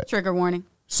didn't know that. Trigger warning.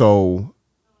 So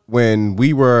when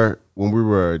we were,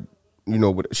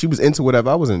 she was into whatever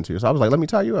I was into. So I was like, let me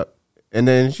tie you up. And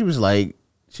then she was like,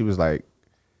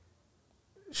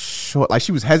 sure. Like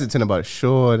she was hesitant about it.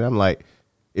 Sure. And I'm like,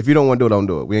 if you don't want to do it, don't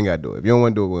do it. We ain't got to do it. If you don't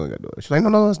want to do it, we ain't got to do it. She's like,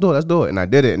 no, let's do it. Let's do it. And I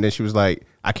did it. And then she was like,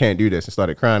 I can't do this. And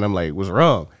started crying. I'm like, what's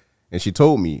wrong? And she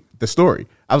told me the story.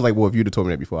 I was like, well, if you'd have told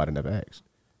me that before, I'd have never asked.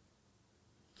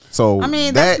 So I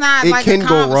mean, that, that's not it like can a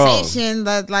go wrong. conversation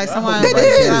that like someone. It like,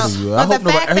 is. you know, I but hope the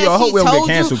fact nobody- I that hope she we don't get told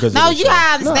canceled you, 'cause of no, this you shit.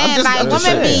 gotta No, I'm understand. just- Like I'm just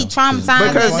women saying. be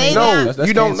traumatized Because and they no, not. That's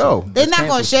you don't canceled. know. They're not gonna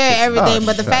canceled. share everything,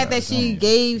 but the shut fact up. that she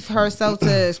gave herself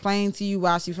to explain to you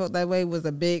why she felt that way was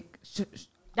a big.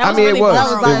 That I mean, really it was,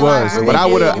 vulnerable. That was it like was. But I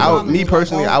would really have, big. me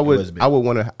personally, I It was would, big.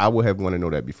 I would have wanted to know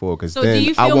that before. Because So then do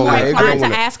you I feel won't. more I inclined don't to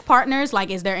wanna- ask partners, like,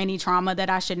 is there any trauma that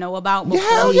I should know about? Before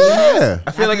Hell you- yeah.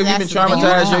 I feel like if you've been That's the thing.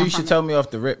 traumatized, yo, Yeah. you should tell me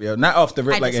off the rip, yo. Not off the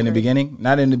rip, I like in the disagree. beginning.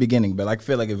 Not in the beginning, but like I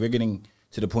feel like if we're getting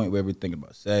to the point where we're thinking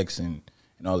about sex and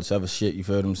all this other shit, you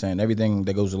feel what I'm saying? Everything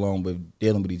that goes along with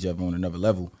dealing with each other on another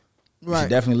level. You Right. should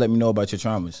definitely let me know about your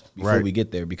traumas before Right. we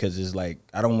get there, because it's like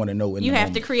I don't want to know. In You the have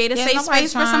to moment. create a Yeah, safe nobody's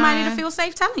space for somebody to trying. feel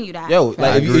safe telling you that. Yo, I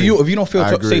like if agree. you don't feel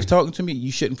I agree. safe talking to me,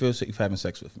 you shouldn't feel safe having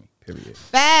sex with me. Period.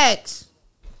 Facts.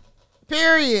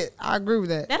 Period. I agree with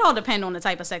that. That all depends on the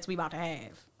type of sex we about to have.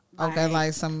 Okay,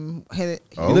 like some hit it.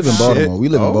 Oh, We live in shit. Baltimore. We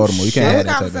live in Oh, Baltimore. You can't What have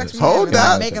that kind type of of sex sex. we Hold having?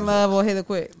 up. Making love or hit it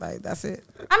quick. Like that's it.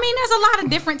 I mean, there's a lot of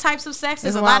different types of sex.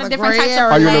 There's There's a lot of different gray types of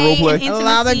area. Are you in the play role play? and A intimacy.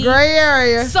 lot of gray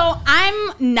area. So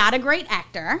I'm not a great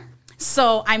actor.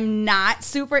 So I'm not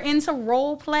super into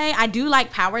role play. I do like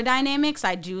power dynamics.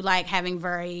 I do like having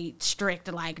very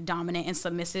strict, like dominant and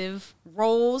submissive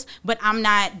roles. But I'm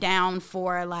not down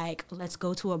for like, let's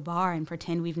go to a bar and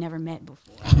pretend we've never met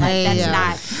before. Like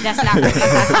that's not.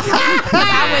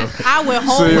 I would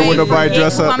hold. So when way nobody forget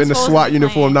dress who up I'm in the supposed to SWAT be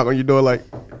uniform, playing. knock on your door like,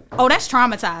 Oh, that's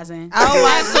traumatizing.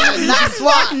 Oh, absolutely not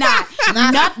SWAT.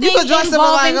 Nothing You could dress up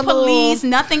involving like a little- police,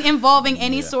 nothing involving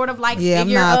any sort of like Yeah, I'm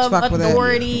figure not of fuck with that.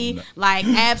 authority. Like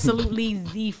absolutely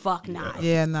the fuck not.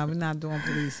 Yeah, no, we're not doing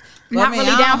police. But, Not I mean,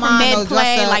 really I down don't for mind med no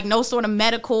play, dress up. like no sort of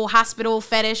medical hospital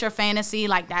fetish or fantasy.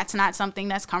 Like that's not something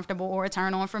that's comfortable or a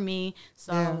turn on for me.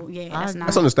 So yeah, that's not.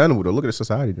 that's understandable though. Look at the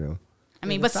society now. I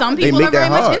mean, but some They people make are very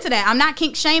that much hard. into that. I'm not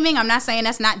kink shaming. I'm not saying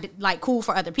that's not like cool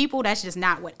for other people. That's just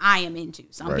not what I am into.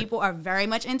 Some Right. people are very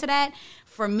much into that.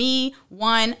 For me,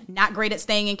 one, not great at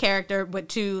staying in character, but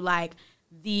two, like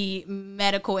the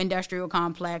medical industrial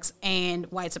complex and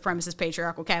white supremacist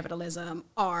patriarchal capitalism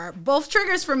are both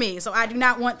triggers for me. So I do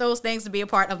not want those things to be a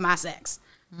part of my sex.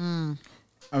 I'm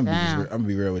gonna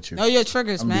be real with you. Know your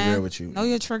triggers, I'm gonna be man. real with you. Know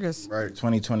your triggers. Right.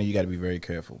 2020, you got to be very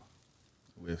careful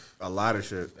with A lot of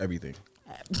shit. everything.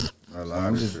 A lot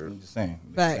I'm of just shit. saying,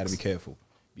 you Facts. got to be careful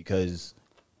because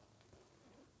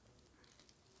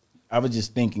I was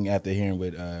just thinking after hearing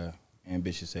what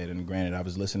Ambitious said, and granted, I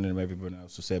was listening to everyone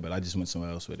else who said, but I just went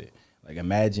somewhere else with it. Like,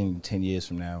 imagine 10 years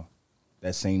from now,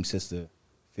 that same sister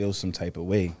feels some type of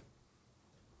way.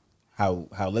 How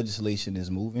legislation is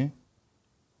moving.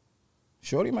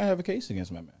 Shorty might have a case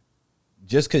against my man,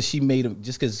 just because she made him.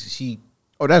 Just because she.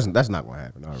 Oh, that's not gonna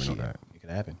happen. I already know that. It could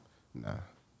happen. Nah.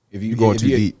 If You're going too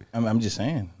deep. I'm just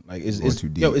saying, like, it's going too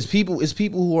deep. Yo, it's people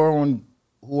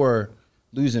who are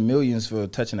losing millions for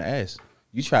touching the ass.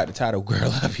 You tried to tie the girl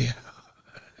up here.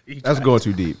 That's going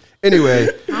too deep. Anyway,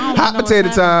 hot potato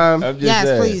time. I'm just Yes,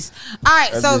 saying. please. All right,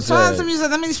 I'm so just turn on saying. some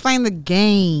music. Let me explain the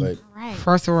game. But- Right.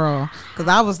 First of all, because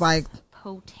I was like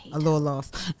Potato. a little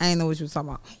lost. I didn't know what you were talking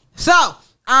about. So,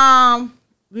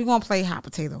 we're gonna play hot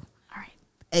potato, All right.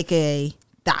 aka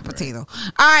dot potato.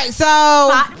 All right, so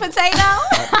Hot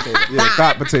potato. Yeah,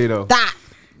 hot potato. dot.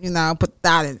 You know, put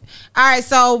that in. All right,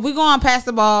 so we're gonna pass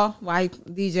the ball while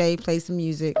DJ plays some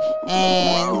music,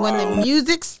 and when the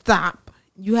music stop,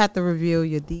 you have to reveal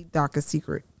your deep darkest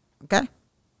secret. Okay,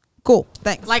 cool.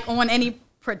 Thanks. Like on any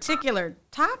particular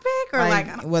topic or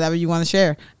like whatever you want to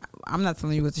share. I'm not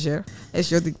telling you what to share.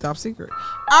 It's your deep top secret.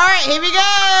 All right, here we go.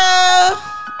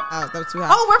 Oh, that was too high.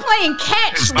 oh, we're playing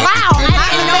catch. Wow. I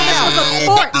didn't know this was a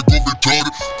sport.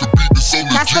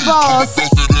 Catch the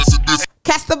balls.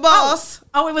 Catch the balls.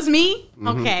 Oh, it was me? Mm-hmm.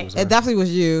 Okay. It definitely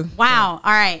was you. Wow.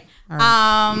 All right. All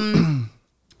right.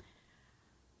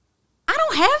 I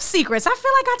don't have secrets. I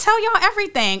feel like I tell y'all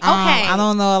everything. Okay. I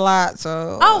don't know a lot,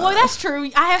 so. Oh, well, that's true.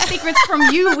 I have secrets from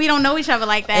you. We don't know each other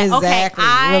like that. Exactly. Okay.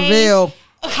 I Reveal.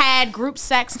 had group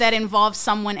sex that involved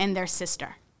someone and their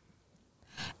sister.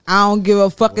 I don't give a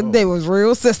fucking day. It was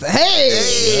real sister.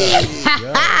 Hey.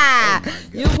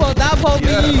 You supposed not supposed to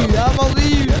be you. I'm supposed to be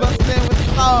you. Busting in with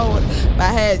the phone. But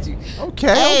I had you.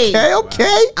 Okay, Hey.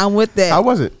 okay. I'm with that. How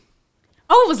was it?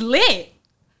 Oh, it was lit.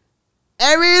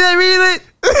 Hey, read it.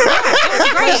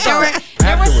 Great.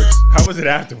 Afterwards, how was it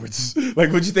afterwards? Like,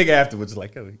 what'd you think afterwards?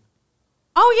 Like, oh,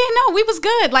 Oh yeah, no, we was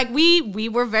good. Like we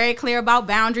were very clear about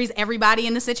boundaries. Everybody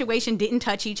in the situation didn't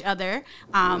touch each other,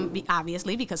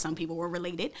 obviously because some people were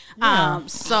related.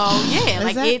 So yeah,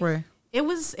 like Exactly. it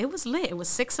was lit. It was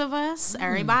 6 of us.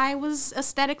 Everybody was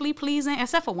aesthetically pleasing,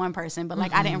 except for one person. But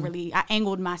like I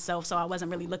angled myself, so I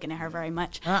wasn't really looking at her very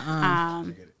much.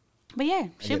 But yeah,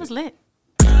 shit was lit.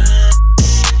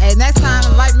 Hey, next time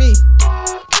invite me.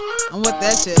 I'm with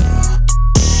that shit.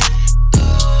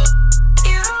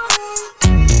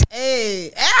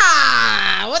 Hey,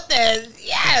 what the?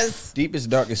 Yes. deepest,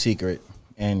 darkest secret,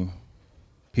 and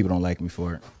people don't like me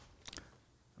for it.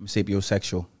 I'm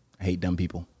sapiosexual. I hate dumb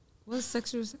people. What's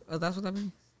sexual? Oh, that's what that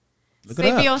means. Look it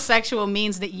up. Sapiosexual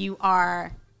means that you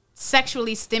are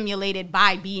sexually stimulated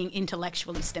by being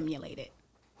intellectually stimulated.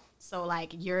 So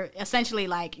like you're essentially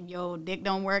like your dick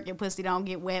don't work, your pussy don't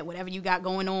get wet, whatever you got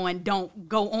going on don't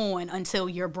go on until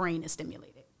your brain is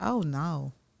stimulated. Oh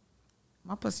no,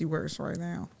 my pussy works right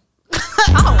now.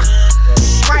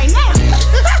 Oh, right now.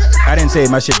 I didn't say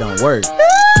my shit don't work.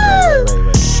 Right.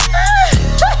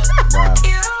 Wow.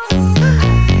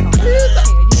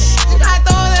 You gotta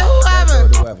throw it at whoever.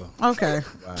 Whoever. Okay.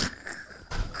 Wow.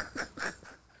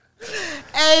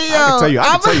 Hey, Hey, yo. I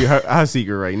can tell you her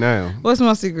secret right now. What's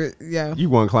my secret? Yeah. You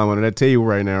want to climb under that table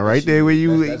right now, right there where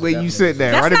you sit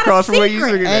there, That's right not across a from where you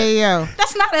secret. sitting. Hey, yo.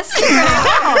 That's not a secret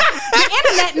at all. The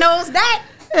internet knows that.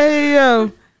 Hey,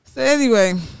 yo. So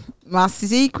anyway, my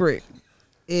secret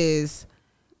is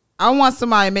I want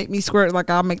somebody to make me squirt like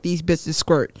I'll make these bitches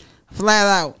squirt. Flat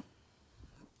out.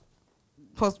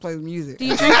 Supposed to play the music. Do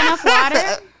you drink enough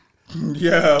water?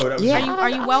 Yo, Yeah. Are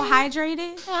you well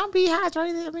hydrated? I'll be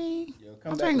hydrated. I mean,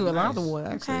 I'm drinking a lot of water,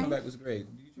 actually. Okay. Back was great.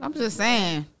 I'm just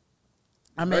saying.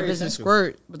 I make Very bitches essential.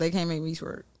 squirt, but they can't make me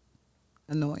squirt.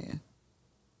 Annoying.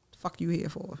 The fuck you here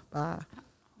for? Bye.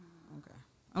 Okay.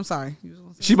 I'm sorry. You was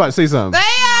gonna say She about to say something.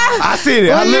 Damn! I see it.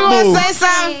 Her What you lip want move. to say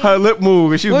something? Her lip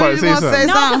move, and she was What about you to say gonna say? something.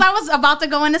 No, Something. because I was about to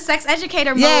go into sex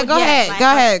educator mode. Yeah, go Yes,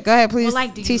 ahead. Go ahead, please. Well,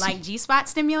 like, do you teach like me. G-spot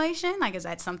stimulation? Like, is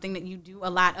that something that you do a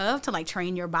lot of to like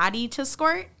train your body to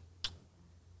squirt?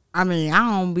 I mean, I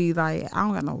don't be like, I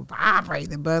don't got no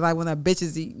vibrator, but like when a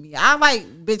bitches eat me, I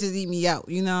like bitches eat me out.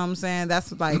 You know what I'm saying?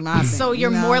 That's like my thing. So you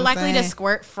you're know more what I'm likely to saying?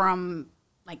 squirt from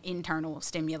like internal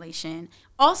stimulation.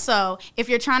 Also, if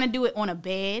you're trying to do it on a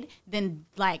bed, then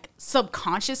like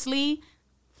subconsciously,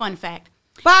 fun fact.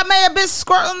 But I made a bitch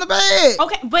squirt on the bed.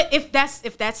 Okay, but if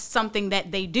that's something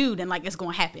that they do, then like it's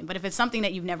going to happen. But if it's something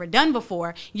that you've never done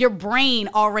before, your brain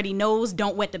already knows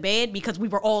don't wet the bed because we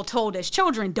were all told as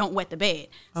children don't wet the bed.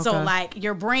 So Okay. like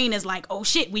your brain is like, oh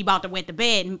shit, we about to wet the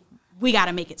bed and we got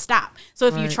to make it stop. So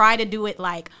if you Right. try to do it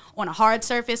like on a hard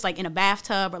surface, like in a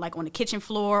bathtub or like on the kitchen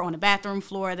floor, on the bathroom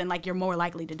floor, then like you're more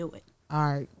likely to do it. All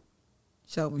right.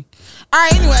 Show me. All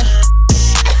right,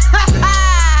 anyway.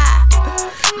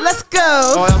 Let's go.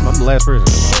 Oh, I'm the last person.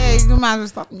 Yeah, you might as well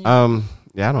stop me.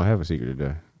 Yeah, I don't have a secret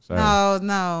today. Sorry.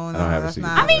 No, don't have a that's secret.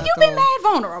 not. I mean, you've been mad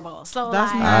vulnerable. So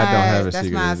That's like, not. I don't have a That's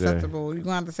secret not today. acceptable. You're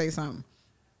gonna have to say something.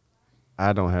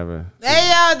 I don't have a. Hey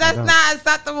yo, that's don't. not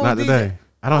acceptable. Not DJ. today.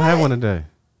 I don't have one today.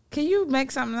 Can you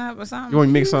make something up or something? You want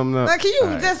me to make something up? Like, can you All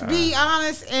right, just all be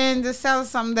honest and just tell us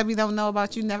something that we don't know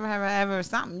about you? Never have ever or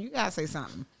something. You gotta say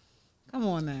something. Come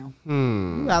on now.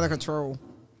 You out of control.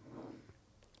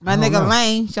 My don't nigga know.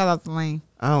 Lane. Shout out to Lane.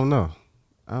 I don't know.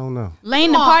 Lane,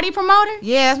 the Come on. party promoter,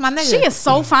 Yeah, that's my nigga. she is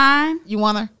so fine. You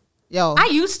want her? Yo. I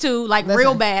used to like Listen.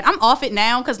 real bad. I'm off it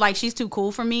now because like she's too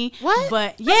cool for me. What?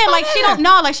 But That's yeah, my like she nigga. don't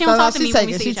know. Like she don't So, talk to she me when take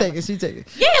we it. see She each other. take it. She take it.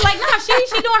 Yeah, like nah,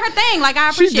 she doing her thing. Like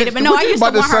I She appreciate it. just- But no, what I you used to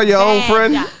about to want sell her your old bad.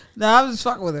 friend? Yeah. No, I was just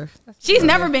fucking with her. She's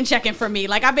never been checking for me.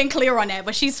 Like I've been clear on that.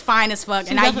 But she's fine as fuck, She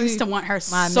and I definitely used to want her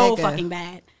my so nigga. fucking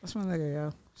bad. That's my nigga,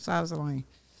 yo. Shout out to Lane.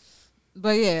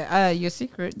 But yeah, your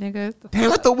secret, nigga.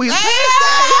 Damn, I thought we was Hey,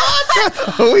 past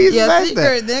that. We was Your past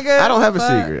secret, that. nigga. I don't have a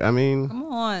Fuck. secret. I mean, Come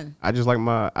on. I just like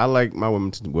I like my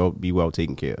women to be well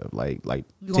taken care of. Like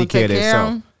You take gonna care of take care of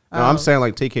themselves. 'em? No, Oh. I'm saying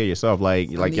like take care of yourself. Like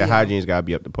your yeah. hygiene's gotta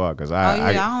be up to par. Cause Oh yeah, I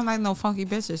I don't like no funky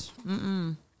bitches.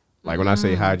 like when I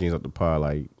say hygiene's up to par,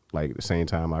 like at the same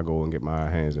time I go and get my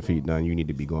hands and feet done, you need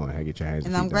to be going and get your hands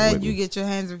and, And feet I'm done. glad with you me. get your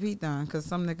hands and feet done, because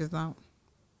some niggas don't.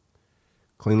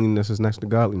 Cleanliness is next to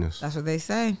godliness. That's what they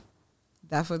say.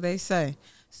 That's what they say.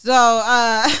 So,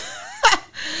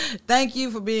 thank you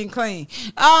for being clean.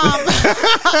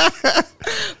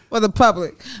 For the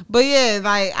public. But yeah,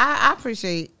 like I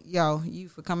appreciate you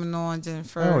for coming on,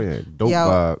 Jennifer. Oh, yeah. Dope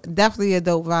vibe. Definitely a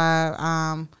dope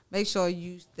vibe. Make sure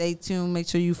you stay tuned. Make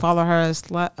sure you follow her as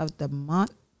Slut of the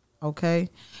Month. Okay.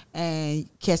 And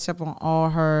catch up on all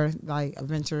her like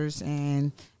adventures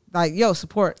and like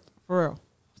support for real.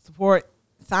 Support.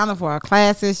 Sign up for her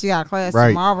classes. She got a class Right.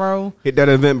 tomorrow. Hit that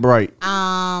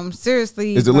Eventbrite.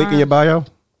 Seriously. Is the link in your bio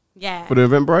Yeah. for the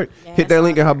Eventbrite? Yeah, Hit that that's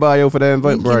link in her bio for that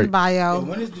link in the Eventbrite. bio.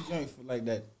 When is the joint for like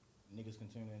that niggas can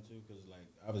tune into? Because like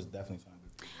I was definitely trying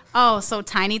to. Oh, so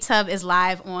Tiny Tub is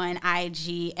live on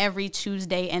IG every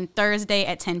Tuesday and Thursday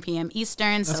at 10 p.m.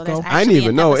 Eastern. So Let's there's go. I didn't actually even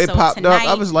an know it episode popped up. I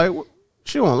tonight. was like,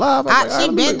 she on live. I was like, She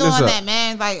let me been look doing this up. that,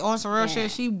 man. Like on some real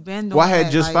shit. She been doing Well, I had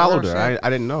that, just like, followed real her. shit. I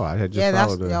didn't know. I had just Yeah, that's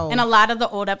followed her. yo. And a lot of the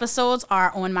old episodes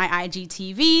are on my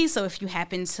IGTV. So if you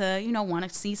happen to, want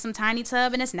to see some Tiny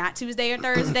Tub and it's not Tuesday or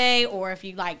Thursday, or if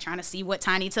you like trying to see what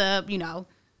Tiny Tub,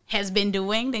 has been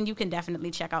doing, then you can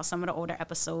definitely check out some of the older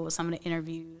episodes, some of the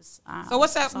interviews. So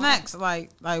what's up so- next? Like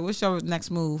what's your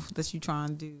next move that you trying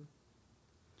to do?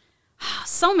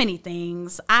 So many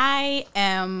things. I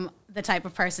am the type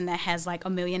of person that has like a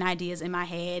million ideas in my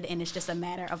head, and it's just a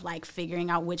matter of like figuring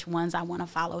out which ones I want to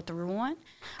follow through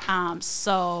on.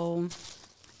 So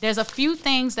there's a few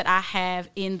things that I have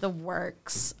in the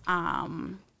works,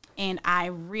 and I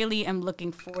really am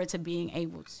looking forward to being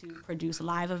able to produce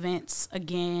live events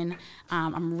again.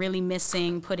 I'm really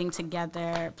missing putting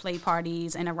together play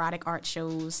parties and erotic art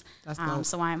shows. That's dope.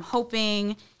 So I'm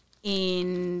hoping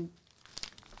in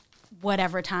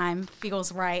whatever time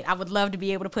feels right. I would love to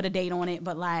be able to put a date on it,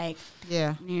 but like,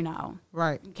 Yeah. you know,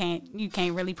 Right. you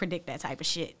can't really predict that type of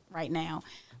shit right now.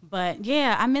 But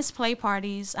yeah, I miss play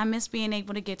parties. I miss being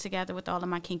able to get together with all of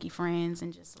my kinky friends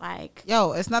and just like,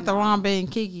 Yo, it's nothing wrong being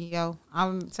kinky, yo.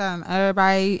 I'm telling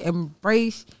everybody,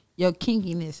 embrace your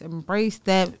kinkiness. Embrace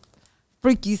that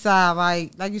freaky side.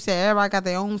 Like you said, everybody got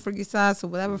their own freaky side. So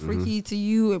whatever freaky to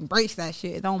you, embrace that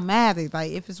shit. It don't matter.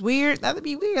 Like if it's weird, let it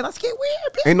be weird. Let's get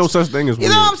weird, bitch. Ain't no such thing as You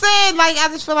weird. know what I'm saying? Like I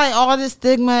just feel like all this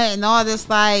stigma and all this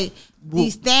like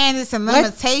these standards and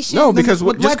limitations. No, because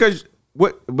and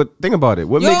but think about it.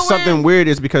 What You're makes something weird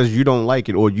is because you don't like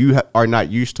it or you are not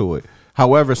used to it.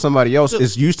 However, somebody else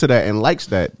is used to that and likes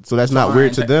that, so that's not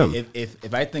weird to them.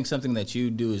 If I think something that you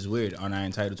do is weird, aren't I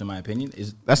entitled to my opinion?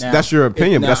 That's your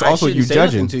opinion, but that's also you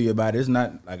judging. To you about it. It's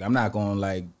not like I'm not going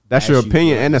like. That's your ask you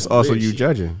opinion, for and that's some also weird you shit.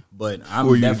 judging. But I'm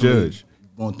Who you definitely judge.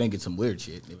 gonna think it's some weird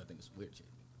shit if I think it's some weird shit.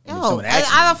 And if Yo, someone asks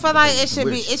I me, don't feel like it it's should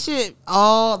weird be. shit. It should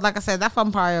all like I said. That's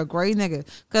I'm probably a great nigga.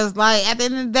 Cause like at the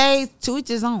end of the day, to each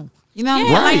his own. You know what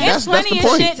yeah, I'm Right, like saying? there's that's plenty the of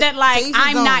point. shit that like To each his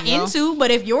I'm own, not yo. into, but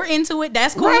if you're into it,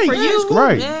 that's cool Right, for you.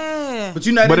 right. Yeah. But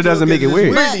you're not. But it into doesn't make it 'cause it's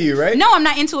weird. weird to you, right? No, I'm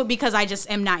not into it because I just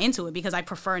am not into it because I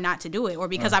prefer not to do it or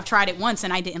because I've tried it once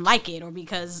and I didn't like it or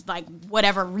because like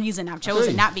whatever reason I've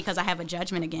chosen, you. not because I have a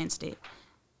judgment against it.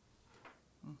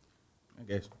 I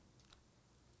guess.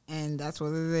 And that's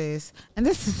what it is. And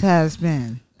has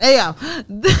been. Hey yo.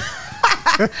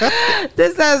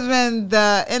 This has been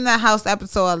the In the House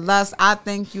episode of Lust. I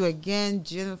thank you again,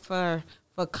 Jennifer,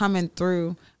 for coming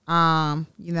through. You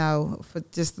know, for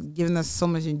just giving us so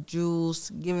much jewels,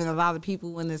 giving a lot of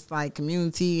people in this like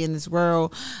community in this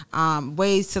world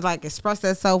ways to like express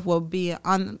themselves while being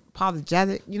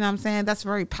unapologetic. You know what I'm saying? That's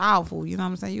very powerful. You know what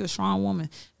I'm saying? You're a strong woman,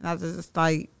 and I just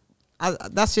like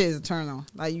that shit is a turn on.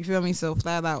 Like you feel me? So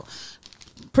flat out,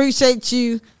 appreciate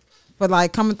you for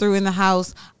like coming through In the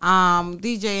House.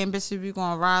 DJ and Bishop, we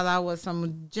gonna ride out with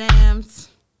some jams.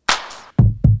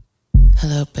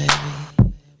 Hello, baby.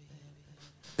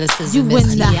 This is You a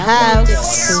Miss in the Yellow house.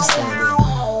 exclusive.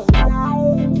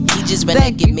 He just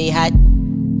wanna get me hot.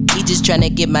 He just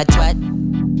tryna get my twat.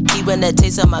 He wanna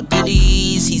taste all my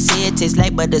goodies. He say it tastes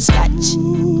like butterscotch.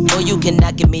 Oh, you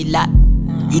cannot get me locked.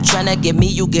 You tryna get me,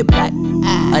 you get black.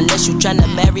 Unless you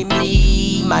tryna marry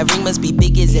me, my ring must be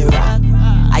big as a rock.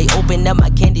 I open up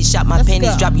my candy shop, my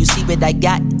panties drop. You see what I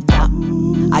got?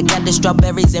 I got the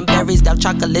strawberries and berries, dark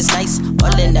chocolate's nice,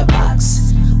 all in the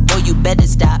box. Boy, you better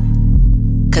stop.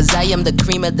 Cause I am the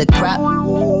cream of the crop.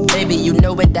 Baby, you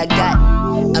know what I got.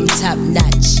 I'm top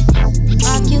notch.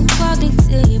 Walking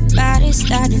till your body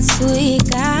started to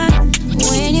wiggle.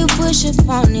 When you push up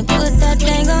on it, put that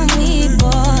thing on me,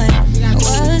 boy.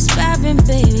 What's poppin',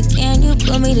 baby? Can you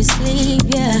put me to sleep?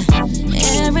 Yeah.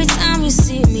 Every time you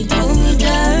see me, do me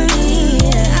dirty.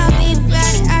 Yeah. I be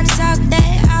bad, I talk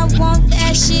that, I want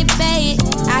that shit, babe.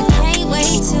 I can't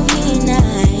wait till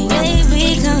midnight,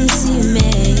 baby, come see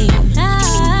me.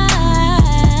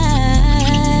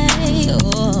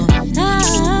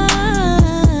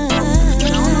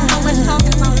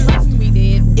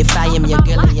 If I am your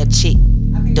girl and your chick,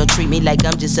 don't treat me like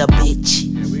I'm just a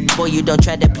bitch. Boy, you don't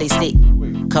try to play stick.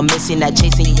 Come missing, not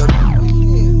chasing your.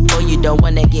 Boy, you don't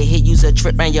wanna get hit. Use a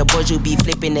trip round your boys, you be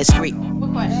flipping the script.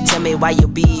 Tell me why you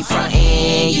be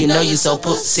frontin'. You know you so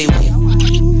pussy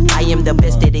whip. I am the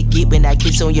best that it get when I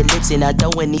kiss on your lips and I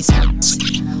throw in these.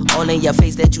 All in your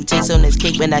face that you taste on this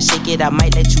cake. When I shake it, I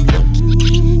might let you lick.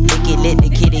 Lick it, let the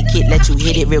kitty kid, let you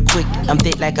hit it real quick. I'm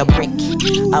thick like a brick.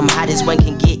 I'm hot as one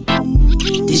can get.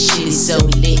 This shit is so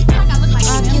lit.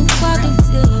 Walking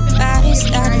till